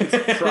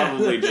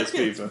probably just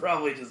FIFA. It's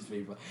probably just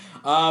FIFA.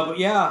 But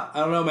yeah, I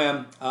don't know,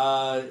 man.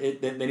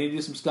 They need to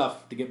do some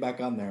stuff to get back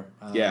on there.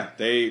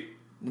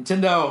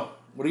 Nintendo,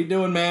 what are you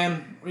doing,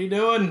 man? What are you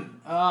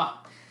doing?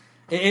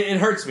 It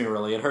hurts me,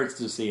 really. It hurts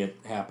to see it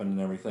happen and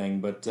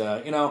everything. But,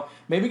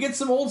 maybe get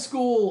some old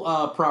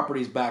school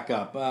properties back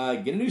up.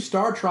 Get a new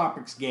Star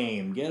Tropics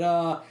game.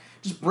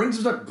 Just bring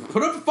some stuff.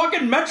 Put up a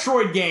fucking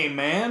Metroid game,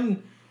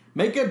 man.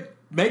 Make a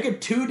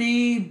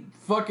 2D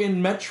fucking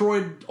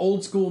Metroid,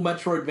 old school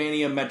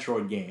Metroidvania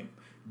Metroid game.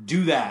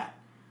 Do that.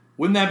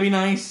 Wouldn't that be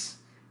nice?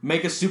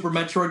 Make a Super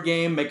Metroid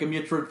game. Make a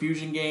Metroid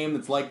Fusion game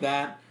that's like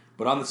that,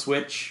 but on the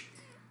Switch.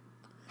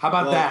 How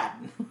about that?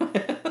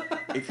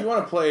 If you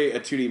want to play a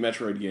 2D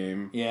Metroid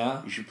game,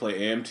 you should play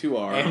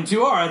AM2R.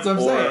 AM2R, that's what I'm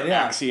saying.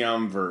 Yeah.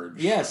 Axiom Verge.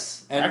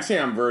 Yes. And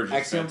Axiom Verge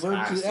is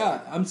fantastic.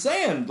 Yeah, I'm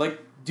saying, like,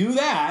 do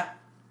that.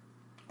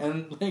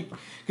 And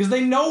because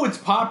they know it's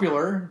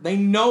popular, they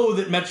know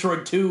that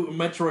Super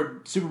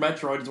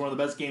Metroid is one of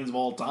the best games of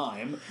all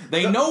time.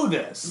 They know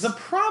this. The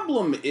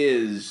problem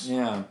is,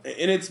 and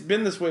it's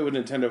been this way with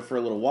Nintendo for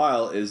a little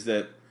while, is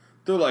that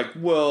they're like,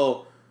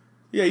 well,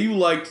 yeah, you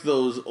liked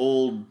those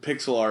old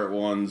pixel art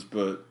ones,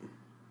 but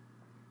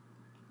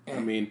I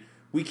mean,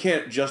 we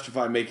can't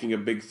justify making a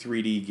big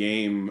 3D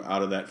game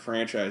out of that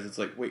franchise. It's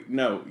like, wait,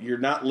 no, you're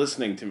not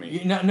listening to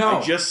me. No.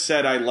 I just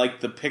said I liked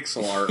the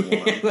pixel art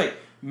one. Like,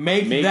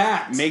 Make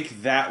that.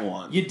 Make that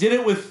one. You did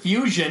it with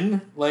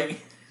Fusion.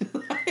 Like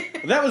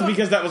that was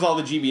because that was all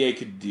the GBA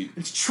could do.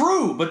 It's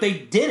true, but they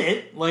did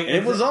it. Like, and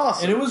it was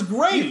awesome. And it was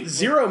great.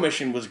 Zero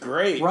Mission was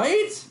great.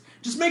 Right?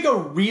 Just make a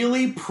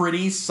really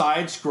pretty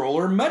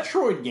side-scroller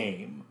Metroid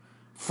game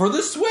for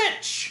the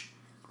Switch.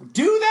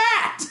 Do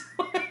that.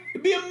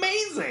 It'd be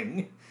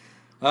amazing.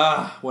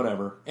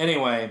 Whatever.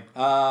 Anyway,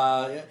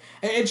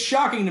 it's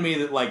shocking to me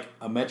that, like,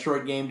 a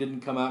Metroid game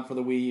didn't come out for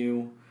the Wii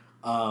U.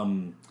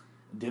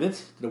 Did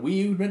it? Did a Wii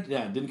U?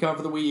 Yeah, it didn't come out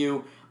for the Wii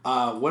U.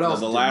 What else?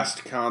 The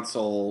last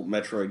console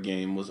Metroid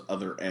game was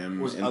Other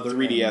M. And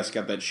 3DS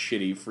got that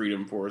shitty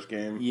Freedom Force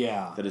game.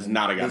 Yeah. That is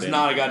not a goddamn It's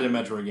not a goddamn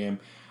Metroid game.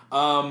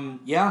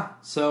 Yeah.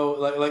 So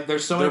like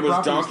there's so many. There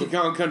was Donkey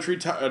Kong Country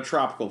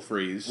Tropical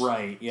Freeze.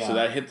 Right. Yeah. So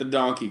that hit the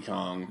Donkey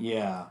Kong.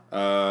 Yeah.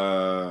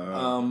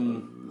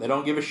 They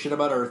don't give a shit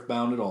about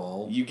Earthbound at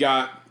all. You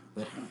got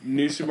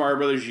New Super Mario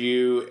Bros.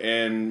 U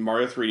and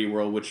Mario 3D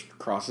World, which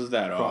crosses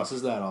that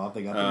off.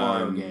 They got the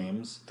Mario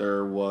games.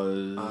 There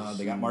was...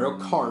 they got Mario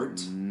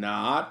Kart.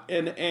 Not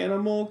an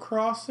Animal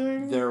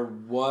Crossing? There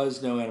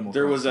was no Animal Crossing.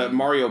 There was a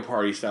Mario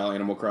Party style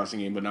Animal Crossing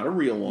game, but not a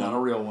real one. Not a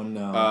real one,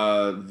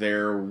 no.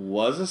 There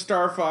was a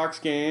Star Fox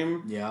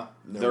game. Yeah.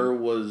 There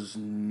was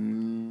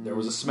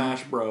a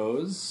Smash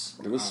Bros.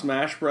 There was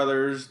Smash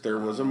Brothers. There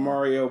was a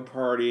Mario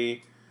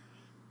Party.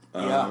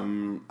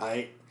 There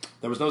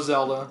was no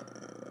Zelda.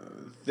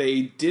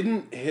 They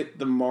didn't hit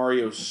the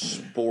Mario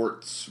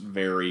Sports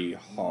very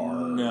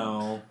hard.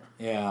 No.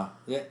 Yeah.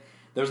 There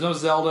was no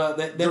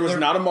Zelda. There was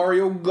not a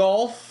Mario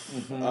Golf.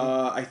 Mm-hmm.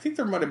 I think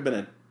there might have been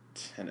a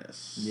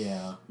tennis.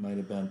 Yeah, might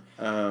have been.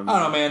 I don't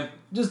know, man.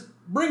 Just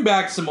bring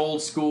back some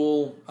old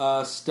school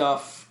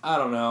stuff. I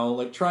don't know.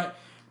 Like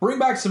bring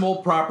back some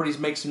old properties,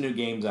 make some new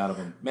games out of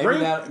them.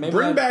 Bring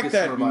back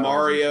that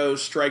Mario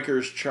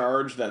Strikers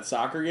Charge, that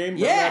soccer game.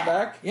 Bring that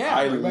back. Yeah,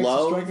 I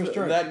love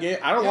that game.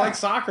 I don't like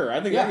soccer. I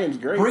think that game's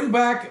great. Bring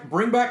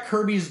back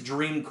Kirby's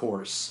Dream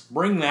Course.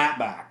 Bring that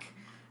back.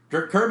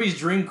 Kirby's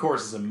Dream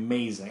Course is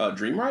amazing.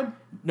 Dream Ride?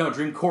 No,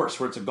 Dream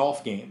Course, where it's a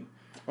golf game.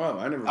 Oh,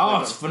 I never.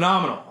 Oh, it's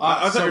phenomenal.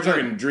 I thought you were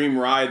talking Dream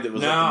Ride that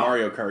was like the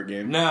Mario Kart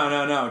game.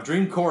 No.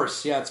 Dream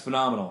Course, yeah, it's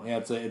phenomenal. Yeah,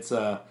 it's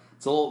a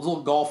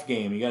little golf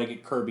game. You got to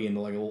get Kirby into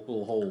like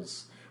little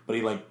holes, but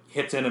he like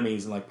hits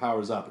enemies and like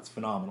powers up. It's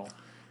phenomenal.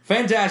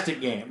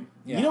 Fantastic game.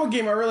 Yeah. You know what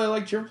game I really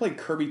liked? Did you ever play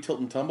Kirby Tilt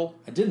and Tumble?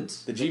 I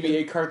didn't. The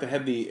GBA cart that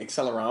had the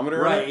accelerometer.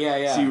 Right.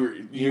 Yeah. So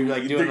you were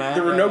like doing that.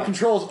 There were no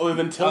controls other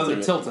than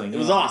tilting. It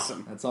was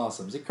awesome. That's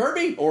awesome. Is it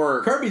Kirby?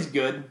 Or Kirby's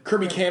good.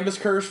 Kirby Canvas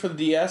Curse for the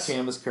DS.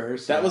 Canvas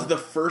Curse. That was the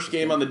first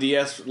game on the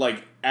DS.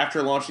 Like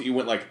after launch, that you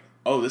went like,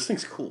 oh, this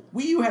thing's cool.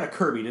 Wii U had a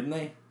Kirby, didn't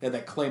they? They had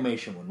that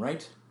claymation one,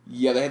 right?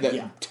 Yeah, they had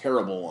that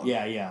terrible one.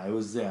 Yeah. It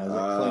was a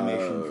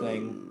claymation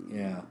thing.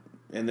 Yeah.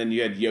 And then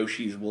you had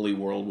Yoshi's Woolly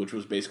World, which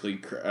was basically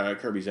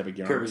Kirby's Epic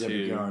Yarn 2. Kirby's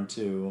Epic Yarn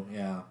 2,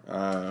 yeah.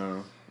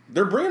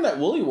 They're bringing that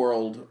Woolly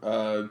World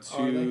to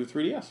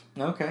 3DS.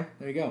 Okay,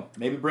 there you go.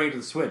 Maybe bring it to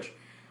the Switch.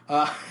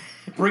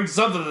 Bring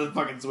something to the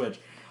fucking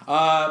Switch.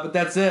 But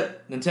that's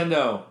it.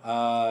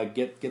 Nintendo,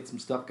 get some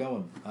stuff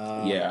going.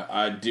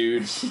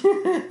 Dude.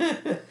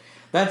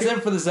 That's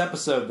it for this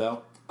episode,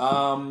 though.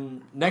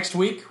 Next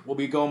week, we'll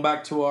be going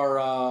back to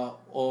our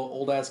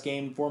old-ass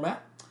game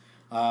format.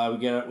 We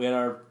had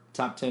our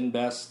top 10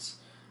 best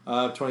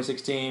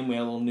 2016. We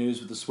had a little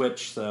news with the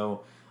Switch,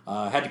 so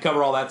had to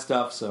cover all that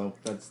stuff. So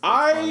that's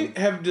I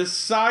have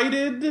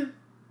decided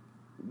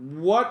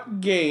what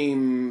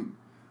game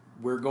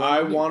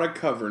I want to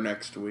cover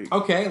next week.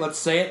 Okay, let's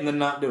say it and then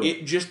not do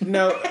it.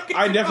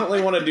 I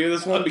definitely want to do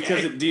this one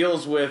because it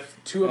deals with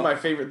two of my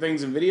favorite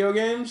things in video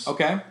games.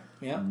 Okay.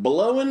 Yeah.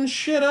 Blowing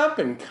shit up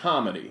and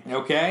comedy.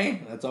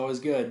 Okay, that's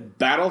always good.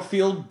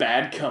 Battlefield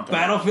Bad Company.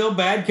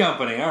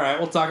 All right,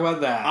 we'll talk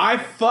about that. I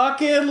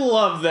fucking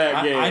love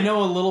that game. I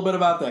know a little bit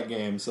about that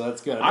game, so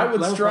that's good. I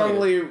would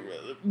strongly...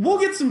 We'll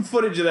get some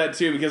footage of that,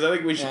 too, because I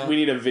think we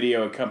need a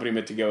video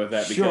accompaniment to go with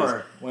that.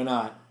 Sure, why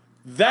not?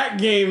 That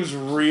game's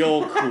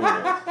real cool.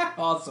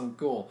 Awesome,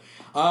 cool.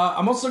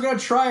 I'm also going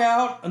to try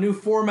out a new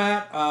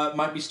format. It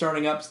might be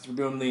starting up since we're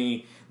doing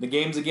the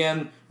games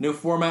again. New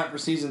format for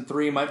Season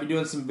 3. Might be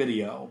doing some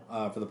video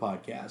for the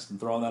podcast and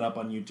throwing that up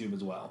on YouTube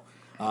as well.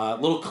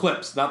 Little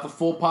clips. Not the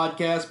full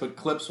podcast, but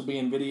clips will be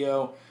in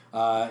video.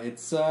 I'm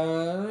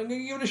going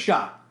to give it a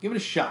shot. Give it a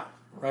shot.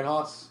 Right,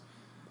 Hoss?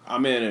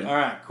 I'm in it. All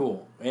right,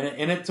 cool.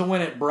 In it to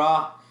win it,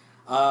 brah.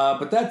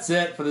 But that's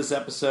it for this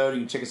episode. You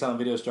can check us out on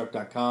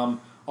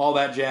videostruck.com. All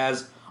that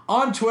jazz.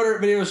 On Twitter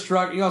at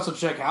Videostruck. You can also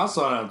check House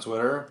on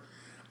Twitter.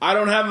 I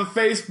don't have a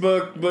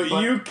Facebook, but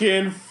you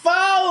can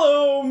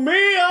follow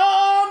me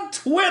on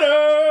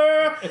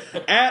Twitter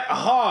at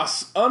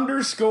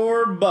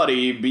Hoss_Buddy,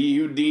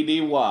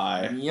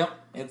 Buddy. Yep,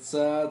 it's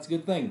a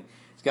good thing.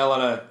 It's got a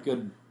lot of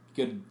good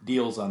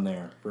deals on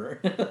there.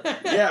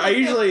 Yeah, I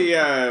usually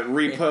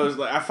repost.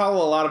 Like, I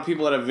follow a lot of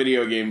people that have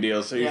video game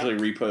deals, so I usually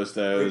repost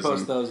those.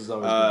 Those is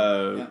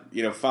always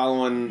good.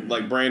 Following,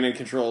 like, Brandon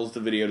controls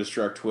the Video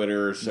Destruct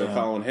Twitter, so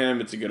following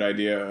him, it's a good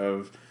idea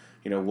of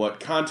what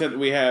content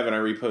we have, and I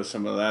repost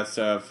some of that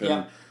stuff.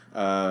 And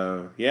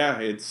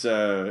it's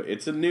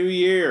a new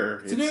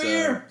year. It's a new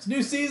year. It's a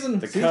new season.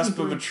 The cusp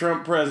of a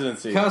Trump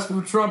presidency. We're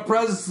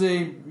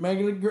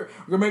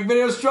gonna make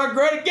Video Struck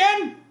great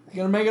again.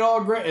 Gonna make it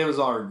all great. It was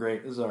all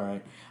great. It was all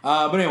right.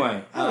 But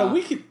anyway, I don't know.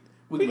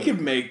 We could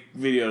make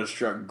Video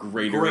Destruct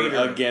greater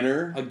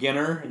againer.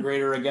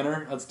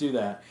 Let's do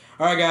that.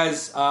 All right,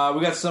 guys.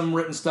 We got some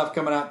written stuff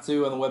coming out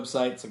too on the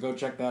website, so go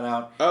check that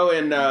out. Oh,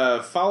 and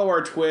follow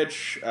our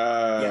Twitch.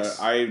 Yes.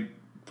 I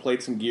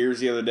played some Gears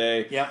the other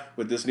day.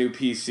 With this new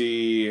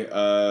PC.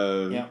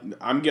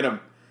 I'm gonna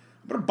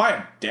buy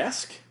a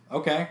desk.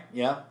 Okay.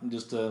 Yeah.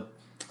 Just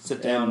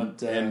sit down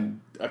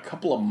and a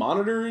couple of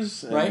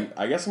monitors. And right.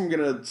 I guess I'm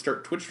gonna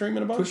start Twitch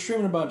streaming a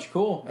bunch.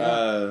 Cool.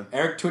 Yeah.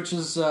 Eric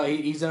Twitches.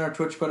 He's on our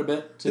Twitch quite a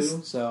bit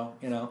too. So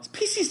this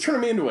PC's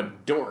turning me into a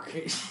dork.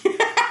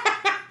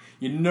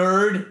 You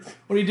nerd.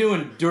 What are you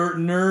doing, dirt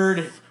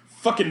nerd?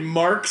 Fucking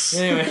marks.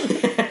 Anyway,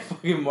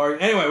 fucking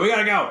marks. Anyway, we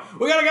gotta go.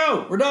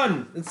 We're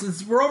done.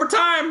 We're over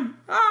time.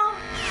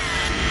 Ah.